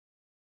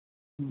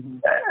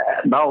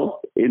 Now,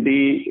 in the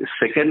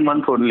second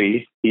month only,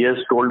 he has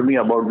told me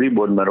about the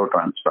bone marrow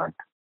transplant.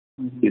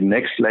 The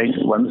next line,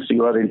 once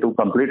you are into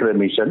complete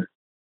remission,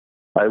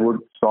 I would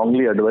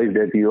strongly advise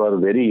that you are a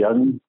very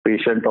young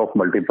patient of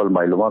multiple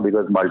myeloma,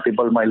 because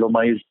multiple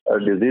myeloma is a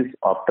disease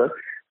after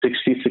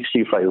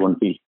 60-65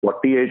 only.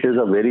 48 is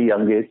a very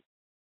young age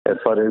as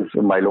far as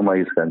myeloma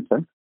is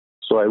concerned.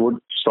 So I would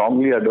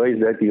strongly advise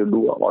that you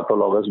do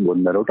autologous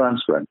bone marrow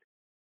transplant.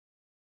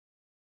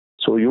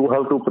 So you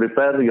have to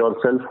prepare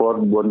yourself for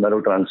bone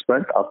marrow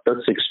transplant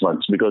after 6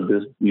 months, because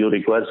you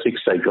require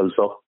 6 cycles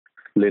of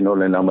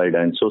lenalidomide,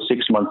 and so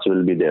 6 months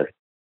will be there.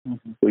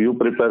 So you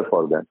prepare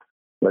for that.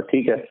 But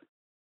ठीक है.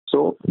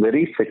 So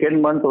very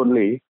second month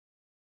only,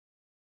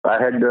 I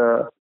had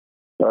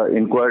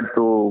inquired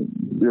to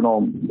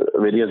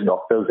various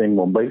doctors in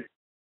Mumbai.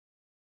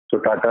 So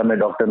Tata में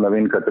doctor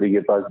Naveen Khatri के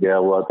पास गया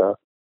हुआ था.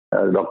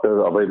 Doctor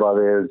Abhay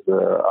Bhave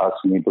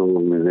asked me to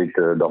visit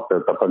doctor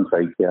Tapan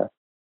Saikia.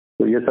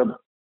 तो ये सब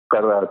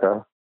कर रहा था.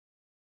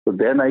 So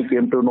then I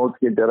came to know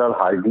that there are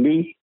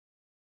hardly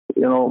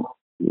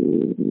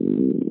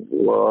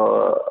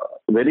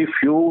very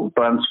few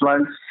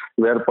transplants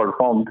were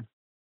performed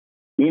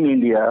in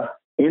India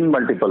in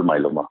multiple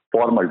myeloma,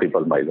 for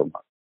multiple myeloma.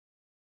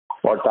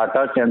 और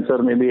Tata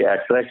cancer में भी,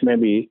 एट्रैक में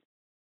भी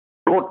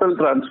total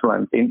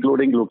transplant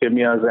including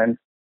leukemias and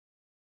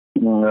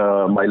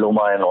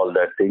myeloma and all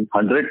that thing,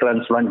 100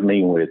 transplant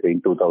नहीं हुए थे in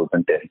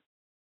 2010.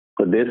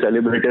 So they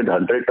celebrated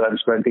 100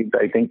 transplant in,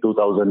 I think,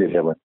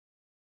 2011.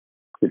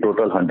 The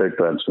total 100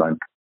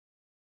 transplant.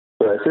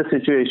 So ऐसे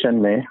सिचुएशन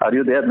में, are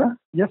you there ना?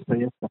 Yes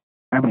sir, yes sir.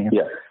 I'm here.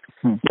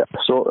 Yeah.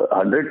 So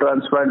 100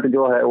 transplant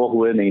जो है वो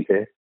हुए नहीं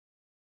थे.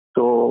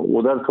 तो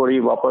उधर थोड़ी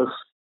वापस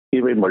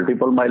कि भाई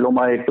मल्टीपल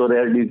माइलोमा एक तो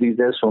रेयर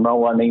डिजीज है, सुना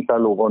हुआ नहीं था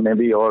लोगों ने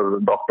भी, और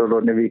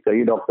डॉक्टरों ने भी,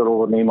 कई डॉक्टरों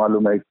को नहीं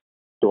मालूम है.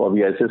 तो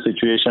अभी ऐसे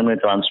सिचुएशन में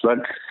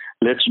transplant,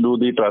 let's do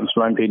the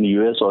transplant in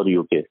US और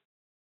यूके.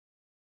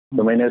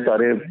 तो मैंने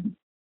सारे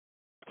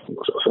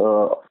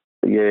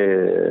ये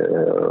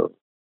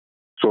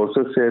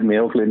सोर्सेस से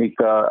मेयो क्लिनिक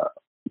का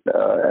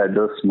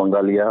एड्रेस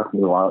मंगा लिया,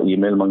 वहाँ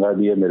ईमेल मंगा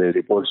दिए, मेरे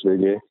रिपोर्ट्स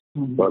भेजे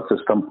और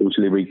सिस्टम पूछ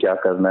ली भाई क्या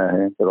करना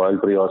है. रॉयल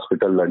फ्री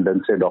हॉस्पिटल लंदन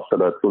से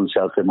डॉक्टर अतुल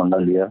शाह से मंगा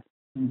लिया.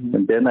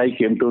 And then I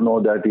came to know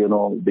that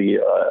the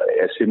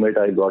estimate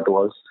I got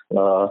was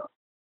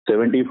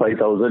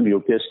 75,000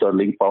 UK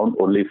sterling pound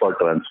only for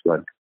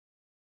transplant.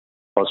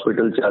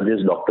 Hospital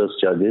charges, doctor's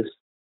charges.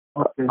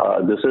 Okay.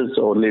 This is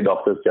only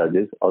doctor's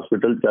charges.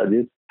 Hospital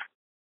charges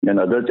and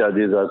other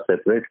charges are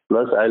separate.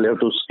 Plus, I'll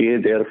have to stay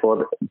there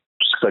for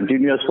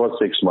continuous for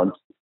 6 months,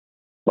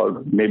 or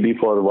maybe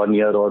for 1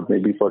 year, or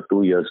maybe for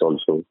 2 years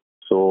also.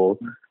 So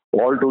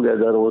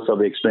altogether, वो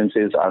सब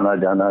expenses, आना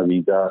जाना,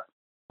 visa,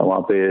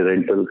 वहाँ पे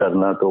rental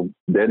करना. तो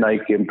then I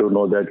came to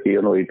know that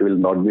it will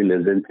not be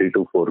less than 3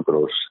 to 4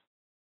 crores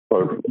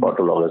for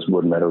autologous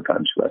bone marrow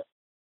transplant.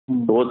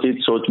 तो वो चीज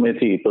सोच में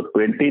थी. तो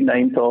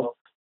 29th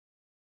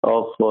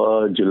of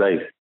जुलाई,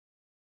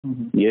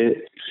 ये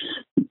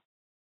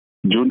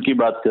जून की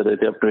बात कर रहे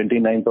थे, अब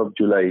 29th of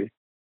जुलाई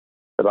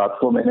रात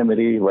को मैंने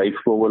मेरी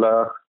वाइफ को बोला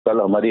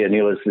कल हमारी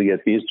एनिवर्सरी है,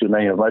 30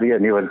 जुलाई हमारी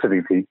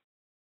एनिवर्सरी थी।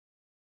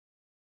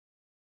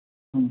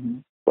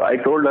 तो आई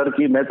टोल्ड हर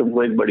कि मैं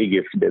तुमको एक बड़ी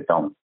गिफ्ट देता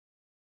हूँ।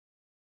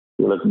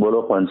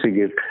 बोलो कौन सी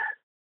गिफ्ट?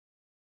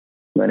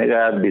 मैंने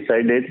कहा I have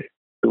decided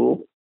to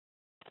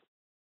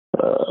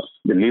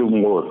live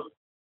more,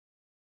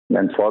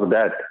 and for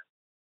that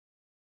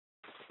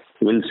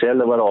we'll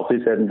sell our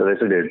office and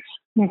residence.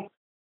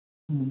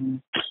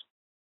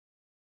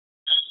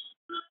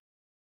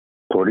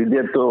 थोड़ी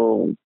देर तो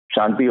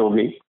शांति हो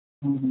गई।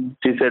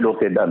 She said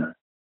okay, done.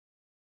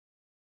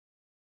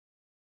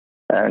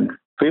 And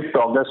 5th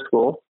August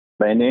को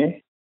मैंने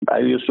I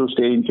used to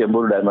stay in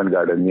Chembur Diamond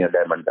Garden, near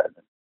Diamond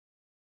Garden.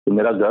 तो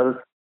मेरा घर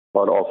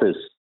और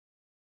office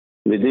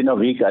within a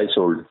week I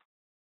sold.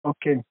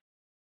 Okay.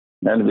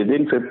 And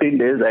within 15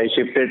 days, I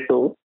shifted to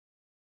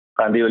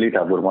Kandivali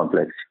Thakur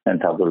Complex and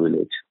Thakur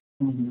Village.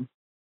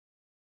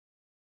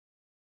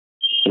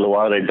 So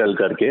वहाँ rental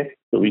करके,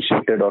 so we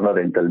shifted on a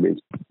rental base.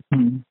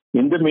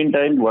 In the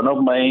meantime, one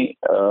of my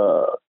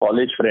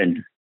college friend,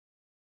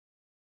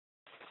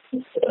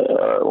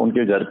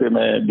 उनके घर पे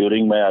मैं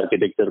during my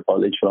architecture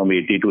college from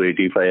 80 to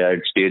 85, I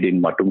had stayed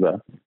in Matunga.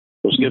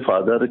 उसके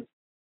father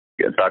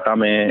Tata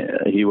में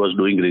he was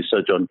doing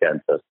research on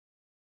cancer.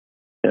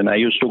 And I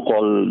used to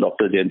call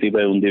Dr. Jayanti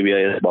Bhai Undevia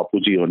as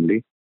Bapuji only.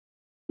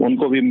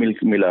 उनको भी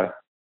मिला.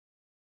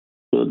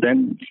 So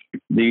then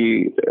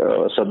the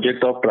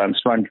subject of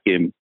transplant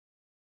came.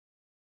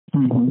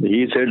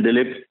 He said,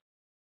 Dilip,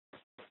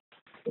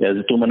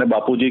 as तू मैंने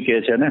बापूजी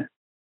कहे छे ना,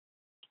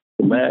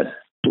 मैं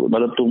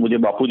मतलब तू मुझे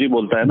बापूजी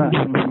बोलता है ना,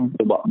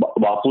 तो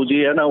बापूजी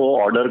है ना, वो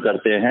ऑर्डर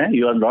करते हैं,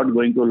 you are not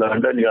going to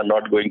London, you are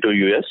not going to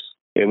US,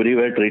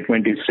 everywhere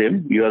treatment is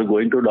same, you are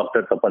going to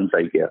Dr. Tapan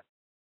Saikia.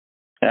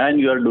 And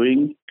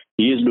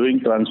he is doing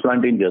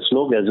transplant in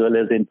Jaslok as well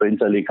as in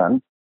Prince Ali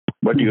Khan,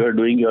 but you are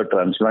doing your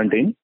transplant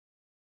in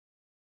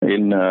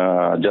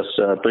just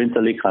Prince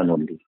Ali Khan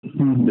only.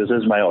 This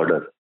is my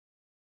order.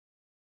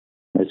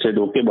 I said,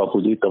 okay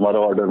बापूजी, तुम्हारा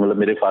order, मतलब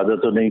मेरे father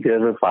तो नहीं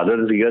कहे,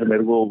 father figure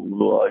मेरे को,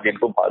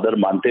 जिनको father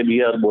मानते भी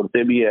है और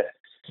बोलते भी है,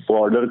 वो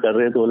ऑर्डर कर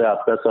रहे, तो बोले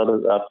आपका सर,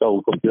 आपका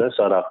हुक्म जो है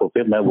सर आंखों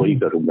पे, मैं वही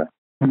करूंगा।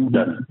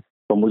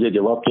 तो मुझे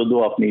जवाब तो दो,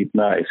 आपने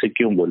इतना ऐसे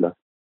क्यों बोला?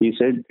 He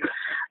said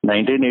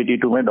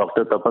 1982 में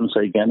डॉक्टर तपन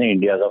सैकिया ने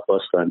इंडिया का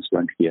फर्स्ट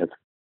ट्रांसप्लांट किया था,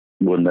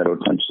 बोन मैरो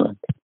ट्रांसप्लांट,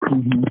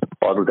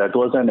 और that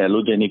was an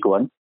allogeneic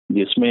one,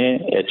 जिसमें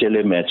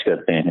HLA मैच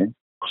करते हैं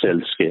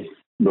सेल्स के,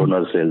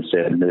 donor cells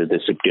and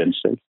recipient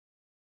cells.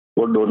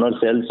 वो डोनर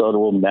सेल्स और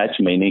वो मैच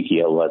मैंने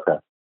किया हुआ था।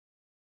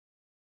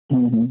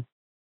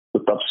 तो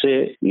तब से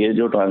ये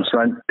जो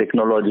ट्रांसप्लांट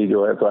टेक्नोलॉजी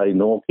जो है, तो आई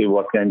नो कि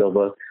what kind of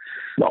a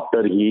doctor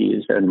he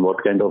is and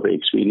what kind of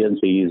experience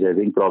he is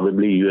having.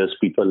 Probably US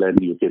people and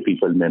UK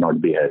people may not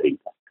be having.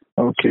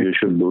 Okay. So you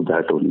should do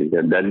that only.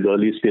 And that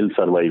girl is still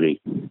surviving.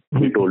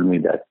 He told me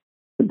that.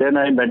 Then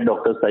I met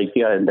Dr.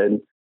 Saikia, and then,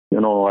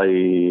 you know, I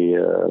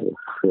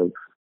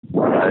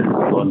had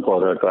gone for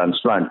a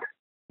transplant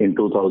in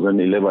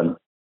 2011.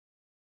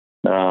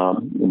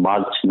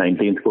 March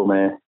 19th को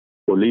मैं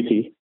होली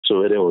थी,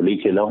 सवेरे होली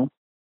खेला हूँ,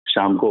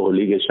 शाम को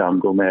होली के शाम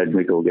को मैं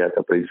एडमिट हो गया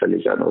था प्रिंस अली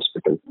खान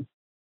हॉस्पिटल में।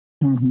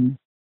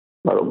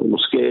 और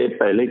उसके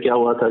पहले क्या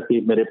हुआ था कि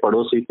मेरे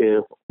पड़ोसी के,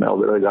 मैं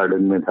ओबेरॉय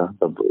गार्डन में था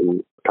तब,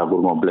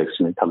 ठाकुर कॉम्प्लेक्स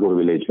में, ठाकुर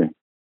विलेज में,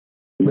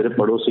 मेरे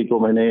पड़ोसी को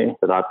मैंने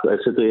रात,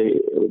 ऐसे तो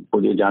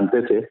मुझे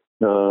जानते थे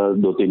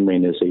 2-3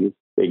 महीने से ही,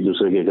 एक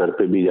दूसरे के घर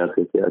पे भी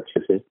जाते थे अच्छे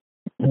से,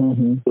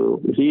 तो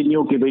ही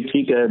न्यू कि भाई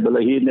ठीक है,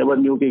 मतलब ही नेवर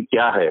न्यू कि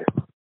क्या है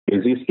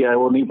डिजीज, क्या है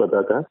वो नहीं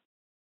पता था,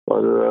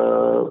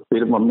 और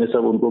फिर हमने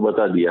सब उनको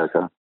बता दिया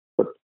था।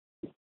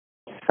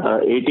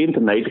 18th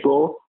नाइट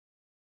को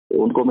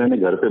उनको मैंने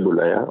घर पे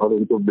बुलाया और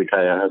उनको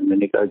बिठाया,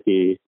 मैंने कहा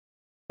कि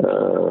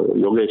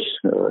योगेश,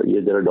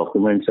 ये जरा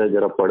डॉक्यूमेंट्स है,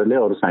 जरा पढ़ ले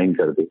और साइन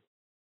कर दे।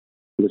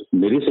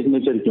 मेरी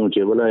सिग्नेचर क्यों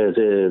चाहिए? बोला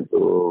ऐसे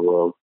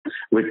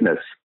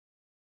विटनेस,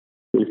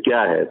 तो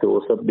क्या है? तो वो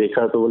सब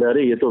देखा तो बोले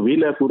अरे ये तो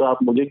विल है पूरा,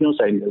 आप मुझे क्यों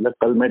साइन कर?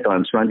 कल मैं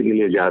ट्रांसप्लांट के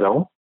लिए जा रहा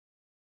हूँ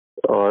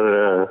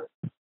और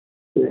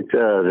इट्स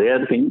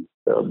रेयर थिंग,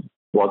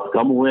 बहुत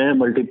कम हुए हैं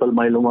मल्टीपल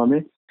माइलोमा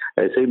में,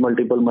 ऐसे ही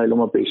मल्टीपल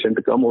माइलोमा पेशेंट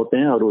कम होते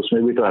हैं और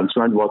उसमें भी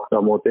ट्रांसप्लांट बहुत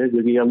कम होते हैं,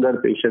 क्योंकि यंगर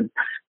पेशेंट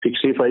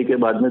 65 के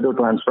बाद में तो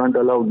ट्रांसप्लांट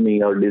अलाउड नहीं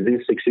है, और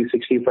डिजीज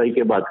 60-65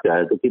 के बाद क्या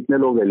है, तो कितने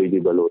लोग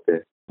एलिजिबल होते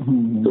हैं।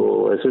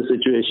 तो ऐसे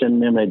सिचुएशन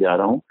में मैं जा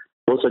रहा हूँ,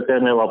 हो सकता है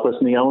मैं वापस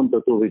नहीं आऊँ,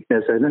 तो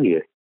वीकनेस है ना ये।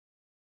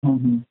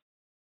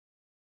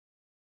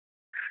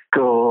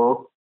 तो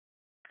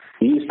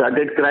ही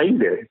स्टार्टेड क्राइंग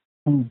देयर,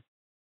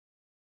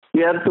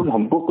 यार तुम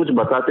हमको कुछ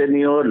बताते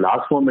नहीं हो,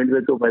 लास्ट मोमेंट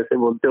में तुम ऐसे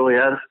बोलते हो,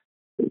 यार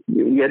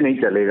ये नहीं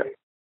चलेगा।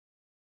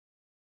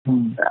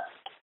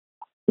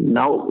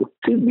 Now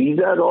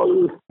these are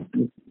all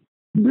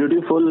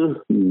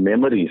beautiful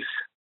memories,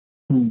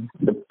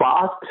 the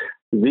past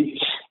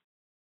which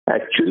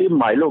actually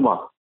myeloma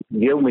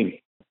give me.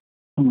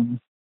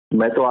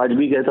 मैं तो आज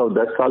भी कहता हूँ,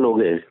 10 साल हो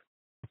गए,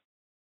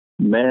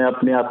 मैं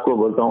अपने आप को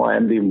बोलता हूँ I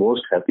am the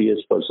most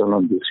happiest person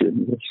on this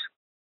universe,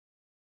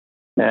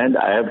 and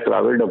I have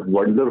travelled a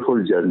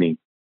wonderful journey.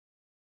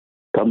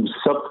 हम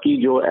सब की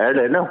जो एड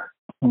है ना,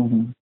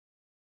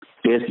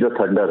 टेस्ट द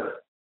थंडर,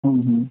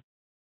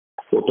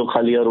 वो तो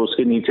खाली, और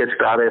उसके नीचे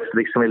स्टार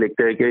एस्ट्रिक्स में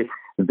लिखते हैं कि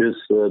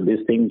this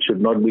thing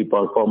should not be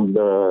performed,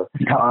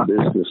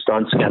 this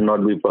stunts can not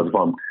be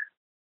performed.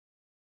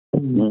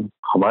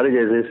 हमारे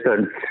जैसे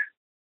स्टंट्स,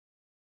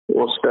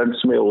 वो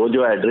स्टंट्स में वो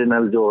जो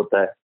एड्रेनल जो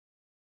होता है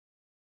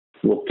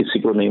वो किसी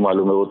को नहीं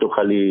मालूम है। वो तो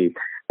खाली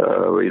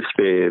इस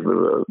पे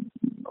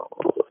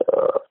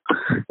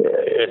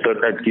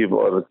इंटरनेट की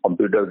और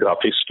कंप्यूटर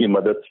ग्राफिक्स की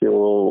मदद से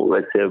वो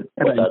वैसे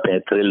बताते हैं,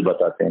 थ्रिल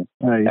बताते हैं।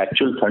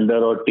 एक्चुअल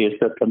थंडर और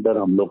टेस्ट ऑफ थंडर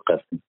हम लोग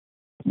करते हैं,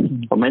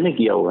 और मैंने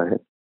किया हुआ है।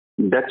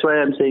 That's why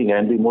I am saying I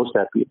am the most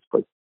happiest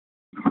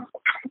person.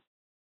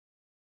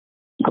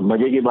 अब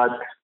मजे की बात,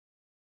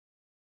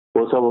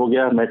 वो सब हो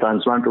गया, मैं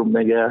ट्रांसप्लांट रूम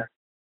में गया,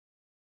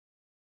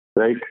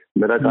 राइट,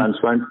 मेरा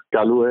ट्रांसप्लांट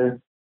चालू है।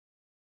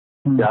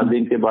 4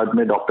 दिन के बाद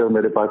में डॉक्टर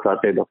मेरे पास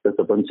आते हैं, डॉक्टर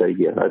तपन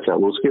चाहिए। अच्छा,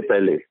 उसके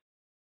पहले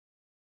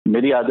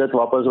मेरी आदत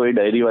वापस वही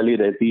डायरी वाली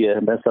रहती है,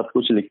 मैं सब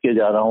कुछ लिख के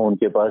जा रहा हूँ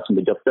उनके पास।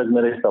 जब तक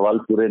मेरे सवाल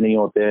पूरे नहीं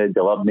होते हैं,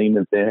 जवाब नहीं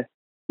मिलते हैं,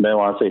 मैं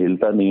वहां से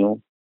हिलता नहीं हूँ।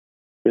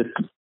 फिर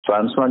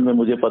ट्रांसप्लांट में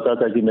मुझे पता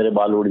था कि मेरे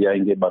बाल उड़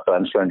जाएंगे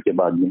ट्रांसप्लांट के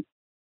बाद में,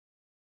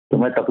 तो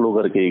मैं टकलो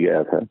करके ही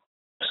गया था।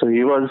 So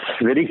he was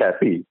very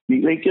happy.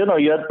 Like, you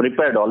are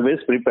prepared,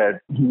 always prepared.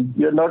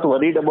 You're not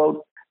worried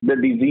about the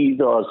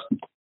disease or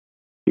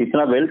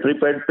इतना वेल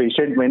प्रिपेयर्ड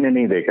पेशेंट मैंने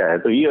नहीं देखा है।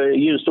 तो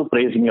he used to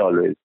praise me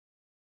always.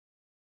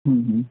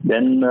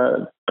 Then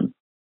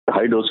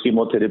high dose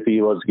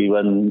chemotherapy was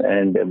given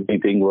and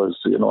everything was,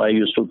 I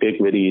used to take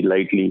very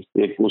lightly.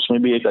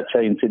 उसमें भी एक अच्छा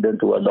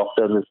इंसिडेंट हुआ।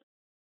 डॉक्टर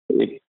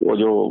वो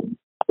जो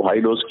हाई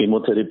डोज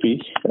कीमोथेरेपी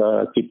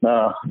कितना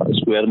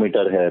स्क्वायर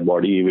मीटर है,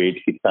 बॉडी वेट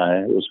कितना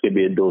है, उसके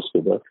बेस डोज के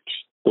ऊपर।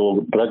 तो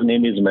ड्रग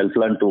नेम इज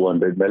मेल्फ्लान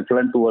 200।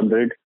 मेल्फ्लान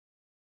 200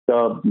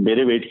 का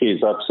मेरे वेट के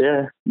हिसाब से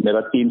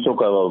मेरा 300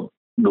 का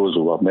डोज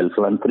हुआ।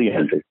 मेल्फ्लान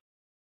 300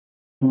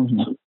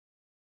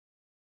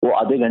 वो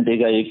आधे घंटे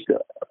का एक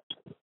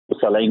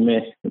सलाइन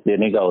में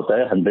देने का होता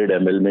है, 100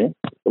 ml में,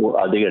 तो वो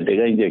आधे घंटे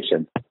का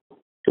इंजेक्शन।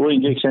 तो वो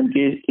इंजेक्शन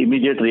की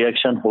इमीडिएट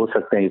रिएक्शन हो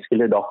सकते हैं, इसके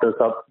लिए डॉक्टर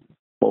साहब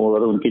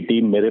और उनकी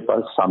टीम मेरे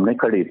पास सामने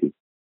खड़ी थी।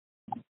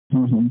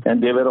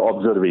 And they were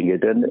observing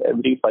it, and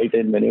every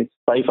 5-10 minutes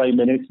 5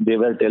 minutes they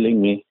were telling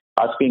me,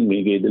 asking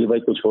me कि दिलीप भाई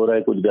कुछ हो रहा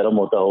है, कुछ गर्म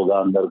होता होगा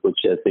अंदर,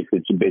 कुछ ऐसे,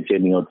 कुछ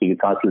बेचैनी होती है,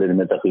 सांस लेने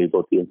में तकलीफ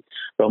होती है,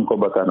 तो हमको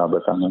बताना।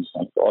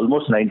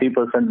 ऑलमोस्ट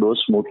 90% डोज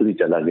स्मूथली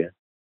चला गया।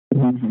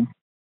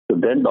 तो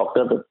देन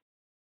डॉक्टर,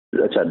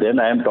 अच्छा, then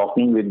I am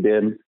talking with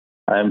them,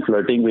 I am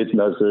flirting with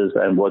nurses,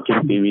 I am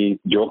watching TV,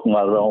 joke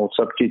मार रहा हूँ,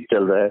 सब चीज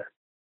चल रहा है।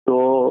 तो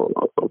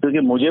क्योंकि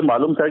मुझे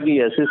मालूम था कि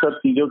ऐसी सब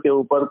चीजों के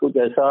ऊपर कुछ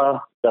ऐसा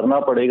करना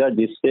पड़ेगा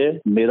जिससे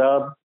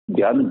मेरा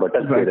ध्यान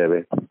भटकते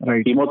रहे,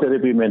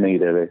 कीमोथेरेपी में नहीं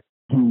रहे।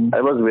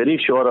 आई was very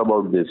sure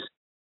about this.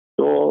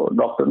 तो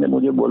डॉक्टर ने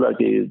मुझे बोला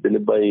कि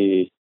दिलीप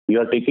भाई, you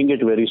are taking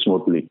it very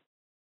smoothly,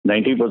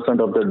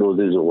 90% of the dose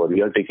is over,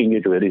 you are taking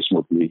it very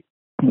smoothly,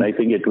 I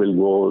think it will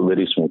go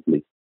very smoothly.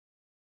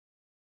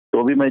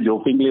 तो भी मैं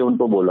जोकिंगली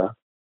उनको बोला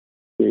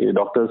कि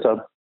डॉक्टर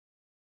साहब,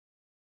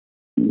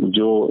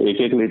 जो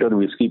 1-1 लीटर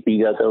विस्की पी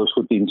जाता है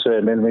उसको 300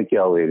 ml में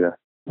क्या होएगा?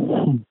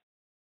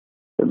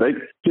 Like,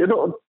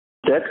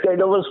 that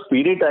kind of a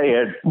spirit I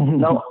had.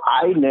 Now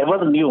I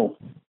never knew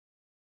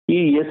कि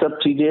ये सब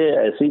चीजें,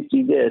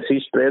 ऐसी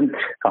स्ट्रेंथ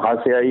कहाँ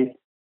से आई,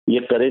 ये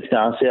करेज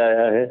कहाँ से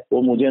आया है,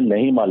 वो मुझे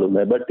नहीं मालूम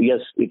है। But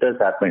yes, it has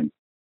happened,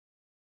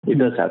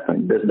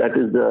 that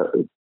is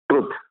the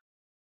truth.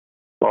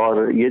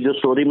 और ये जो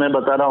स्टोरी मैं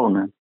बता रहा हूँ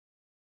ना,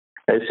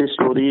 ऐसी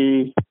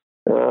स्टोरी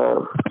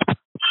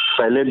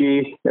पहले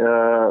भी,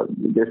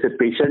 जैसे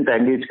पेशेंट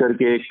एंगेज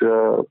करके एक,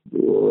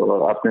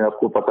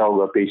 आपको पता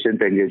होगा,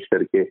 पेशेंट एंगेज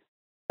करके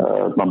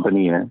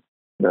कंपनी है।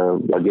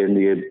 अगेन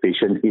ये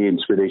पेशेंट की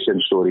इंस्पिरेशन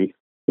स्टोरी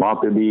वहाँ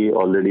पे भी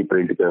ऑलरेडी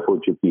प्रिंट हो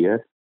चुकी है।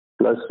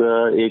 प्लस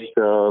एक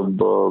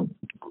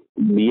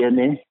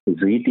BNA,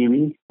 ji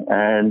TV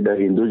and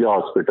Hinduja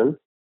hospital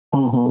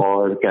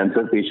और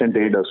कैंसर पेशेंट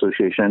एड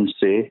एसोसिएशन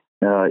से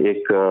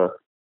एक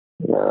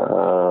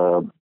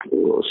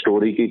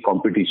स्टोरी की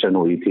कंपटीशन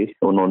हुई थी।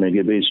 उन्होंने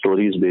कि भाई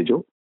स्टोरीज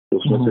भेजो,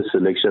 उसमें से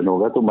सिलेक्शन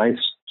होगा। तो my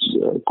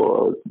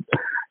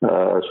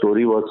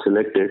story was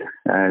selected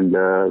and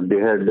they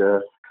had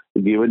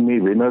given me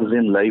winners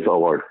in life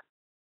award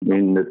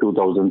in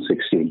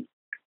 2016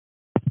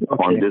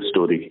 on this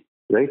story,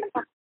 right.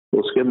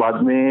 उसके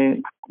बाद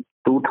में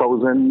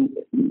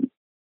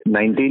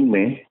 2019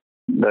 में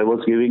I was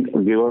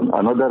given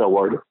another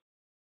award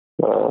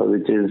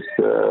which is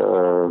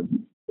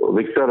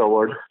Victor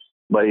Award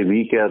by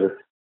We Care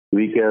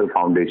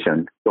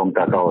Foundation from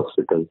Tata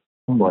Hospital।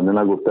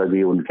 वंदना गुप्ता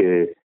जी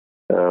उनके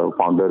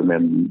founder में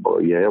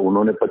ये है।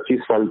 उन्होंने 25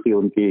 साल की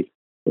उनकी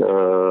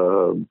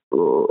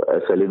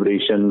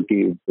सेलिब्रेशन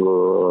की,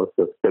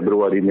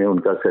 फरवरी में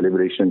उनका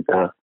सेलिब्रेशन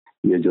का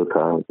ये जो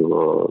था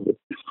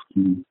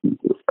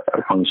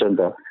फंक्शन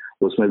था,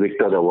 उसमें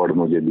विक्टर अवार्ड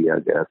मुझे दिया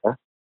गया था।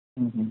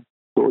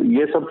 तो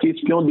ये सब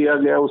चीज क्यों दिया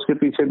गया, उसके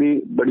पीछे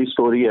भी बड़ी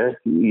स्टोरी है।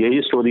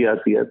 यही स्टोरी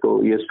आती है,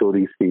 तो ये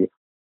स्टोरी थी।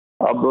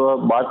 अब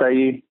बात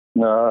आई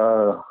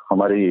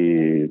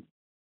हमारी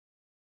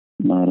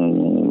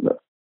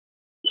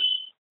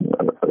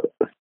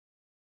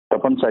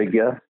तपन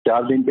साइकिया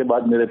 4 दिन के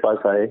बाद मेरे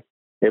पास आए.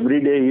 Every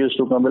day he used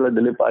to come. बोला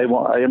Dilip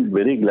I am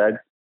very glad,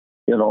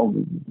 you know,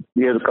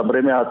 ये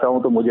कमरे में आता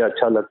हूँ तो मुझे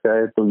अच्छा लगता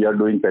है. तो you are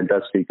doing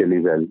fantastically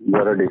well, you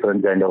are a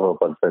different kind of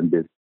a person.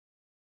 This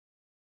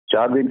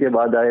 4 दिन के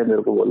बाद आए,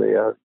 मेरे को बोले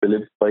यार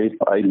दिलीप भाई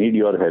I need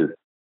your help.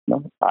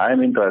 I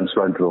am in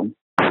transplant room,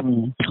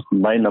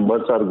 my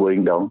numbers are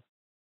going down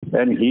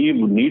and he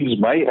needs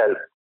my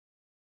help.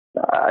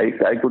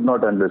 I could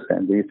not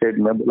understand. He said,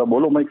 मैं बोला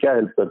बोलो मैं क्या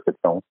हेल्प कर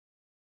सकता हूँ.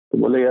 तो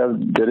बोले यार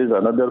there is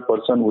another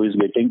person who is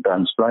getting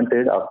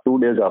transplanted 2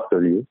 days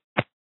after you.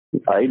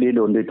 I did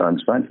only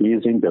transplant. He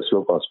is in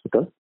Gaslock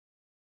Hospital.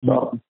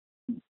 So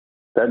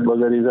that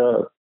bugger is a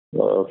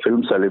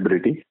film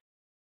celebrity.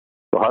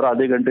 तो हर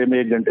आधे घंटे में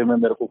 1 घंटे में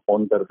मेरे को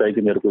फोन करता है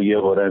कि मेरे को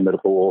ये हो रहा है,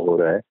 मेरे को वो हो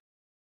रहा है.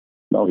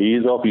 Now he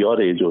is of your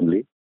age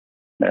only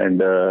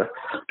and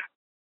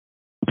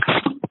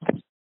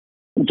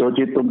जो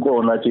चीज तुमको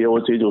होना चाहिए वो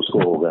चीज उसको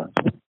होगा.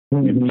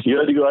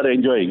 Here you are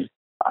enjoying.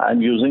 I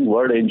am using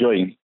word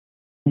enjoying.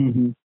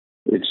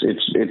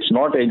 It's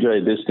not enjoy.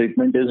 This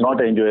treatment is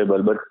not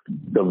enjoyable. But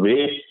the way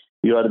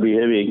you are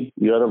behaving,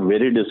 you are a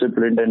very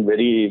disciplined and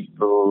very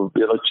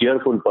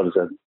cheerful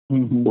person.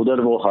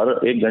 उधर वो हर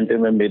 1 घंटे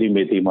में मेरी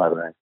मेथी मार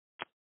रहा है.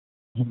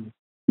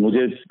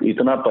 मुझे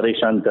इतना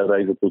परेशान कर रहा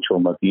है कि पूछो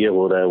मत, ये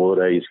हो रहा है वो हो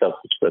रहा है, इसका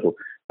कुछ करो.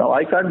 Now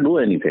I can't do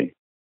anything.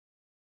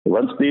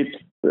 Once the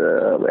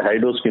high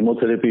dose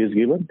chemotherapy is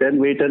given, then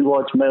wait and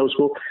watch. मैं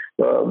उसको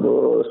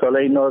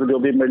सलाइन और जो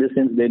भी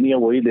मेडिसिन देनी है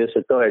वही दे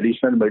सकता हूँ,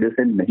 एडिशनल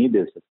मेडिसिन नहीं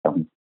दे सकता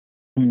हूँ.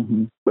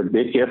 But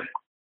they kept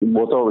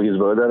both of his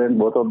brother and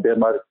both of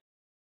them are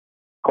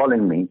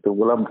calling me. तो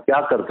बोला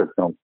क्या कर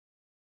सकता हूँ.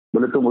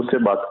 बोले तुम मुझसे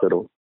बात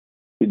करो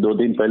कि 2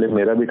 दिन पहले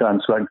मेरा भी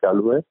ट्रांसप्लांट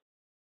चालू है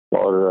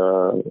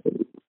और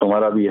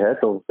तुम्हारा भी है,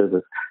 तो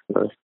फिर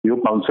यू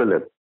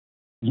काउंसलर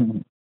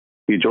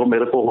कि जो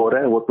मेरे को हो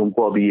रहा है वो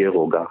तुमको अभी ये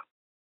होगा.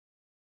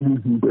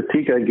 तो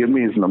ठीक है, गिव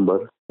मी हिज नंबर.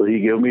 तो ही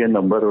गिव मी अ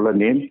नंबर. बोला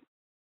नेम.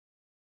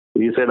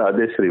 ही सेड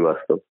आदेश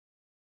श्रीवास्तव.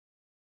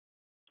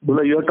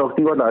 बोला you are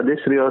talking about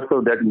Adesh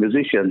Srivastava, that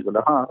musician.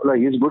 बोला हाँ. बोला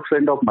he is good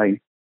friend of mine,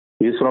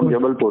 he is from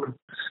Jabalpur,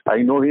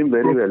 I know him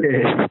very well.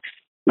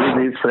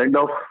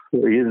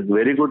 He is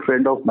very good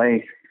friend of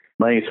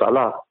my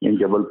साला इन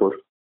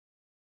जबलपुर.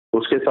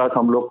 उसके साथ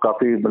हम लोग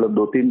काफी मतलब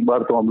 2-3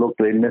 बार तो हम लोग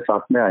ट्रेन में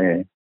साथ में आए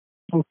हैं.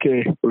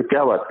 ओके. बोले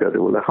क्या बात कर रहे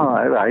हो. बोला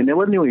हाँ I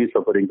never knew he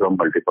suffering from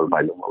multiple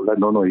myeloma. बोला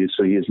no he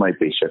is my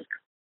patient.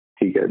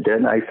 ठीक है.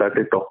 Then I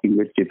started talking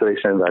with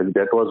Chitresh and Raj.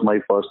 That was my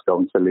first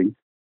counselling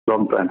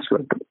from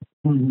transplant.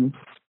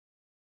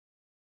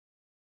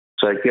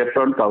 So I kept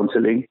on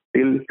counseling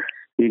till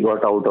he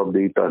got out of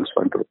the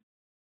transplant room.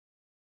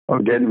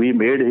 Okay. Then we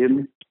made him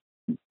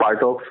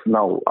part of.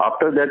 Now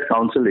after that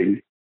counseling,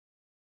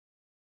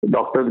 the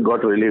doctor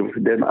got relieved.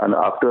 Then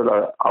after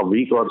a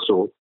week or so,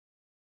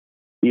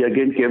 he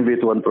again came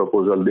with one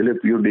proposal.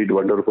 Dilip, you did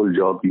wonderful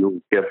job. You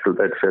kept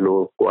that fellow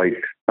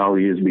quiet. Now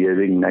he is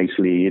behaving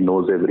nicely. He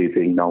knows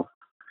everything now.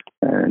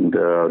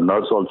 And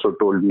nurse also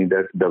told me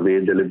that the way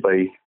Dilip bhai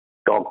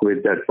talk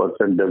with that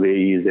person, the way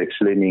he is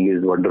explaining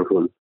is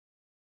wonderful.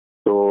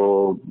 So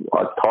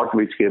a thought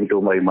which came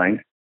to my mind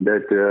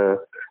that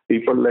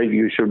people like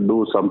you should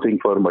do something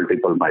for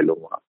multiple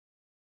myeloma.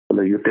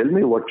 So you tell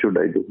me what should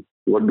I do?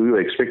 What do you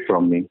expect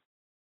from me?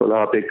 बोला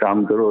आप एक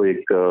काम करो,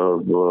 एक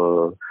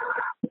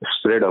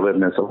spread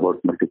awareness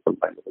about multiple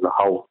myeloma. बोला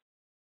how?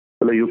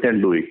 बोला you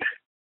can do it.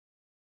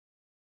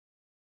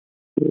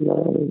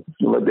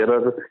 There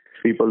are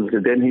people.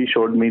 Then he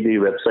showed me the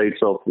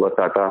websites of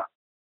Tata.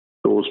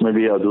 तो उसमें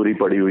भी अधूरी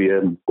पड़ी हुई है,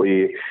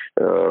 कोई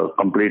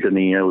कंप्लीट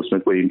नहीं है, उसमें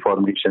कोई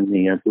इंफॉर्मेशन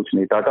नहीं है, कुछ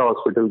नहीं. टाटा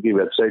हॉस्पिटल की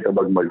website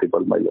about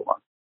multiple myeloma.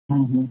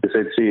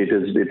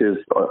 It is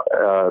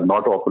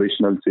not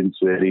operational since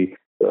very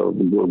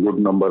good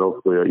number of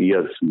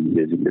years.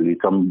 Basically,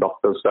 some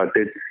doctors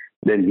started.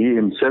 Then he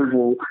himself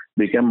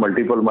became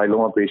multiple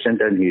myeloma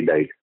patient and he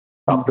died.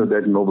 After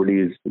that, nobody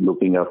is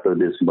looking after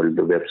this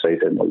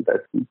website and all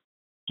that.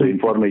 So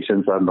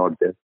informations are not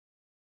there.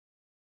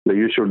 So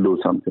you should do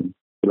something.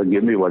 So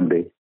give me one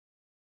day.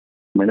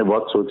 मैंने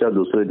बहुत सोचा.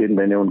 दूसरे दिन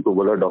मैंने उनको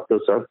बोला doctor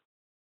साहब,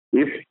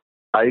 if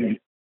I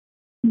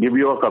give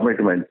you a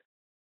commitment,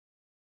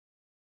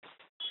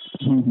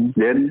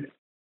 then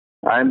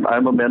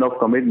I'm a man of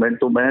commitment.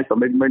 तो मैं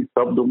commitment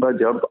तब दूंगा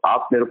जब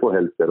आप मेरे को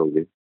हेल्प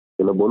करोगे.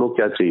 बोला बोलो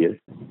क्या चाहिए.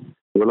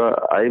 बोला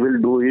I will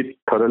do it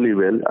thoroughly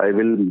well. I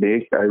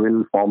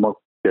will form a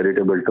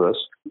charitable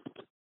trust,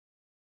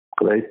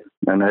 right?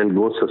 And I'll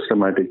go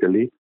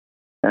systematically,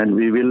 and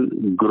we will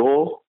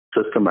grow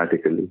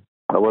systematically.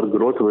 Our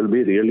growth will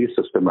be really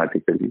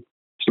systematically,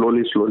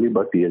 slowly,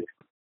 but yes.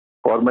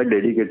 और मैं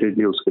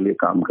dedicatedly उसके लिए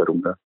काम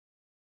करूंगा,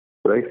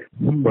 right?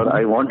 But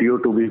I want you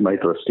to be my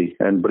trustee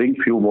and bring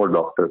few more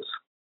doctors.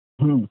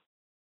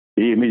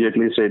 He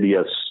immediately said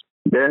yes.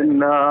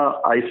 Then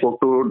I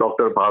spoke to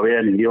Dr. Bhave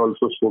and he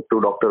also spoke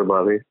to Dr.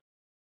 Bhave.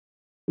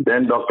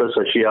 Then Dr.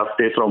 Shashi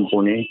Apte from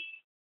Pune.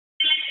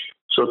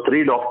 So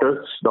 3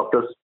 doctors,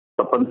 Dr.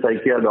 Tapan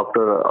Saikia,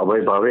 Dr.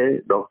 Abhay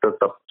Bhave, Dr.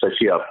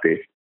 Shashi Apte.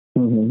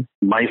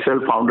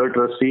 Myself, founder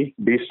trustee,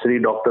 these 3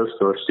 doctors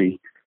trustee.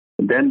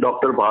 Then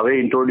Dr. Bhave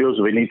introduced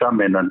Vinita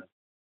Menon.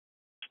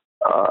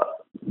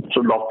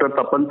 So Dr.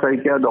 Tapan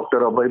Saikia, Dr.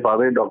 Abhay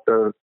Bhave,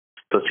 Dr.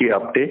 Shashi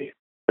Apte,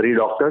 3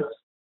 doctors.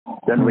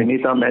 Then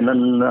Vinita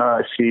Menon,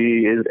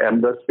 she is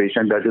MS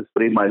patient, that is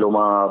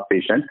pre-myeloma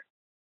patient.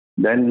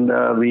 Then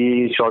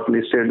we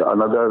shortlisted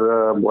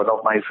another one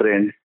of my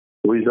friends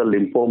who is a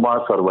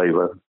lymphoma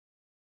survivor,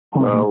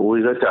 who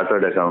is a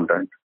chartered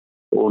accountant.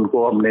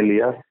 उनको हमने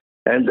लिया.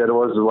 And there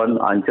was one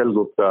Anchal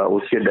Gupta,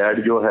 उसके dad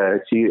जो है,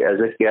 she as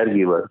a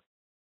caregiver.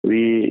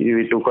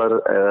 We took her,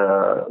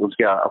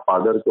 उसके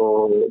father को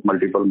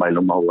multiple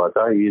myeloma हुआ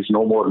था. He is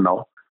no more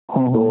now.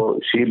 So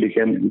she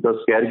became the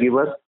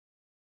caregiver,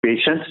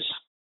 patients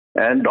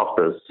and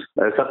doctors.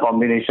 ऐसा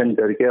combination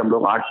करके हम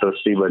लोग 8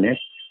 trustee बने.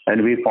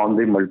 And we formed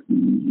the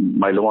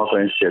Myeloma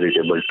Friends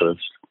Charitable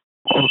Trust.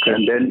 Okay.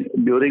 And then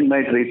during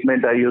my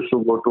treatment, I used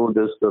to go to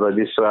this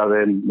registrar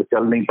and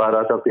चल नहीं पा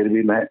रहा था, फिर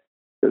भी मैं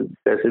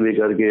कैसे भी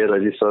करके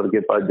रजिस्ट्रार के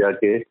पास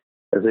जाके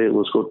ऐसे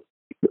उसको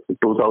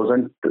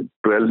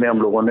 2012 में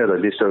हम लोगों ने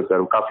रजिस्टर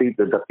कर काफी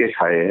धक्के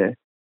खाए हैं,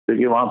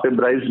 क्योंकि वहाँ पे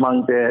ब्राइब्स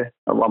मांगते हैं.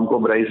 अब हमको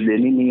ब्राइब्स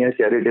देनी नहीं है.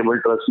 चैरिटेबल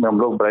ट्रस्ट में हम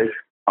लोग ब्राइब्स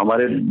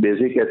हमारे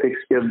बेसिक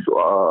एथिक्स के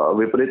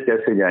विपरीत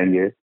कैसे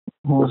जाएंगे.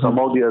 तो some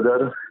of the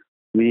other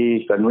we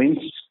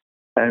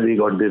convinced and we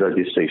got the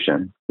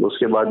registration.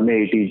 उसके बाद में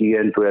ATG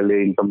and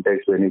 12A income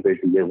tax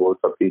benefit ये वो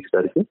सब फिक्स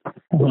करके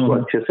उसको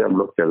अच्छे से हम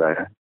लोग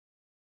चलाए.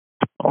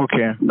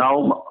 Okay. Now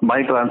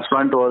my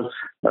transplant was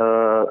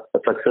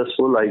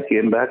successful. I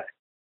came back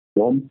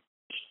home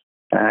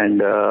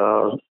and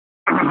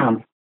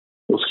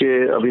उसके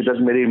अभी तक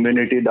मेरी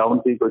इम्यूनिटी डाउन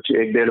थी. कुछ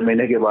 1-1.5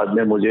 महीने के बाद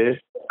में मुझे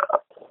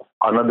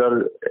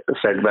अनदर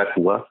सेटबैक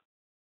हुआ.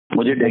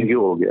 मुझे डेंगू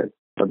हो गया.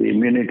 अभी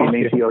इम्यूनिटी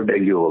नहीं थी और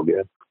डेंगू हो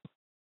गया.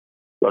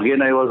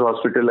 Again I was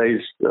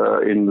hospitalised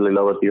in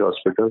Lilavati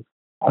hospital.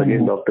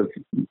 Again doctor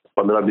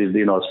 15-20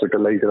 दिन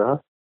हॉस्पिटलाइज रहा.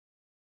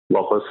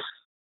 वापस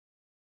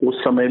उस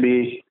समय भी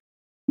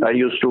आई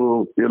यूज्ड टू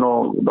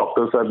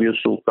डॉक्टर साहब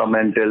used to come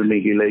and tell me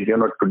कि लाइक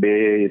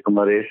टुडे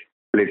तुम्हारे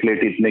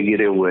प्लेटलेट इतने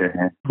गिरे हुए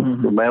हैं.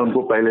 तो मैं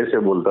उनको पहले से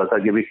बोलता था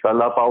कि भी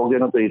कल आप आओगे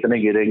ना तो इतने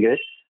गिरेंगे,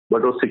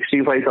 बट वो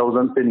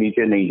 65,000 से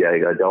नीचे नहीं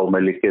जाएगा. जाओ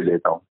मैं लिख के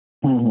देता हूँ.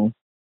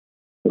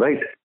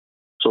 राइट.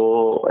 सो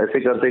ऐसे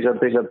करते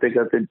करते करते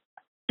करते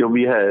जो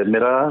भी है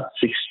मेरा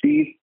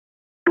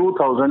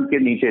 62,000 के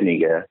नीचे नहीं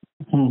गया.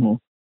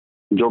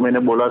 जो मैंने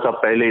बोला था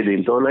पहले ही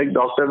दिन. तो like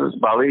doctor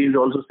Bhave is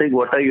also saying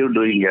what are you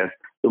doing यार,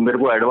 तुम मेरे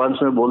को एडवांस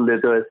में बोल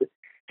देते हो ऐसे.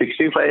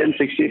 65 and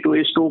 62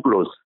 is to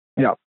close.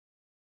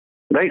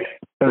 Right.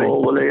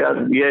 तो बोले यार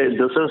ये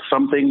दिस इज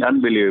समथिंग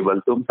अनबिलीवेबल.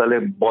 तुम पहले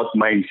बहुत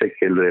माइंड से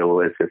खेल रहे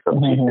हो ऐसे सब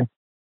चीजें.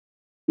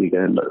 ठीक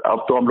है.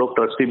 अब तो हम लोग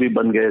ट्रस्टी भी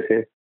बन गए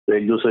थे, तो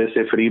एक दूसरे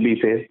से फ्री भी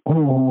थे.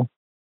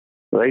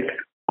 राइट.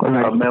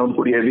 अब मैं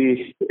उनको ये भी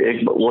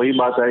एक वही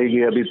बात आई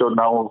कि अभी तो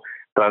नाउ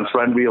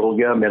ट्रांसप्लांट भी हो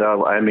गया मेरा.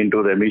 I am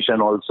into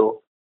रेमिशन also.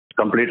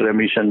 Complete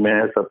रेमिशन में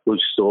है सब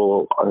कुछ.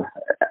 तो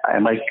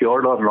एम आई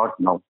क्योर्ड और नॉट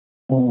नाउ.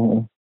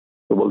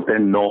 तो बोलते हैं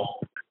नो.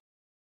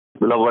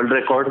 बोला world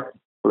record.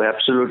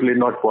 Absolutely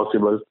not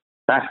possible.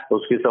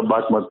 उसकी सब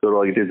बात मत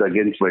करो. It is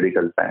against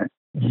medical science.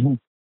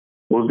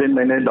 उस दिन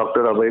मैंने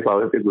डॉक्टर अभय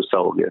भावे पे गुस्सा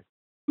हो गया.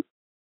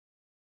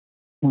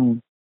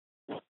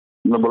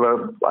 मैं बोला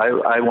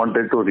आई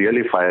wanted to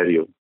really fire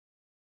you.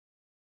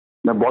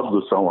 मैं बहुत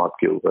गुस्सा हूँ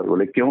आपके ऊपर.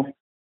 बोले क्यों.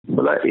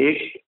 बोला एक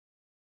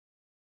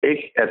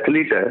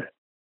एथलीट है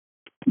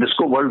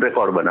जिसको वर्ल्ड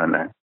रिकॉर्ड बनाना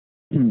है.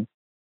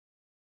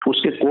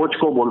 उसके कोच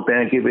को बोलते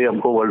हैं कि भाई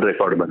हमको वर्ल्ड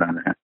रिकॉर्ड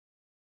बनाना है.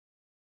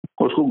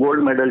 उसको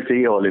गोल्ड मेडल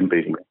चाहिए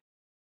ओलंपिक में.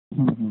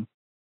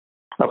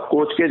 अब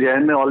कोच के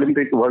जहन में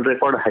ओलंपिक वर्ल्ड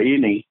रिकॉर्ड है ही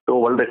नहीं, तो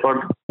वर्ल्ड रिकॉर्ड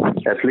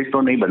एथलीट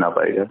तो नहीं बना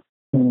पाएगा.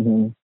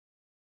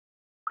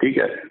 ठीक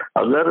है.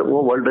 अगर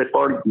वो वर्ल्ड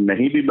रिकॉर्ड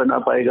नहीं भी बना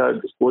पाएगा,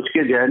 कोच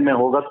के जहन में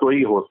होगा तो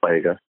ही हो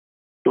पाएगा.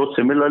 तो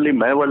सिमिलरली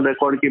मैं वर्ल्ड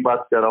रिकॉर्ड की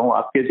बात कर रहा हूँ,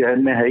 आपके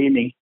जहन में है ही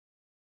नहीं,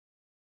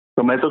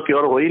 तो मैं तो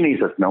क्योर हो ही नहीं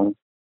सकता हूँ.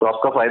 तो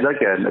आपका फायदा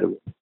क्या है मेरे को.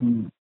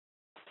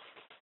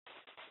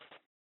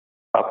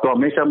 आप तो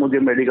हमेशा मुझे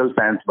मेडिकल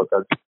साइंस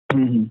बताते.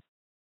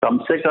 कम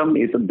से कम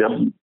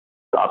जब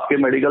आपके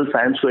मेडिकल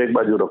साइंस को एक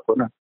बाजू रखो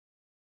ना.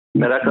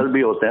 मिरेकल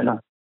भी होते हैं ना.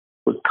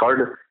 कुछ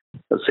थर्ड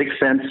 6th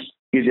सेंस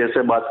की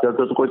जैसे बात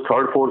करते हो तो कोई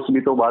थर्ड फोर्स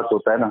भी तो बात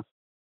होता है ना.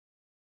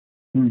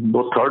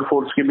 तो थर्ड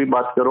फोर्स की भी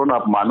बात करो ना.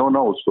 आप मानो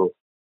ना उसको.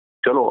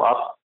 चलो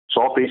आप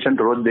 100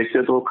 पेशेंट रोज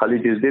देखते तो खाली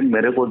जिस दिन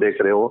मेरे को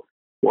देख रहे हो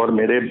और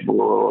मेरे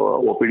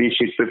ओपीडी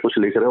शीट पे कुछ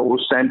लिख रहे हो,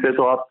 उस टाइम पे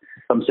तो आप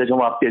कम से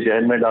कम आपके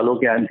जहन में डालो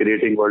कि I am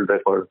creating world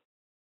record.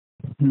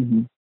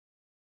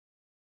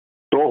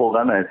 तो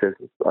होगा ना ऐसे.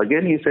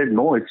 Again he said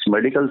no it's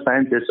medical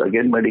science. It's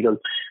again medical.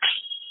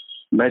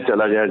 मैं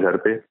चला गया घर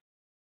पे.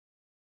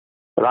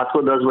 रात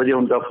को 10 बजे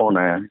उनका फोन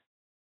आया.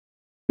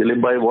 दिलीप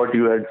भाई what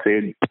you had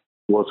said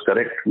was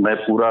correct. मैं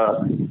पूरा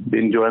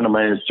दिन जो है ना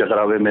मैं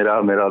चकरावे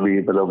मेरा भी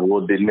मतलब वो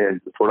दिन में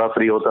थोड़ा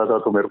फ्री होता था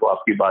तो मेरे को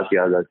आपकी बात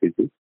याद आती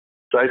थी.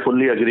 So I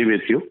fully agree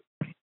with you.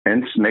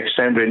 Hence, next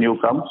time when you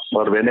come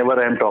or whenever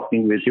I am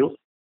talking with you,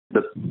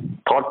 the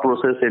thought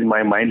process in my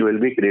mind will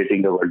be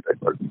creating a world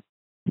record.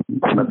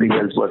 Nothing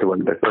else but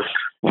world record.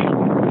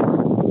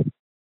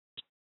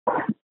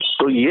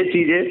 ये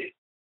चीजें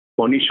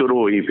होनी शुरू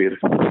हुई फिर।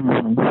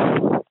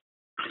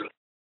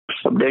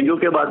 अब dengue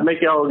के बाद में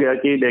क्या हो गया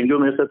कि डेंगू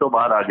में से तो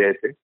बाहर आ गए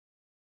थे,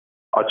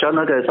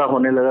 अचानक ऐसा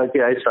होने लगा कि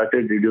I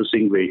started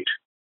reducing wait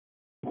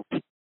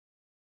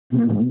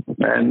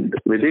and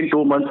with in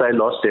 2 months I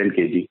lost 10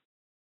 kg।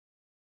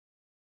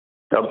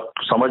 अब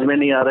समझ में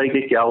नहीं आ रहा है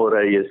कि क्या हो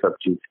रहा है ये सब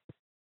चीज।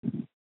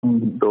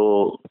 तो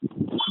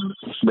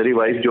मेरी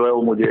वाइफ जो है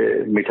वो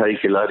मुझे मिठाई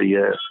खिला रही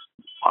है,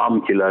 आम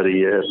खिला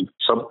रही है,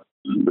 सब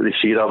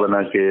शीरा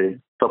बना के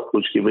सब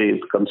कुछ कि भाई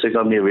कम से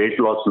कम ये वेट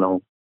लॉस ना हो।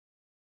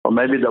 और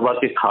मैं भी दबा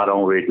के खा रहा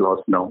हूँ वेट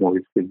लॉस ना हो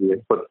इसके लिए,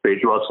 पर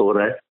वेट लॉस हो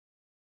रहा है।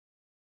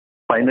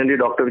 फाइनली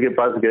डॉक्टर के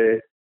पास गए,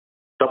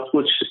 सब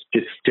कुछ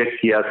चेक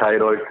किया,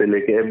 थायराइड से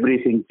लेके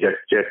everything check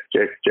check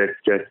check check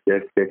check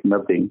check check,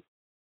 nothing.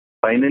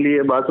 Finally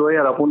ये बात हुआ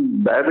यार अपन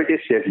डायबिटीज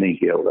चेक नहीं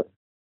किया होगा।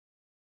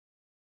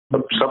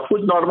 अब सब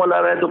कुछ नॉर्मल आ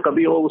रहा है तो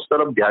कभी वो उस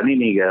तरफ ध्यान ही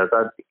नहीं गया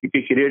था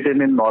क्योंकि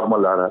क्रिएटिनिन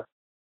नॉर्मल आ रहा है।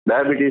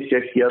 डायबिटीज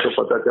चेक किया तो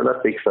पता चला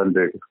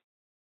 600।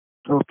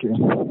 Okay,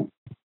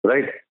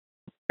 right.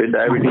 फिर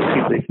डायबिटीज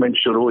की ट्रीटमेंट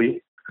शुरू हुई,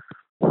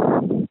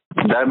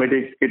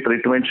 डायबिटीज की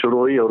ट्रीटमेंट शुरू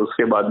हुई और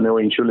उसके बाद में वो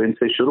इंसुलिन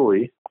से शुरू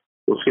हुई।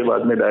 उसके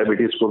बाद में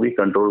डायबिटीज को भी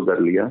कंट्रोल कर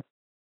लिया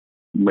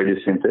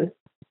मेडिसिन से।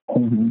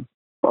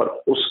 और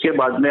उसके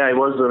बाद में I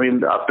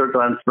was after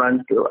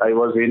transplant I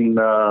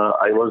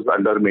was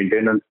under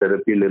maintenance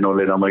therapy,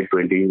 लेनोलेनामाइड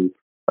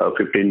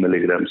 15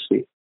 milligrams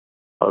की।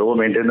 और वो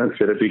मेंटेनेंस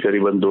थेरेपी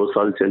करीबन 2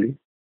 साल चली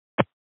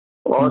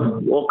और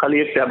वो खाली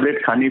एक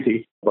टैबलेट खानी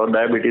थी और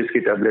डायबिटीज की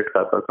टैबलेट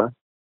खाता था।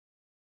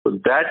 तो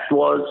दैट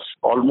वाज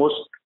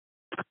ऑलमोस्ट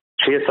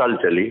 6 साल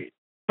चली।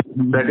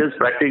 That is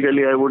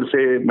practically I would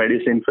say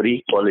medicine free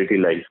quality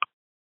life.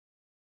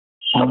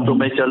 अब तो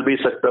मैं चल भी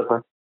सकता था।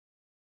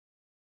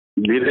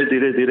 धीरे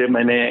धीरे धीरे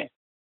मैंने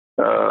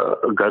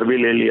घर भी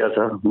ले लिया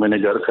था, मैंने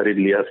घर खरीद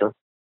लिया था।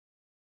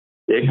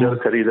 एक घर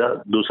खरीदा,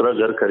 दूसरा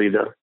घर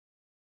खरीदा।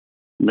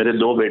 मेरे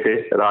 2 बेटे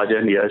राज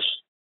एंड यश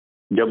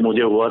जब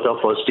मुझे हुआ था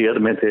फर्स्ट ईयर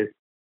में थे।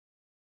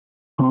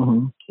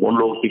 उन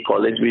लोगों की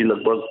कॉलेज भी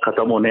लगभग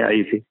खत्म होने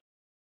आई थी।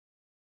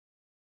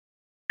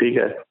 ठीक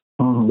है,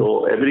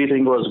 तो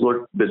एवरीथिंग वाज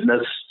गुड।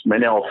 बिजनेस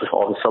मैंने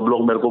सब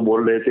लोग मेरे को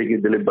बोल रहे थे कि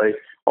दिलीप भाई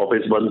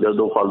ऑफिस बंद कर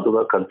दो, फालतू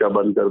का खर्चा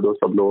बंद कर दो,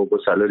 सब लोगों को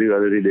सैलरी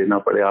वैलरी देना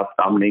पड़े, आप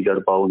काम नहीं कर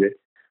पाओगे।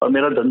 और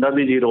मेरा धंधा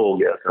भी जीरो हो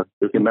गया था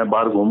क्योंकि मैं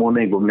बाहर घूमूं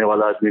नहीं, घूमने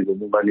वाला आदमी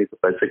घूमूंगा नहीं तो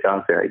पैसे कहाँ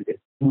से आएंगे।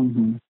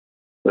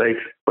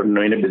 राइट। पर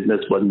मैंने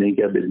बिजनेस बंद नहीं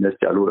किया, बिजनेस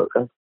चालू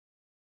रखा।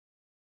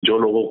 जो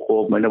लोगों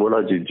को मैंने बोला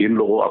जिन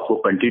लोगों आपको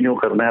कंटिन्यू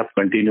करना है आप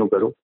कंटिन्यू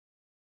करो।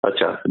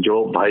 अच्छा,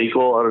 जो भाई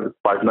को और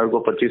पार्टनर को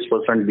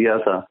 25% दिया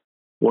था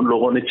उन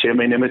लोगों ने 6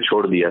 महीने में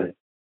छोड़ दिया है।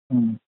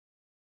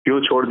 क्यों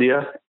छोड़ दिया?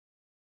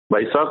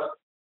 भाई साहब,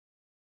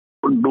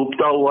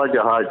 डूबता हुआ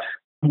जहाज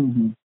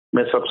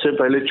में सबसे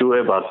पहले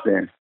चूहे भागते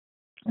हैं।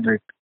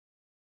 राइट।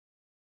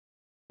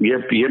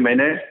 ये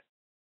मैंने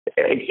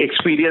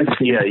एक्सपीरियंस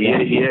किया,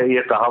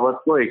 ये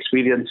कहावत को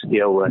एक्सपीरियंस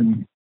किया हुआ है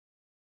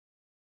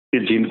कि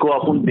जिनको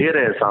अपन दे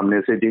रहे हैं सामने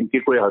से, जिनकी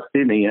कोई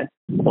हस्ती नहीं है,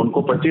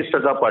 उनको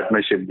 25%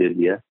 पार्टनरशिप दे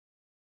दिया।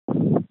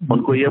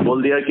 उनको ये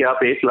बोल दिया कि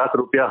आप 1 लाख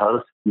रुपया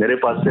हर मेरे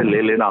पास से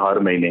ले लेना हर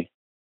महीने।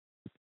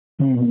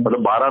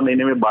 मतलब 12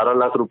 महीने में 12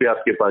 लाख रुपया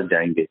आपके पास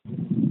जाएंगे।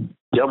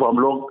 जब हम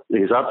लोग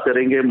हिसाब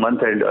करेंगे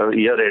मंथ एंड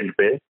ईयर एंड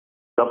पे,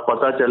 तब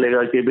पता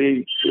चलेगा कि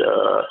भाई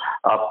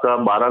आपका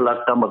 12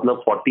 लाख का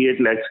मतलब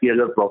 48 लाख की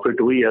अगर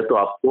प्रॉफिट हुई है तो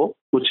आपको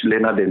कुछ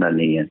लेना देना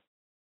नहीं है।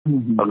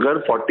 अगर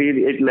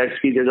 48 लाख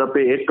की जगह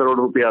पे 1 करोड़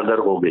रुपया अगर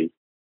हो गई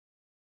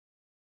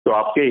तो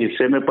आपके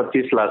हिस्से में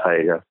 25 लाख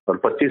आएगा और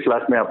 25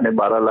 लाख में आपने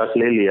 12 लाख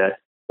ले लिया है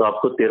तो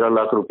आपको 13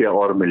 लाख रुपया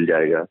और मिल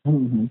जाएगा।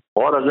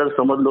 और अगर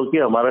समझ लो कि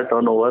हमारा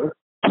टर्नओवर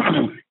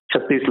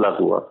 36 लाख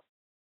हुआ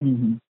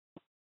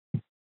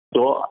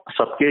तो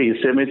सबके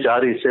हिस्से में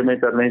 4 हिस्से में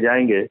करने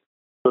जाएंगे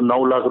तो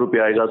 9 लाख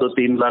रुपया आएगा, तो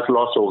 3 लाख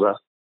लॉस होगा।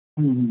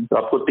 तो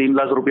आपको 3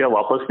 लाख रुपया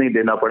वापस नहीं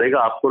देना पड़ेगा,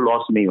 आपको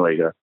लॉस नहीं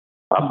होएगा।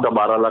 आपका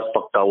 12 लाख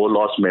पक्का, वो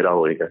लॉस मेरा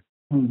होएगा।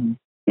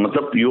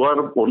 मतलब you are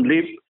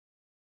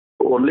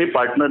only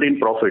partner in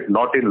profit,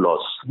 not in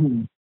loss.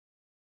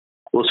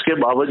 उसके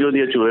बावजूद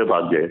ये चूहे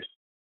भाग गए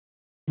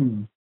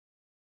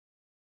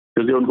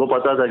क्योंकि उनको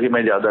पता था कि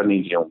मैं ज्यादा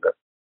नहीं जीऊंगा।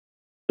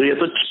 तो ये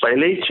तो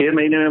पहले ही 6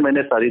 महीने में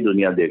मैंने सारी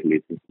दुनिया देख ली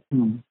थी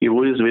कि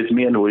who is with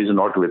me and who is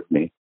not with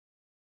me.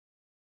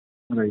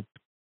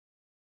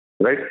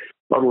 Right.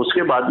 और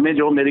उसके बाद में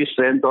जो मेरी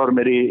स्ट्रेंथ और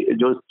मेरी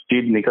जो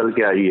चीज निकल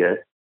के आई है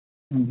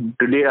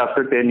टुडे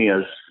आफ्टर 10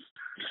 years,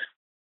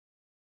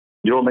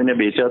 जो मैंने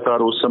बेचा था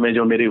और उस समय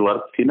जो मेरी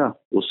वर्क थी ना,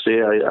 उससे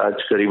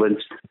आज करीबन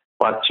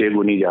 5-6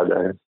 गुनी ज्यादा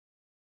है।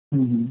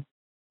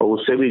 और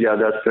उससे भी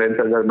ज्यादा स्ट्रेंथ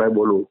अगर मैं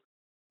बोलूं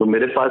तो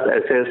मेरे पास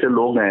ऐसे ऐसे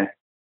लोग हैं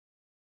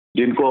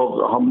जिनको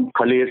हम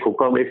खाली एक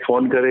हुक्म, एक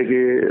फोन करें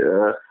कि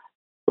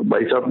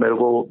भाई साहब मेरे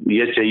को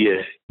ये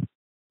चाहिए,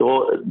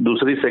 तो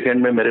दूसरी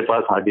सेकंड में मेरे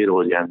पास हाजिर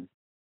हो जाएंगे,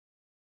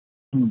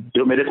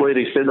 जो मेरे कोई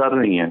रिश्तेदार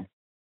नहीं है।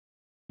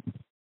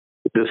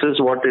 This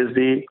is what is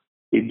the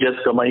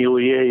इज्जत कमाई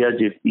हुई है या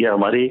ये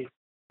हमारी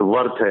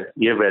वर्थ है,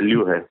 ये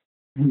वैल्यू है।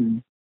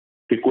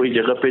 कि कोई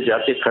जगह पे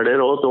जाके खड़े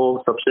रहो तो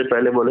सबसे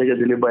पहले बोलेगा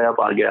दिलीप भाई आप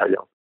आगे आ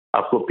जाओ,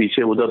 आपको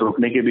पीछे उधर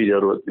रुकने की भी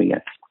जरूरत नहीं है।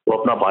 वो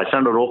अपना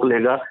भाषण रोक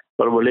लेगा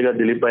और बोलेगा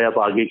दिलीप भाई आप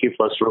आगे की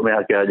फर्स्ट रो में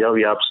आके आ जाओ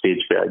या आप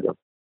स्टेज पे आ जाओ।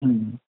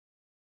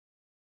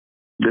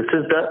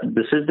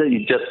 दिस इज द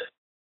इज्जत।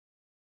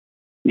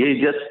 ये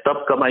इज्जत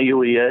तब कमाई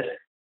हुई है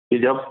कि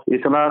जब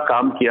इतना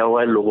काम किया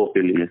हुआ है लोगों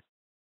के लिए।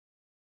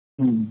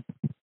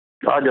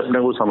 आज अपने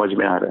को समझ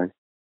में आ रहा है।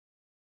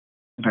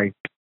 राइट।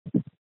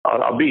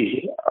 और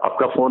अभी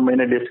आपका फोन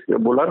मैंने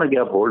बोला ना कि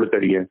आप होल्ड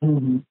करिए,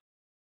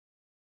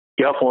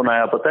 क्या फोन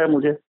आया पता है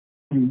मुझे?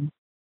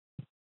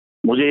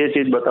 मुझे ये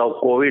चीज बताओ,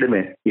 कोविड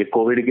में, ये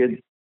कोविड के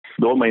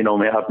 2 महीनों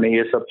में आपने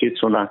ये सब चीज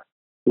सुना,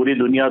 पूरी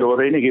दुनिया रो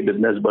रही नहीं कि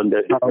बिजनेस बंद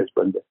है, बिजनेस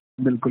बंद है।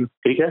 बिल्कुल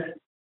ठीक है।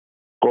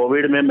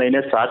 कोविड में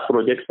मैंने 7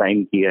 प्रोजेक्ट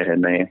साइन किए हैं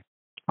नए,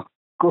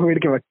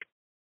 कोविड के वक्त,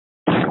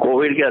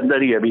 कोविड के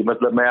अंदर ही अभी,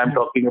 मतलब मैं I am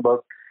talking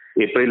about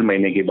April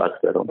महीने की बात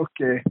कर रहा हूँ।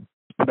 Okay,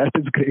 that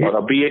is great. और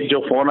अभी एक जो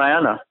फोन आया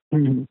ना,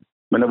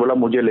 मैंने बोला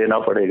मुझे लेना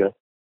पड़ेगा।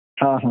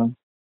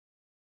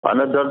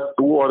 Another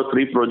 2 or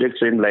 3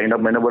 projects in line up.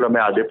 मैंने बोला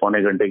मैं आधे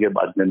पौने घंटे के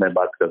बाद में मैं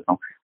बात करता हूँ।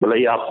 बोला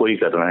ये आपको ही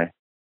करना है।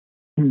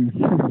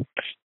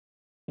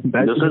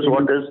 दिस इज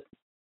व्हाट इज,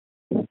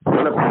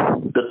 मतलब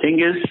the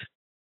thing is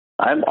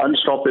I am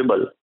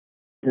unstoppable.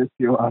 Yes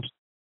you are.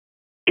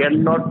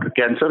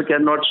 Cancer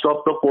can not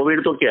stop. तो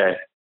कोविड तो क्या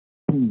है?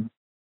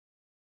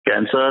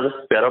 कैंसर,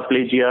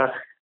 पैराप्लेजिया,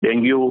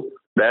 डेंगू,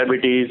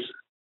 डायबिटीज,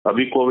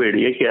 अभी कोविड,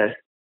 ये क्या है?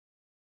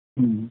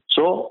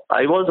 So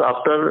I was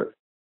after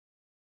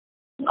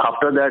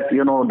that,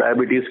 you know,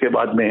 diabetes के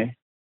बाद में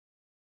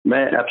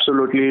मैं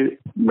एब्सोल्युटली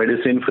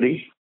मेडिसिन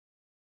फ्री।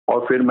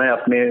 और फिर मैं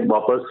अपने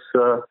वापस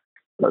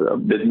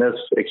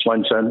business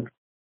expansion,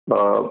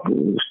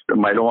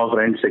 myeloma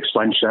friends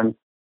expansion,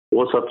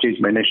 वो सब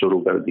चीज मैंने शुरू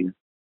कर दी।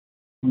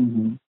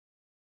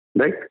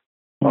 राइट।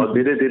 और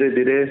धीरे धीरे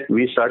धीरे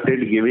we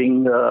started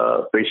giving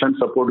patient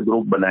support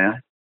group बनाया।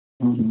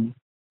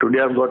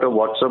 Today I've got a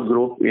WhatsApp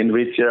group in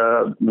which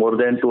more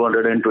than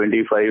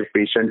 225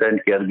 patient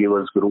and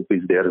caregivers group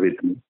is there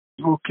with me.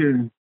 Okay.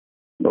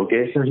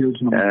 Okay.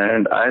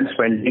 And I am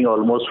spending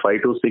almost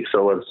 5 to 6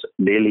 hours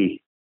daily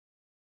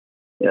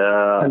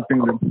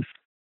helping them,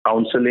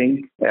 counseling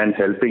and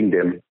helping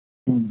them.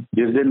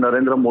 जिस दिन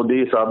नरेंद्र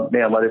मोदी साहब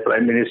ने, हमारे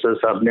prime minister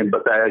साहब ने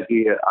बताया कि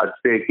आज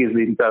से 21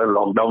 दिन का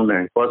लॉकडाउन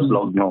है, फर्स्ट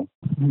लॉकडाउन,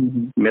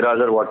 मेरा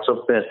अगर व्हाट्सएप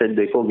पे मैसेज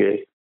देखोगे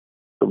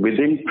तो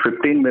within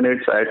 15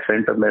 minutes I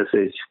sent a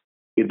message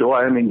कि दो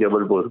I am in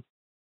Jabalpur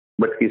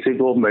but किसी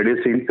को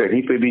मेडिसिन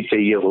कहीं पे भी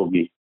चाहिए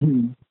होगी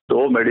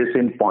तो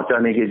मेडिसिन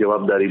पहुंचाने की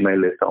जवाबदारी मैं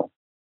लेता हूं।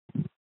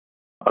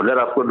 अगर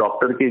आपको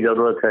डॉक्टर की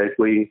जरूरत है,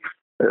 कोई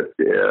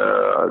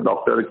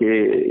डॉक्टर के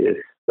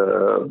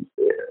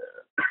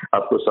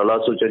आपको सलाह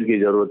सूचन की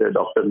जरूरत है,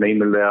 डॉक्टर नहीं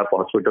मिल रहा है, आप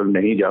हॉस्पिटल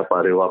नहीं जा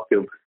पा रहे हो, आपके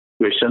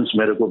क्वेश्चंस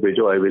मेरे को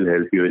भेजो, I will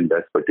help you in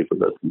that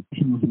particular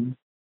thing.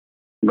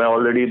 मैं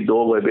ऑलरेडी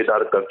 2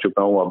 वेबिनार कर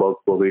चुका हूँ अबाउट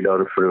कोविड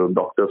और फिर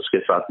डॉक्टर्स के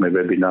साथ में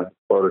वेबिनार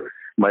और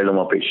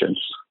माइलोमा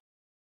पेशेंट्स।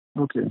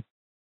 Okay,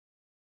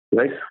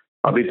 right.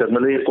 अभी तक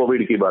मतलब ये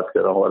कोविड की बात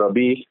कर रहा हूँ। और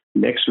अभी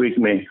नेक्स्ट वीक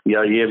में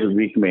या ये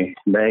वीक में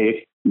मैं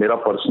एक मेरा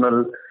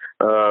पर्सनल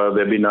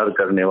वेबिनार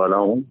करने वाला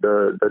हूँ।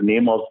 The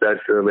name of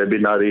that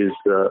webinar is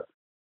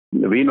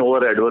win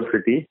over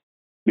adversity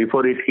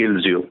before it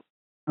kills you.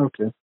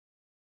 Okay,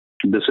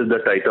 this is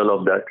the title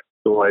of that.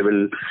 So I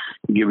will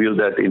give you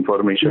that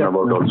information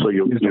about also.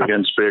 You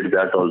can spread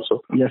that also.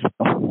 Yes.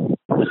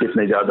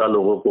 जितने ज्यादा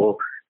लोगों को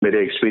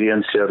मेरे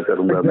experience share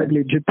करूंगा मैं।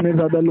 जितने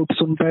ज्यादा लोग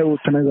सुनते हैं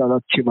उतने ज्यादा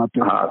अच्छी बात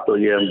है। हाँ, तो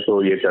ये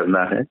हमको ये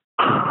करना है।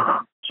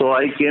 So I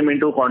came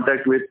into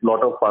contact with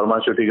lot of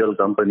pharmaceutical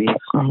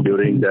companies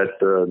during that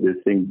this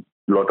thing,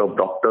 lot of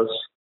doctors.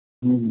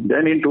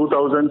 Then in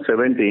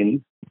 2017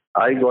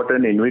 I got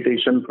an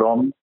invitation from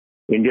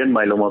Indian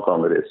Myeloma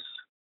Congress.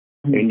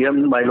 Indian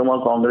myeloma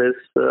congress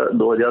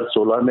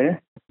 2016 में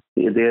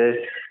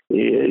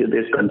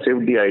they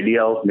conceived the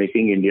idea of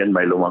making Indian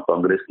myeloma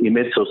congress,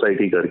 image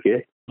society करके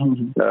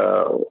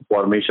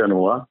formation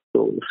हुआ। तो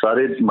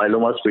सारे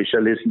myeloma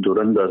specialist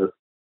धुरंधर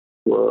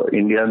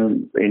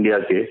India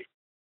के,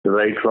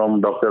 right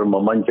from doctor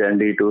Mammen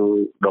Chandy to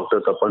doctor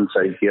Tapan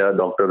Saikia,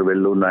 doctor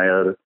Velu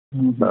Nair,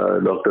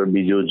 doctor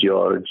Biju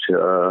George,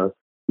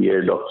 ये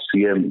doctor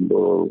CM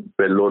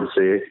Vellore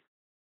से,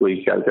 कोई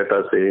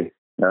कैलकाटा से,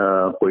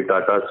 कोई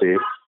टाटा से,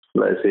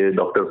 वैसे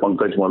doctor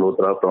Pankaj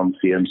Malhotra from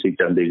CMC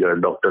Chandigarh,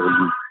 doctor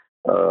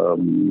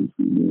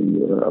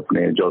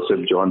अपने Joseph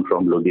John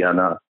from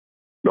Ludhiana,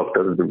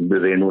 doctor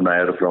Renu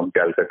Nair from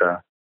Calcutta,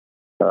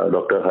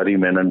 doctor Hari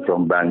Menon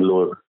from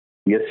Bangalore.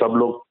 ये सब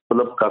लोग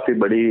मतलब काफी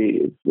बड़ी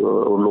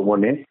उन लोगों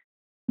ने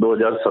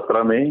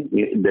 2017 में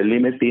दिल्ली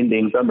में 3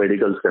 दिन का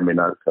मेडिकल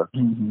सेमिनार था।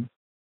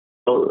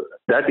 तो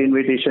that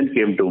invitation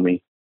came to me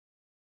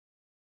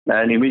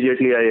and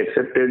immediately I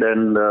accepted,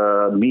 and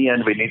me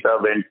and Vinita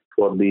went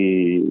for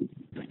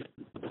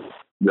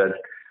that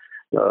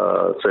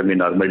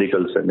seminar,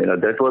 medical seminar.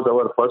 That was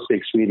our first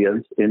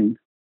experience.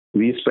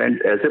 We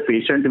spent, as a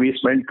patient, we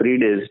spent 3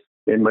 days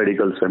in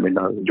medical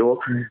seminar, जो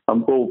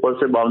हमको ऊपर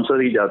से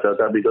bouncer ही जाता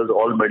था because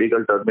all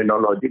medical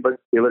terminology, but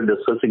they were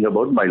discussing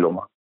about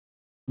myeloma.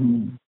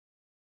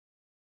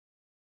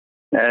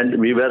 And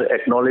we were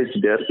acknowledged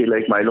there कि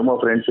like Myeloma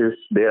Friends is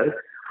there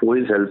who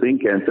is helping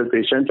cancer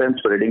patients and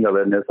spreading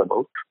awareness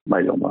about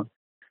myeloma.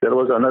 There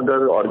was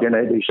another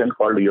organization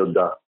called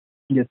Yoddha.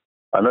 Yes.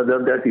 Another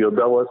that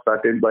Yoddha was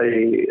started by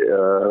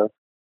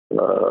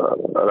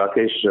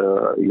Rakesh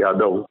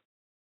Yadav,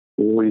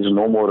 who is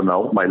no more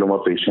now, myeloma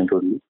patient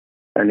only,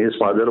 and his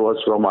father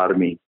was from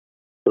army.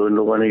 So इन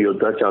लोगों ने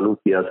Yoddha चालू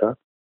किया था.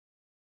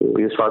 So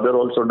his father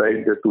also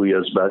died 2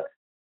 years back.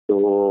 So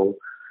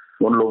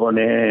उन लोगों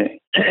ने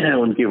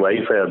उनकी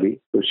वाइफ है अभी,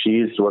 तो she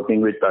is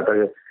working with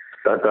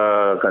Tata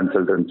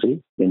consultancy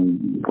in,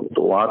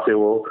 तो वहाँ से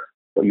वो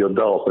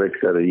योद्धा ऑपरेट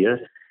कर रही है.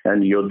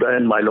 And Yoddha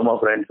and myeloma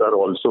friends are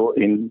also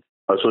in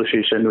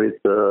association with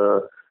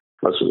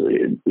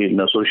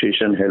in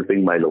association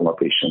helping myeloma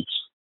patients.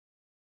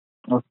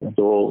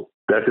 So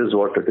that is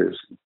what it is.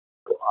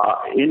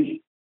 In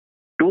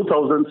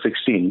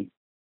 2016,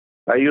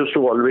 I used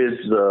to always,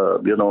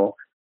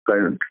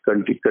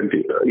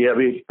 ये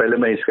अभी पहले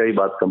मैं इसका ही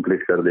बात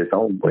कंप्लीट कर देता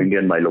हूँ.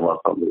 Indian myeloma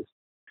congress.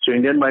 So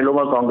Indian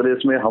myeloma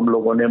congress में हम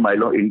लोगों ने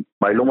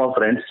माइलोमा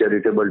फ्रेंड्स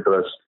चैरिटेबल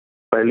ट्रस्ट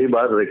पहली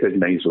बार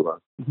रिकॉग्नाइज हुआ.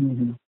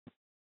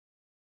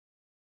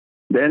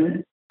 Then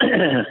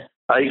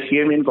I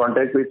came in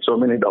contact with so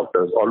many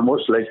doctors,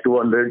 almost like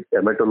 200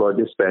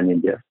 hematologists pan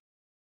India.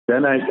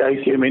 Then I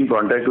came in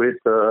contact with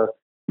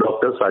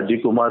Dr.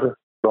 Saji Kumar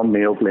from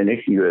Mayo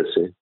Clinic,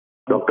 USA.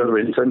 Dr.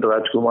 Vincent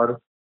Rajkumar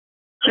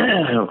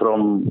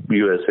from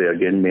USA,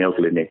 again Mayo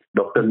Clinic.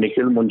 Dr.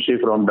 Nikhil Munshi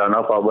from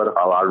Dana-Farber,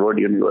 Harvard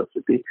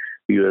University,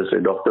 USA.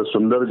 Dr.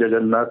 Sundar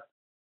Jagannath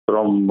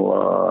from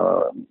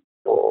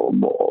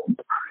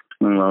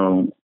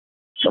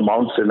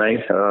Mount Sinai,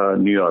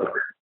 New York.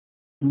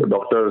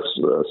 Dr.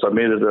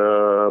 Samir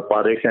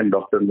Parekh and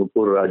Dr.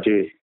 Nupur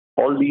Raje.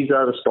 All these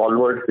are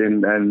stalwarts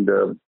and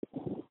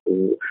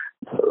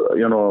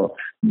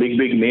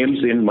big names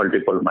in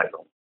multiple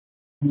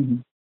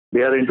myeloma.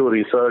 They are into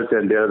research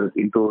and they are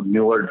into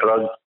newer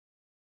drugs.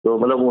 तो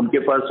मतलब उनके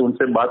पास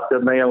उनसे बात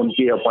करना या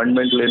उनकी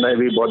appointment लेना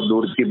भी बहुत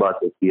दूर की बात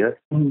होती है.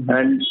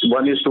 एंड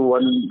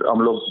 1:1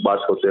 हम लोग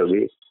बात होते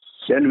अभी.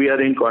 Then we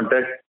are in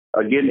contact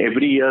again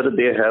every year.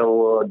 They have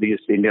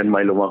this Indian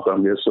Myeloma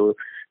Congress. So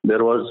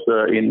there was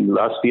in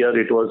last year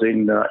it was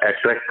in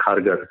Attract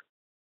Khargar.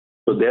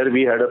 So there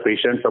we had a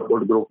patient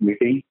support group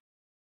meeting.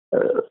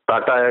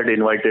 Tata had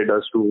invited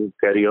us to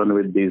carry on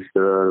with this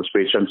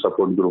patient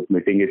support group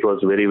meeting. It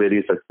was very, very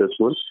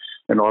successful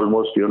and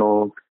almost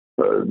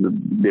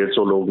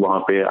 150 लोग वहाँ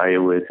पे आए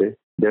हुए थे.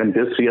 Then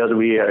this year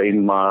we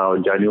in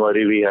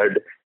January we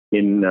had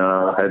in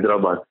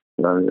Hyderabad,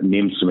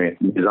 NIMS में,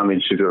 Nizam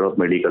Institute of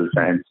Medical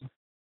Science.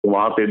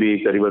 वहाँ पे भी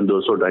करीबन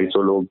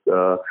 200-250 लोग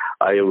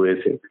आए हुए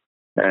थे.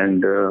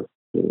 And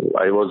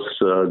I was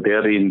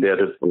there in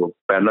their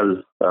panel.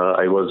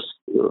 I was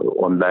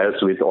on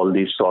dais with all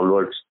these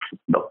stalwarts,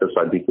 Dr.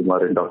 Saji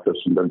Kumar and Dr.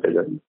 Sundar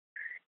Jagannath.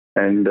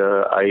 And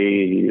I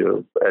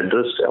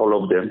addressed all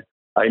of them.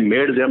 I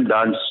made them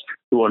dance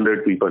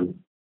 200 people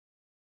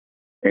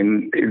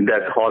in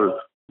that hall.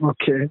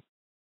 Okay.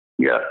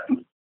 Yeah.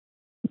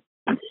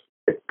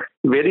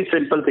 Very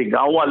simple thing.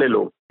 गांव वाले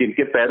लोग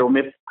जिनके पैरों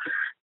में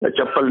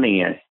चप्पल नहीं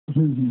है,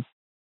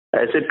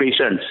 ऐसे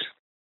patients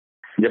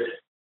जब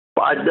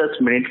 5-10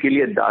 मिनट के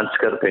लिए डांस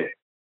करते हैं,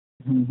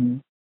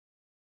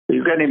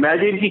 यू कैन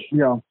इमेजिन कि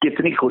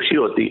कितनी खुशी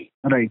होती.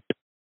 राइट.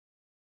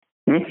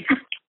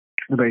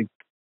 राइट.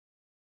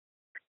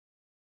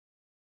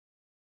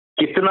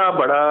 कितना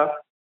बड़ा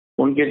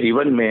उनके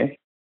जीवन में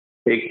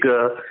एक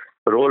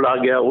रोल आ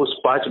गया उस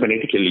 5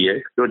 मिनट के लिए,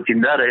 जो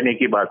जिंदा रहने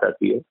की बात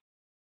आती है.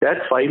 That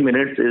 5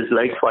 minutes is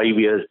like 5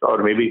 years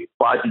और मे बी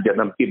 5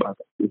 जन्म की बात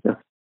आती है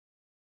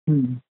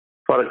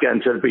for a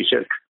cancer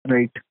patient.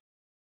 Right.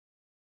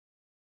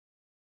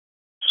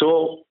 So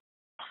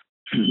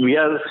we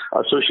are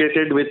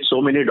associated with so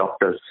many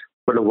doctors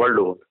for the world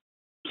over.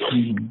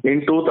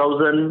 In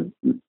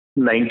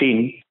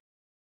 2019,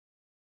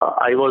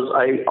 I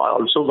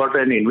also got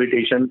an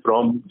invitation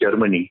from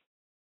Germany,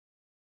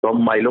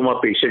 from Myeloma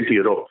Patient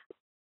Europe.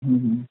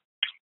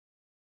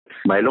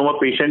 Myeloma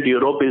Patient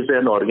Europe is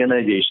an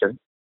organization,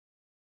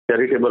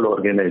 charitable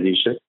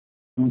organization,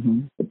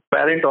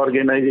 parent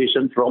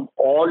organization from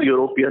all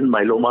European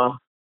myeloma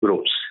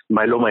groups,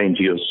 myeloma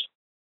NGOs.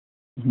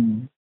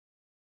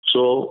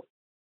 So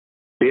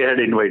they had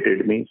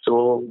invited me. So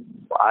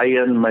I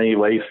and my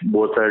wife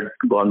both had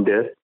gone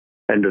there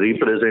and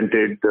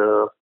represented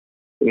the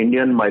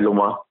Indian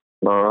myeloma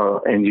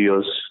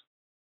NGOs,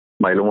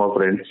 myeloma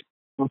friends,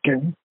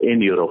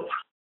 in Europe.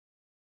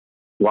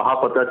 वहाँ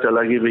पता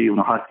चला कि भाई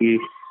वहाँ की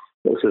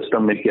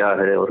system में क्या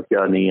है और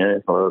क्या नहीं है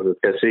और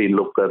कैसे इन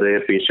लोग कर रहे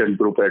हैं, पेशेंट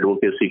ग्रुप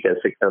एडवोकेसी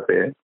कैसे करते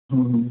हैं.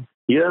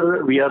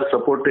 Here we are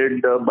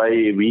supported by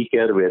We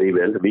Care very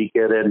well. We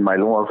Care and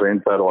Myeloma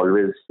Friends are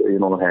always,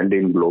 hand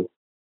in glove.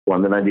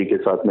 वंदना जी के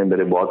साथ में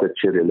मेरे बहुत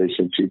अच्छे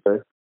रिलेशनशिप है.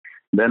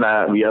 Then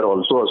we are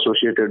also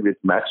associated with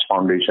Max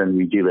Foundation,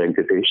 VG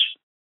Venkatesh.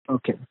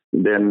 Okay.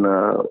 Then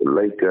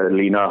like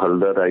Leena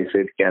Haldar, I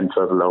said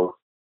Cancer Love.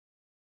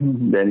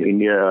 Then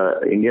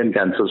Indian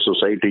Cancer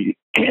Society,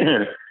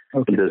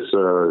 Okay. this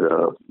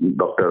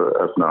Dr.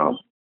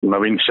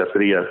 Naveen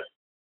Kshatriya,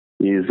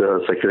 he is a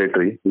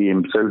secretary. He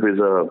himself is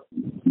a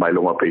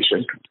myeloma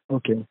patient.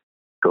 Okay.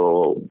 तो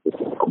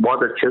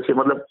बहुत अच्छे से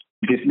मतलब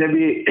जितने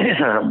भी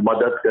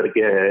मदद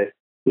करके है,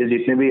 ये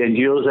जितने भी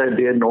NGOs है,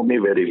 they know me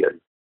very well.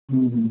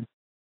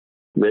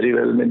 Very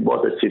well mean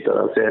बहुत अच्छी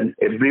तरह से. And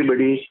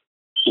everybody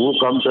who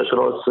comes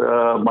across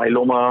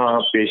myeloma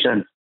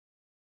patient,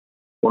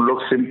 उन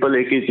लोग सिंपल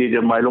एक ही चीज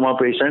है, myeloma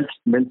patient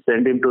mean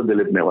send him to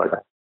Dilip Nevada.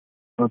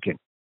 Okay.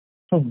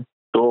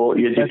 तो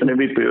ये जितने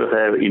भी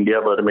है इंडिया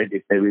भर में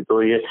जितने भी,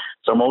 तो ये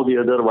somehow the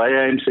other why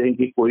I am saying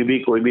कि कोई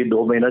भी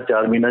 2 महीना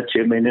 4 महीना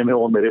 6 महीने में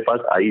वो मेरे पास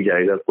आ ही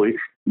जाएगा. कोई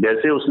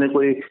जैसे उसने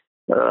कोई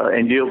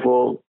NGO को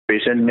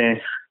पेशेंट ने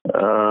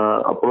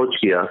अप्रोच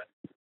किया,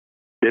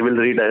 they will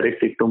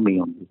redirect it to me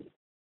only.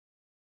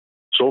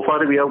 So far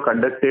we have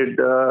conducted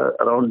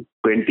around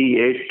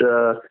 28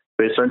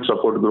 patient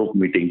support group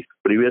meetings.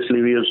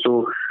 Previously we used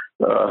to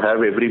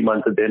have every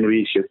month, then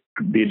we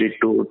did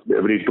it to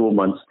every 2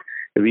 months.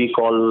 We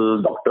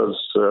call doctors,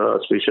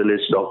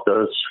 specialist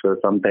doctors,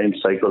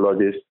 sometimes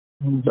psychologists,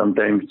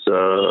 sometimes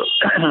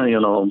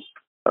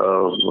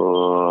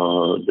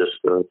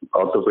just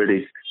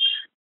orthopedic,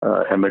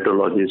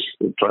 hematologist,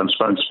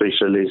 transplant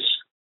specialist.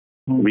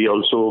 We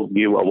also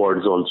give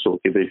awards also.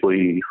 There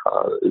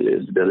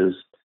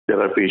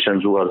are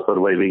patients who are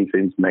surviving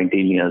since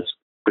 19 years,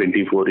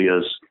 24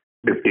 years,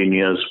 15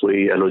 years.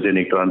 कोई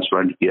allogeneic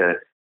transplant किया है,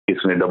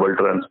 किसी ने double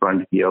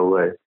transplant किया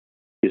हुआ है,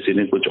 किसी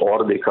ने कुछ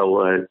और देखा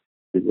हुआ है.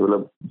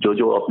 मतलब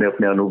जो अपने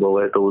अपने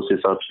अनुभव है, तो उस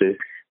हिसाब से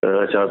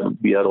अच्छा.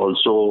 We are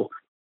also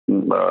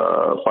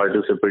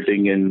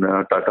participating in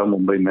Tata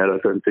Mumbai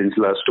Marathon since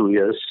last 2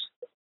 years,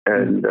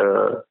 and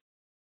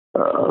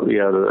we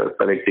are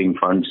collecting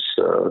funds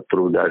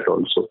through that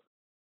also.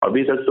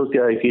 अभी तक तो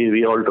क्या है कि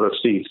we all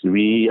trustees,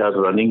 we are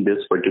running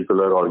this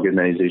particular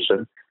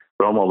organization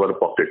from our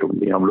pocket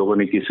only. हम लोगों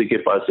ने किसी के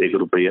पास 1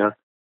 रुपया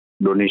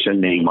डोनेशन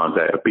नहीं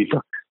मांगा है अभी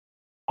तक.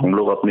 हम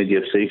लोग अपने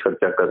जेब से ही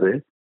खर्चा कर रहे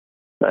हैं,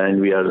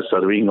 and we are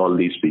serving all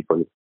these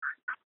people.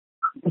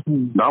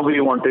 Now we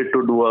wanted to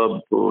do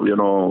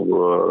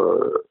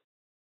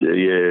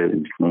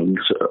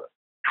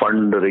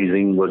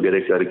fundraising वगैरह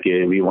करके,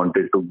 we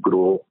wanted to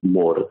grow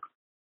more.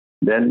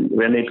 Then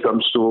when it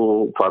comes to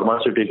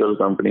pharmaceutical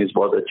companies,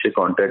 बहुत अच्छे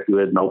contact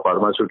हुए. Now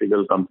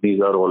pharmaceutical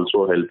companies are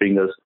also helping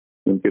us.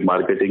 उनके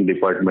marketing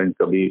department,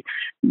 कभी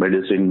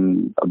medicine,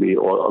 अभी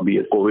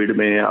Covid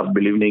में आप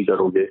बिलीव नहीं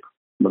करोगे,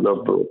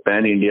 मतलब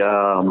पैन इंडिया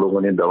हम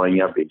लोगों ने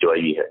दवाइयाँ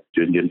भिजवाई है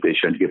जिन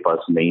पेशेंट के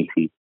पास नहीं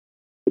थी.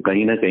 तो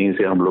कहीं ना कहीं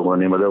से हम लोगों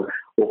ने, मतलब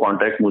वो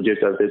कांटेक्ट मुझे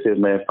करते थे,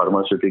 मैं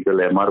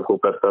फार्मास्यूटिकल MR को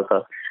करता था.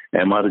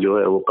 MR जो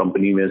है वो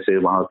कंपनी में से,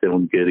 वहाँ से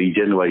उनके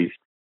रीजन वाइज,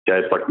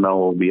 चाहे पटना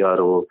हो, बिहार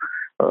हो,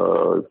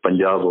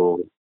 पंजाब हो,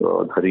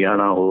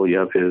 हरियाणा हो,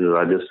 या फिर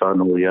राजस्थान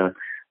हो, या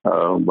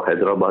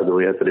हैदराबाद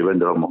हो, या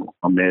त्रिवेंद्रम हो,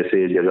 हमने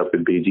ऐसे जगह पे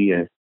भेजी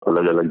है,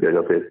 अलग अलग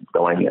जगह पे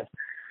दवाइयाँ.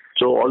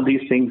 So all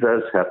these things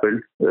has happened.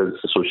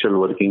 Social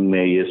working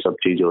में ये सब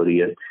चीज हो रही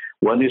है.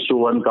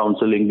 1:1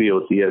 काउंसलिंग भी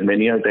होती है.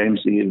 Many a times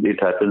it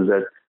happens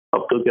that,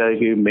 अब तो क्या है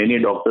कि many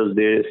doctors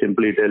they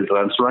simply tell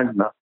transplant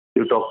ना,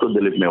 you talk to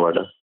Dilip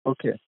Nevada.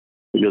 Okay.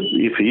 Because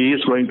if he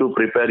is going to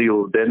prepare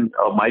you, then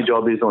my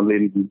job is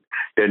only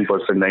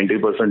 10%,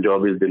 90%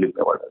 job is Dilip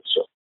Nevada.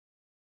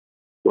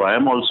 So I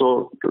am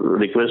also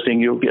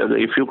requesting you,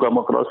 if you come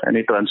across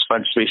any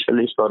transplant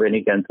specialist or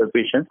any cancer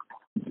patient,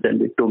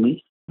 send it to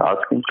me.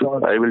 Ask him to.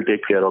 I will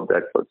take care of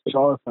that person.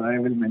 Sure, sir. I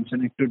will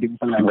mention it to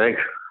Dimple. Right.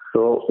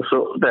 So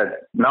that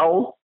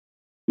now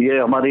ये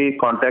हमारी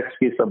contacts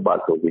की सब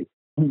बात होगी.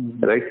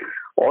 Right.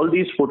 All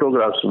these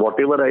photographs,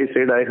 whatever I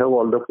said, I have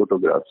all the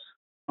photographs.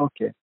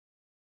 Okay.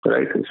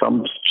 Right.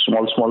 Some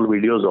small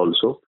videos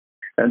also.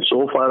 And so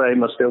far I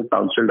must have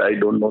counseled, I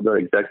don't know the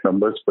exact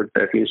numbers, but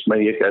at least मैं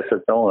ये कह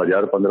सकता हूँ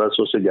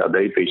 1000-1500 से ज्यादा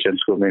ही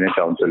patients को मैंने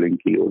counseling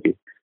की होगी.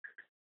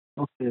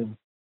 Okay.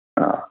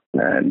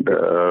 And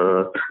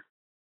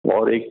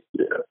और एक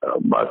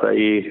बात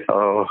आई,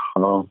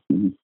 हाँ,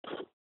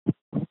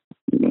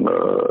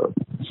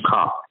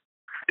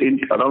 in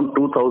around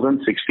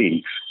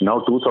 2016, now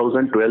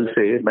 2012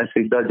 से मैं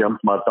सीधा जंप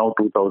मारता हूँ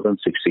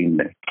 2016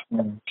 में.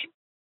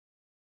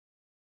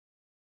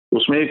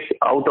 उसमें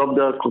आउट ऑफ द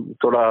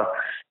थोड़ा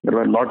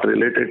not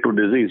related to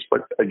disease,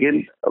 but again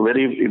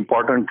very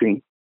important thing,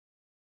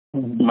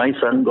 my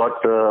son got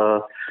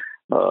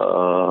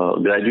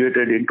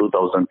graduated in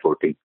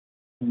 2014.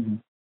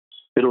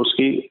 फिर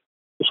उसकी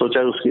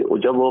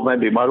जब वो मैं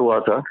बीमार हुआ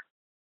था,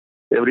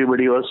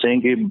 एवरीबडी वाज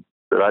सेइंग कि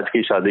राज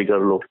की शादी कर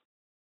लो,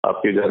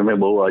 आपके घर में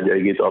बहू आ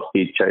जाएगी तो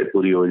आपकी इच्छाएं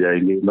पूरी हो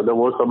जाएंगी. मतलब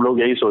वो सब लोग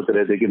यही सोच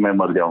रहे थे कि मैं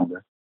मर जाऊंगा,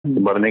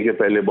 मरने के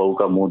पहले बहू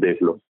का मुंह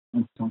देख लो.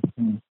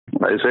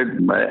 I said,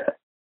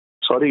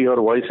 sorry, your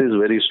voice is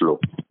very slow.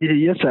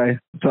 Yes, sir.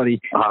 Sorry.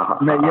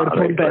 मैं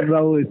ईयरफोन पहन रहा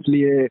हूँ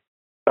इसलिए.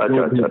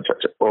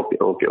 अच्छा.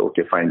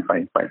 Okay, fine.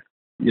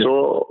 सो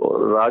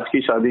राज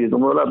की शादी, तो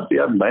बोला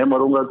यार मैं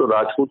मरूंगा तो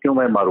राज को क्यों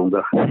मैं मारूंगा,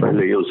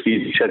 पहले ये उसकी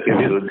इच्छा के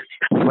विरुद्ध,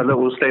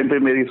 मतलब उस टाइम पे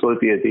मेरी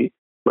सोच ये थी.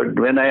 बट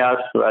व्हेन आई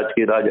आस्क्ड राज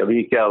की, राज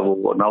अभी क्या,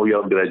 वो now you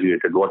have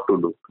graduated, what to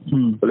do.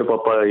 बोले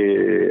पापा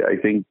ये I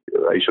think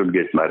I should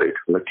get married.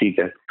 बोला ठीक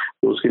है.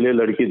 तो उसके लिए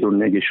लड़की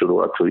ढूंढने की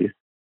शुरुआत हुई.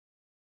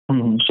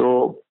 So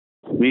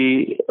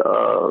we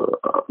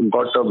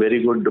got a very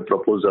good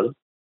proposal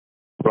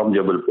from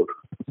Jabalpur.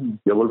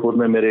 Jabalpur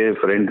में मेरे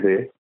फ्रेंड थे,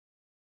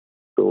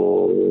 तो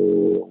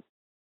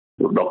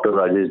डॉक्टर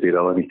राजेश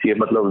धीरावानी, ये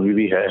मतलब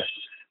भी है.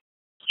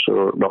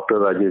 So doctor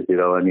Rajesh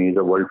धीरावानी is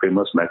a world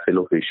famous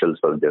maxillofacial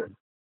surgeon.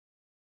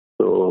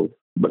 तो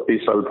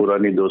 32 साल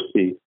पुरानी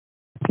दोस्ती.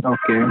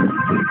 Okay.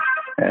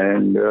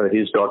 And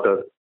his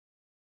daughter,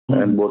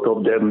 and both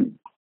of them,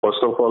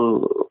 first of all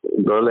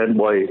girl and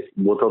boy,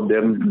 both of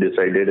them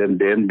decided, and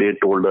then they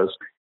told us,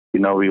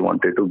 now we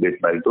wanted to get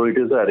married. So it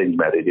is an arranged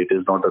marriage, it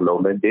is not a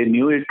love marriage. They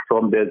knew it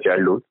from their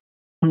childhood,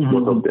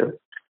 both of them.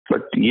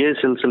 But ये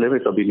सिलसिले में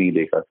कभी नहीं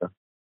देखा था.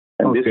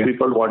 And these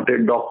people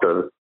wanted doctor.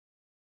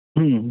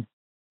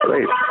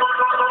 Right.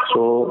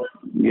 So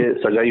ये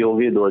सगाई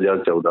होगी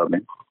 2014 में.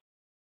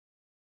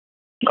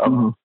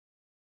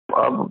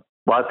 अब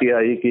बात ये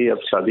आई कि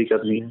अब शादी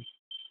करनी है.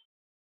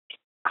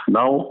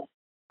 Now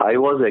I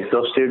was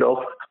exhausted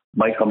of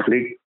my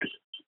complete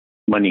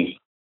money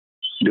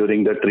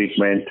during the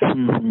treatment.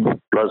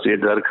 Plus ये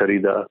घर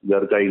खरीदा,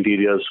 घर का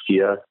इंटीरियर्स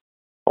किया,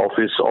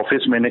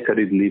 ऑफिस मैंने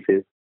खरीद ली थी,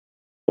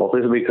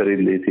 ऑफिस भी खरीद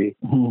ली थी,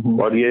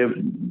 और ये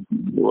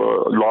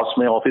लॉस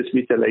में ऑफिस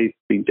भी चलाई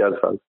 3-4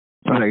 साल.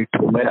 राइट.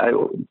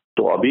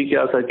 तो अभी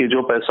क्या था कि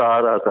जो पैसा आ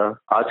रहा था,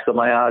 आज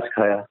कमाया आज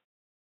खाया.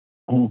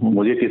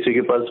 मुझे किसी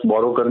के पास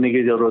बोरो करने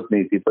की जरूरत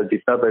नहीं थी, पर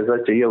जितना पैसा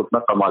चाहिए उतना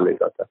कमा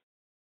लेता था.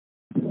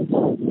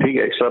 ठीक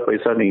है, एक्स्ट्रा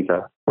पैसा नहीं था.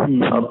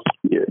 अब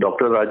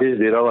doctor Rajesh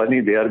धीरावानी,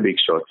 they are big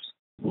shots.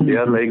 They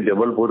are like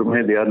Jabalpur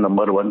में they are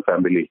number 1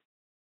 family.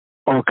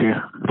 Okay.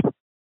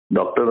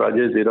 Doctor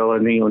Rajesh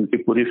धीरावानी, उनकी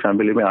पूरी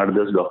फैमिली में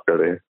 8-10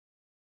 डॉक्टर है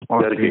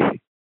घर के.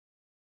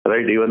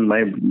 Right. Even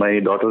my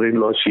daughter in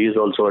law, she is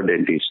also a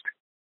dentist.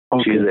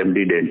 She is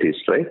MD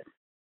dentist. Right.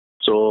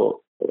 So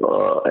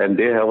and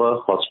they have a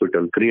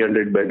hospital,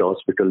 300-bed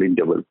hospital in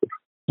Jabalpur,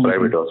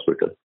 private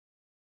hospital.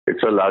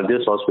 It's the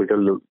largest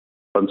hospital.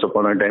 Once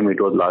upon a time,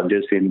 it was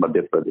largest in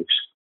Madhya Pradesh.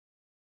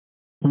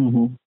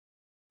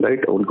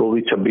 Right? उनको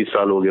भी 26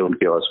 साल हो गए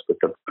उनके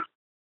hospital.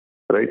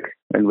 Right.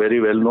 And very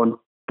well known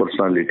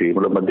personality.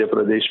 मतलब मध्य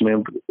प्रदेश में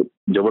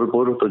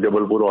जबलपुर, तो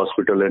Jabalpur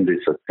hospital and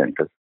research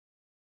centre.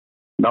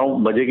 Now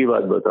मजे की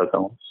बात बताता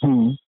हूँ.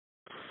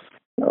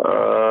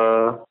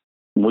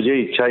 मुझे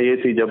इच्छा ये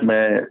थी,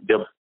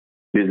 जब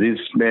डिजीज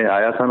में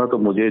आया था ना, तो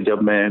मुझे,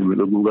 जब मैं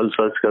गूगल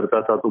सर्च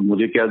करता था, तो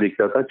मुझे क्या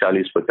दिखता था,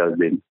 40-50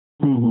 दिन.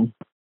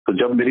 तो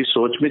जब मेरी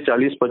सोच में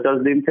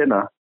 40-50 दिन थे ना,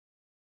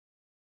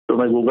 तो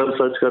मैं गूगल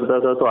सर्च करता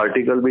था, तो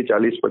आर्टिकल भी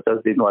 40-50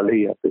 दिन वाले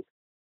ही आते थे.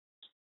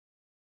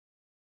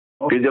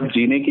 फिर जब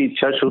जीने की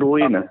इच्छा शुरू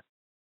हुई ना,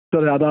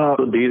 तो ज्यादा,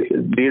 तो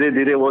धीरे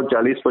धीरे वो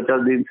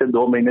 40-50 दिन से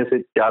 2 महीने से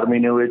 4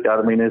 महीने हुए,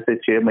 4 महीने से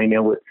 6 महीने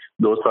हुए,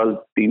 2 साल,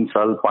 3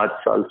 साल, 5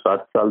 साल,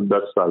 7 साल,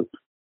 10 साल,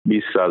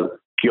 20 साल,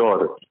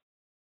 क्योर.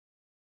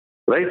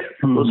 राइट.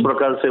 उस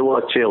प्रकार से वो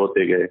अच्छे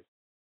होते गए.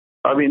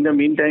 अब इन द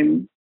मीन टाइम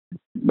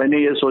मैंने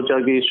ये सोचा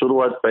कि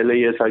शुरुआत पहले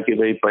ये था कि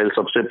भाई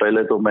सबसे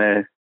पहले तो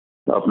मैं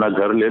अपना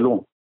घर ले लूं.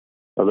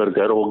 अगर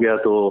घर हो गया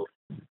तो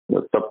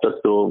तब तक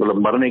तो, मतलब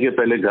मरने के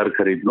पहले घर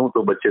खरीद लूं,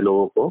 तो बच्चे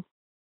लोगों को,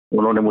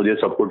 उन्होंने मुझे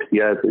सपोर्ट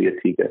किया है, तो ये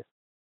ठीक है.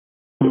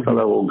 तो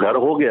साला वो घर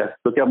हो गया,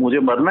 तो क्या मुझे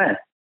मरना है?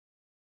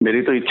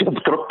 मेरी तो इच्छा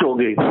तृप्त हो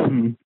गई.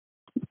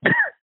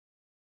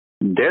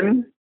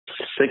 देन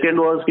सेकेंड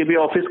वॉज कि भी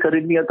ऑफिस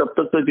खरीदनी है, तब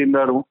तक तो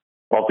जिंदा रहूं.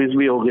 ऑफिस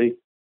भी हो गई.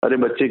 अरे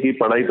बच्चे की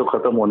पढ़ाई तो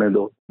खत्म होने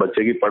दो.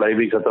 बच्चे की पढ़ाई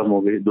भी खत्म हो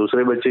गई,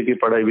 दूसरे बच्चे की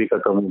पढ़ाई भी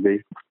खत्म हो गई.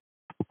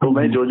 तो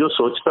मैं जो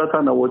सोचता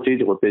था ना, वो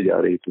चीज होते जा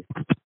रही थी.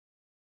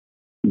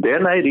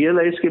 देन आई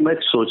रियलाइज कि मैं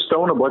सोचता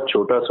हूँ ना, बहुत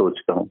छोटा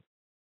सोचता हूँ,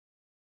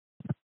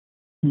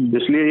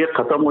 इसलिए ये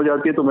खत्म हो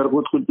जाती है, तो मेरे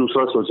को कुछ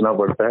दूसरा सोचना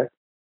पड़ता है.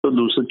 तो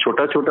दूसरा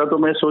छोटा छोटा तो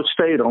मैं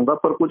सोचता ही रहूंगा,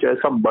 पर कुछ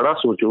ऐसा बड़ा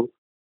सोचूं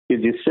कि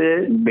जिससे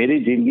मेरी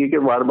जिंदगी के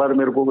बार बार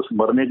मेरे को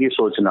मरने की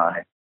सोच ना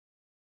आए.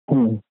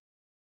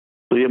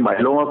 तो ये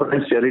माइलोमा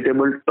फ्रेंड्स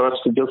चैरिटेबल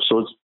ट्रस्ट जब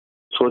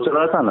सोच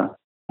रहा था ना,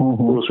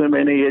 तो उसमें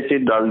मैंने ये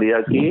चीज डाल दिया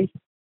कि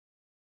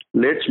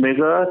let's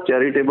make a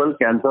charitable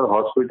cancer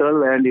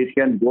hospital and it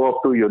can go up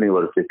to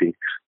university,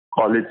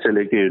 college से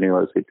लेके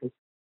university.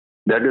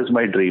 That is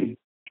my dream.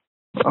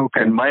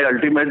 And my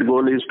ultimate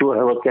goal is to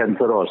have a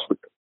cancer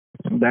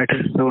hospital. That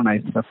is so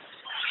nice sir.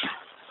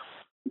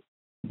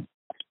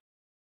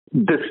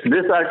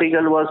 This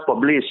article was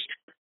published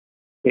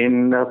in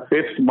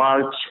 5th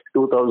March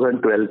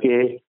 2012 के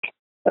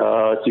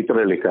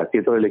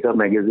Chitralekha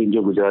magazine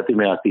जो गुजराती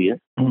में आती है,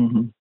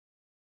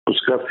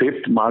 उसका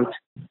 5th मार्च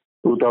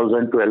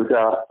 2012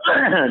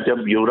 का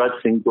जब युवराज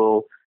सिंह को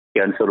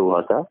कैंसर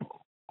हुआ था,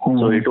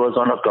 so it was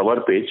on a cover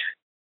page.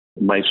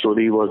 My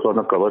story was on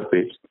a cover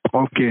page.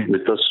 Okay.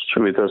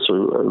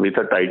 with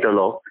a title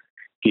of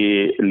कि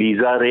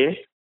लीजा रे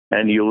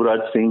एंड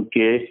युवराज सिंह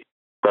के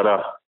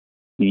तरह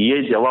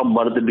ये जवाब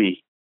मर्द भी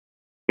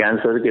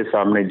कैंसर के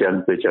सामने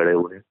जंग पे चढ़े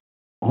हुए,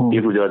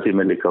 ये गुजराती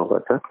में लिखा हुआ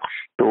था।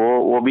 तो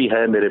वो भी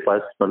है मेरे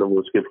पास, मतलब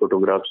उसके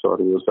फोटोग्राफ्स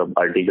और वो सब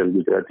आर्टिकल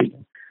गुजराती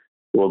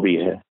वो भी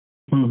है।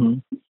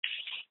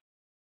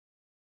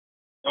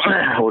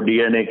 वो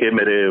डीएनए के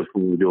मेरे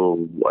जो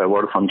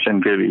अवार्ड फंक्शन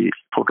के भी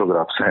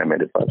फोटोग्राफ्स हैं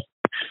मेरे पास,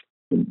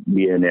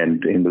 डीएनए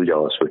एंड हिंदुजा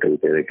हॉस्पिटल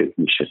के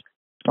recognition.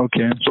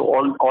 Okay, so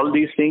all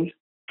these things.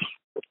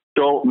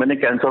 तो मैंने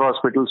कैंसर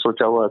हॉस्पिटल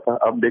सोचा हुआ था।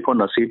 अब देखो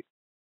नसीब,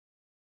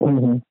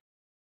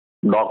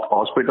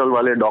 हॉस्पिटल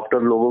वाले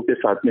डॉक्टर लोगों के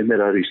साथ में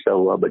मेरा रिश्ता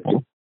हुआ बच्चे।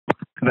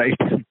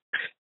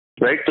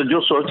 राइट। तो जो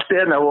सोचते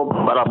हैं ना वो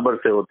बराबर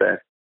से होता है।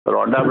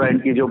 रोंडा ब्रायन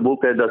की जो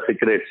बुक है the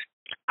secrets,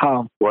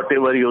 what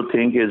ever you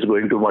think is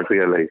going to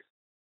materialise,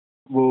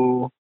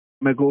 वो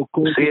मैं को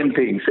सेम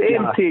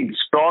थिंग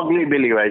स्ट्रांगली बिलीव।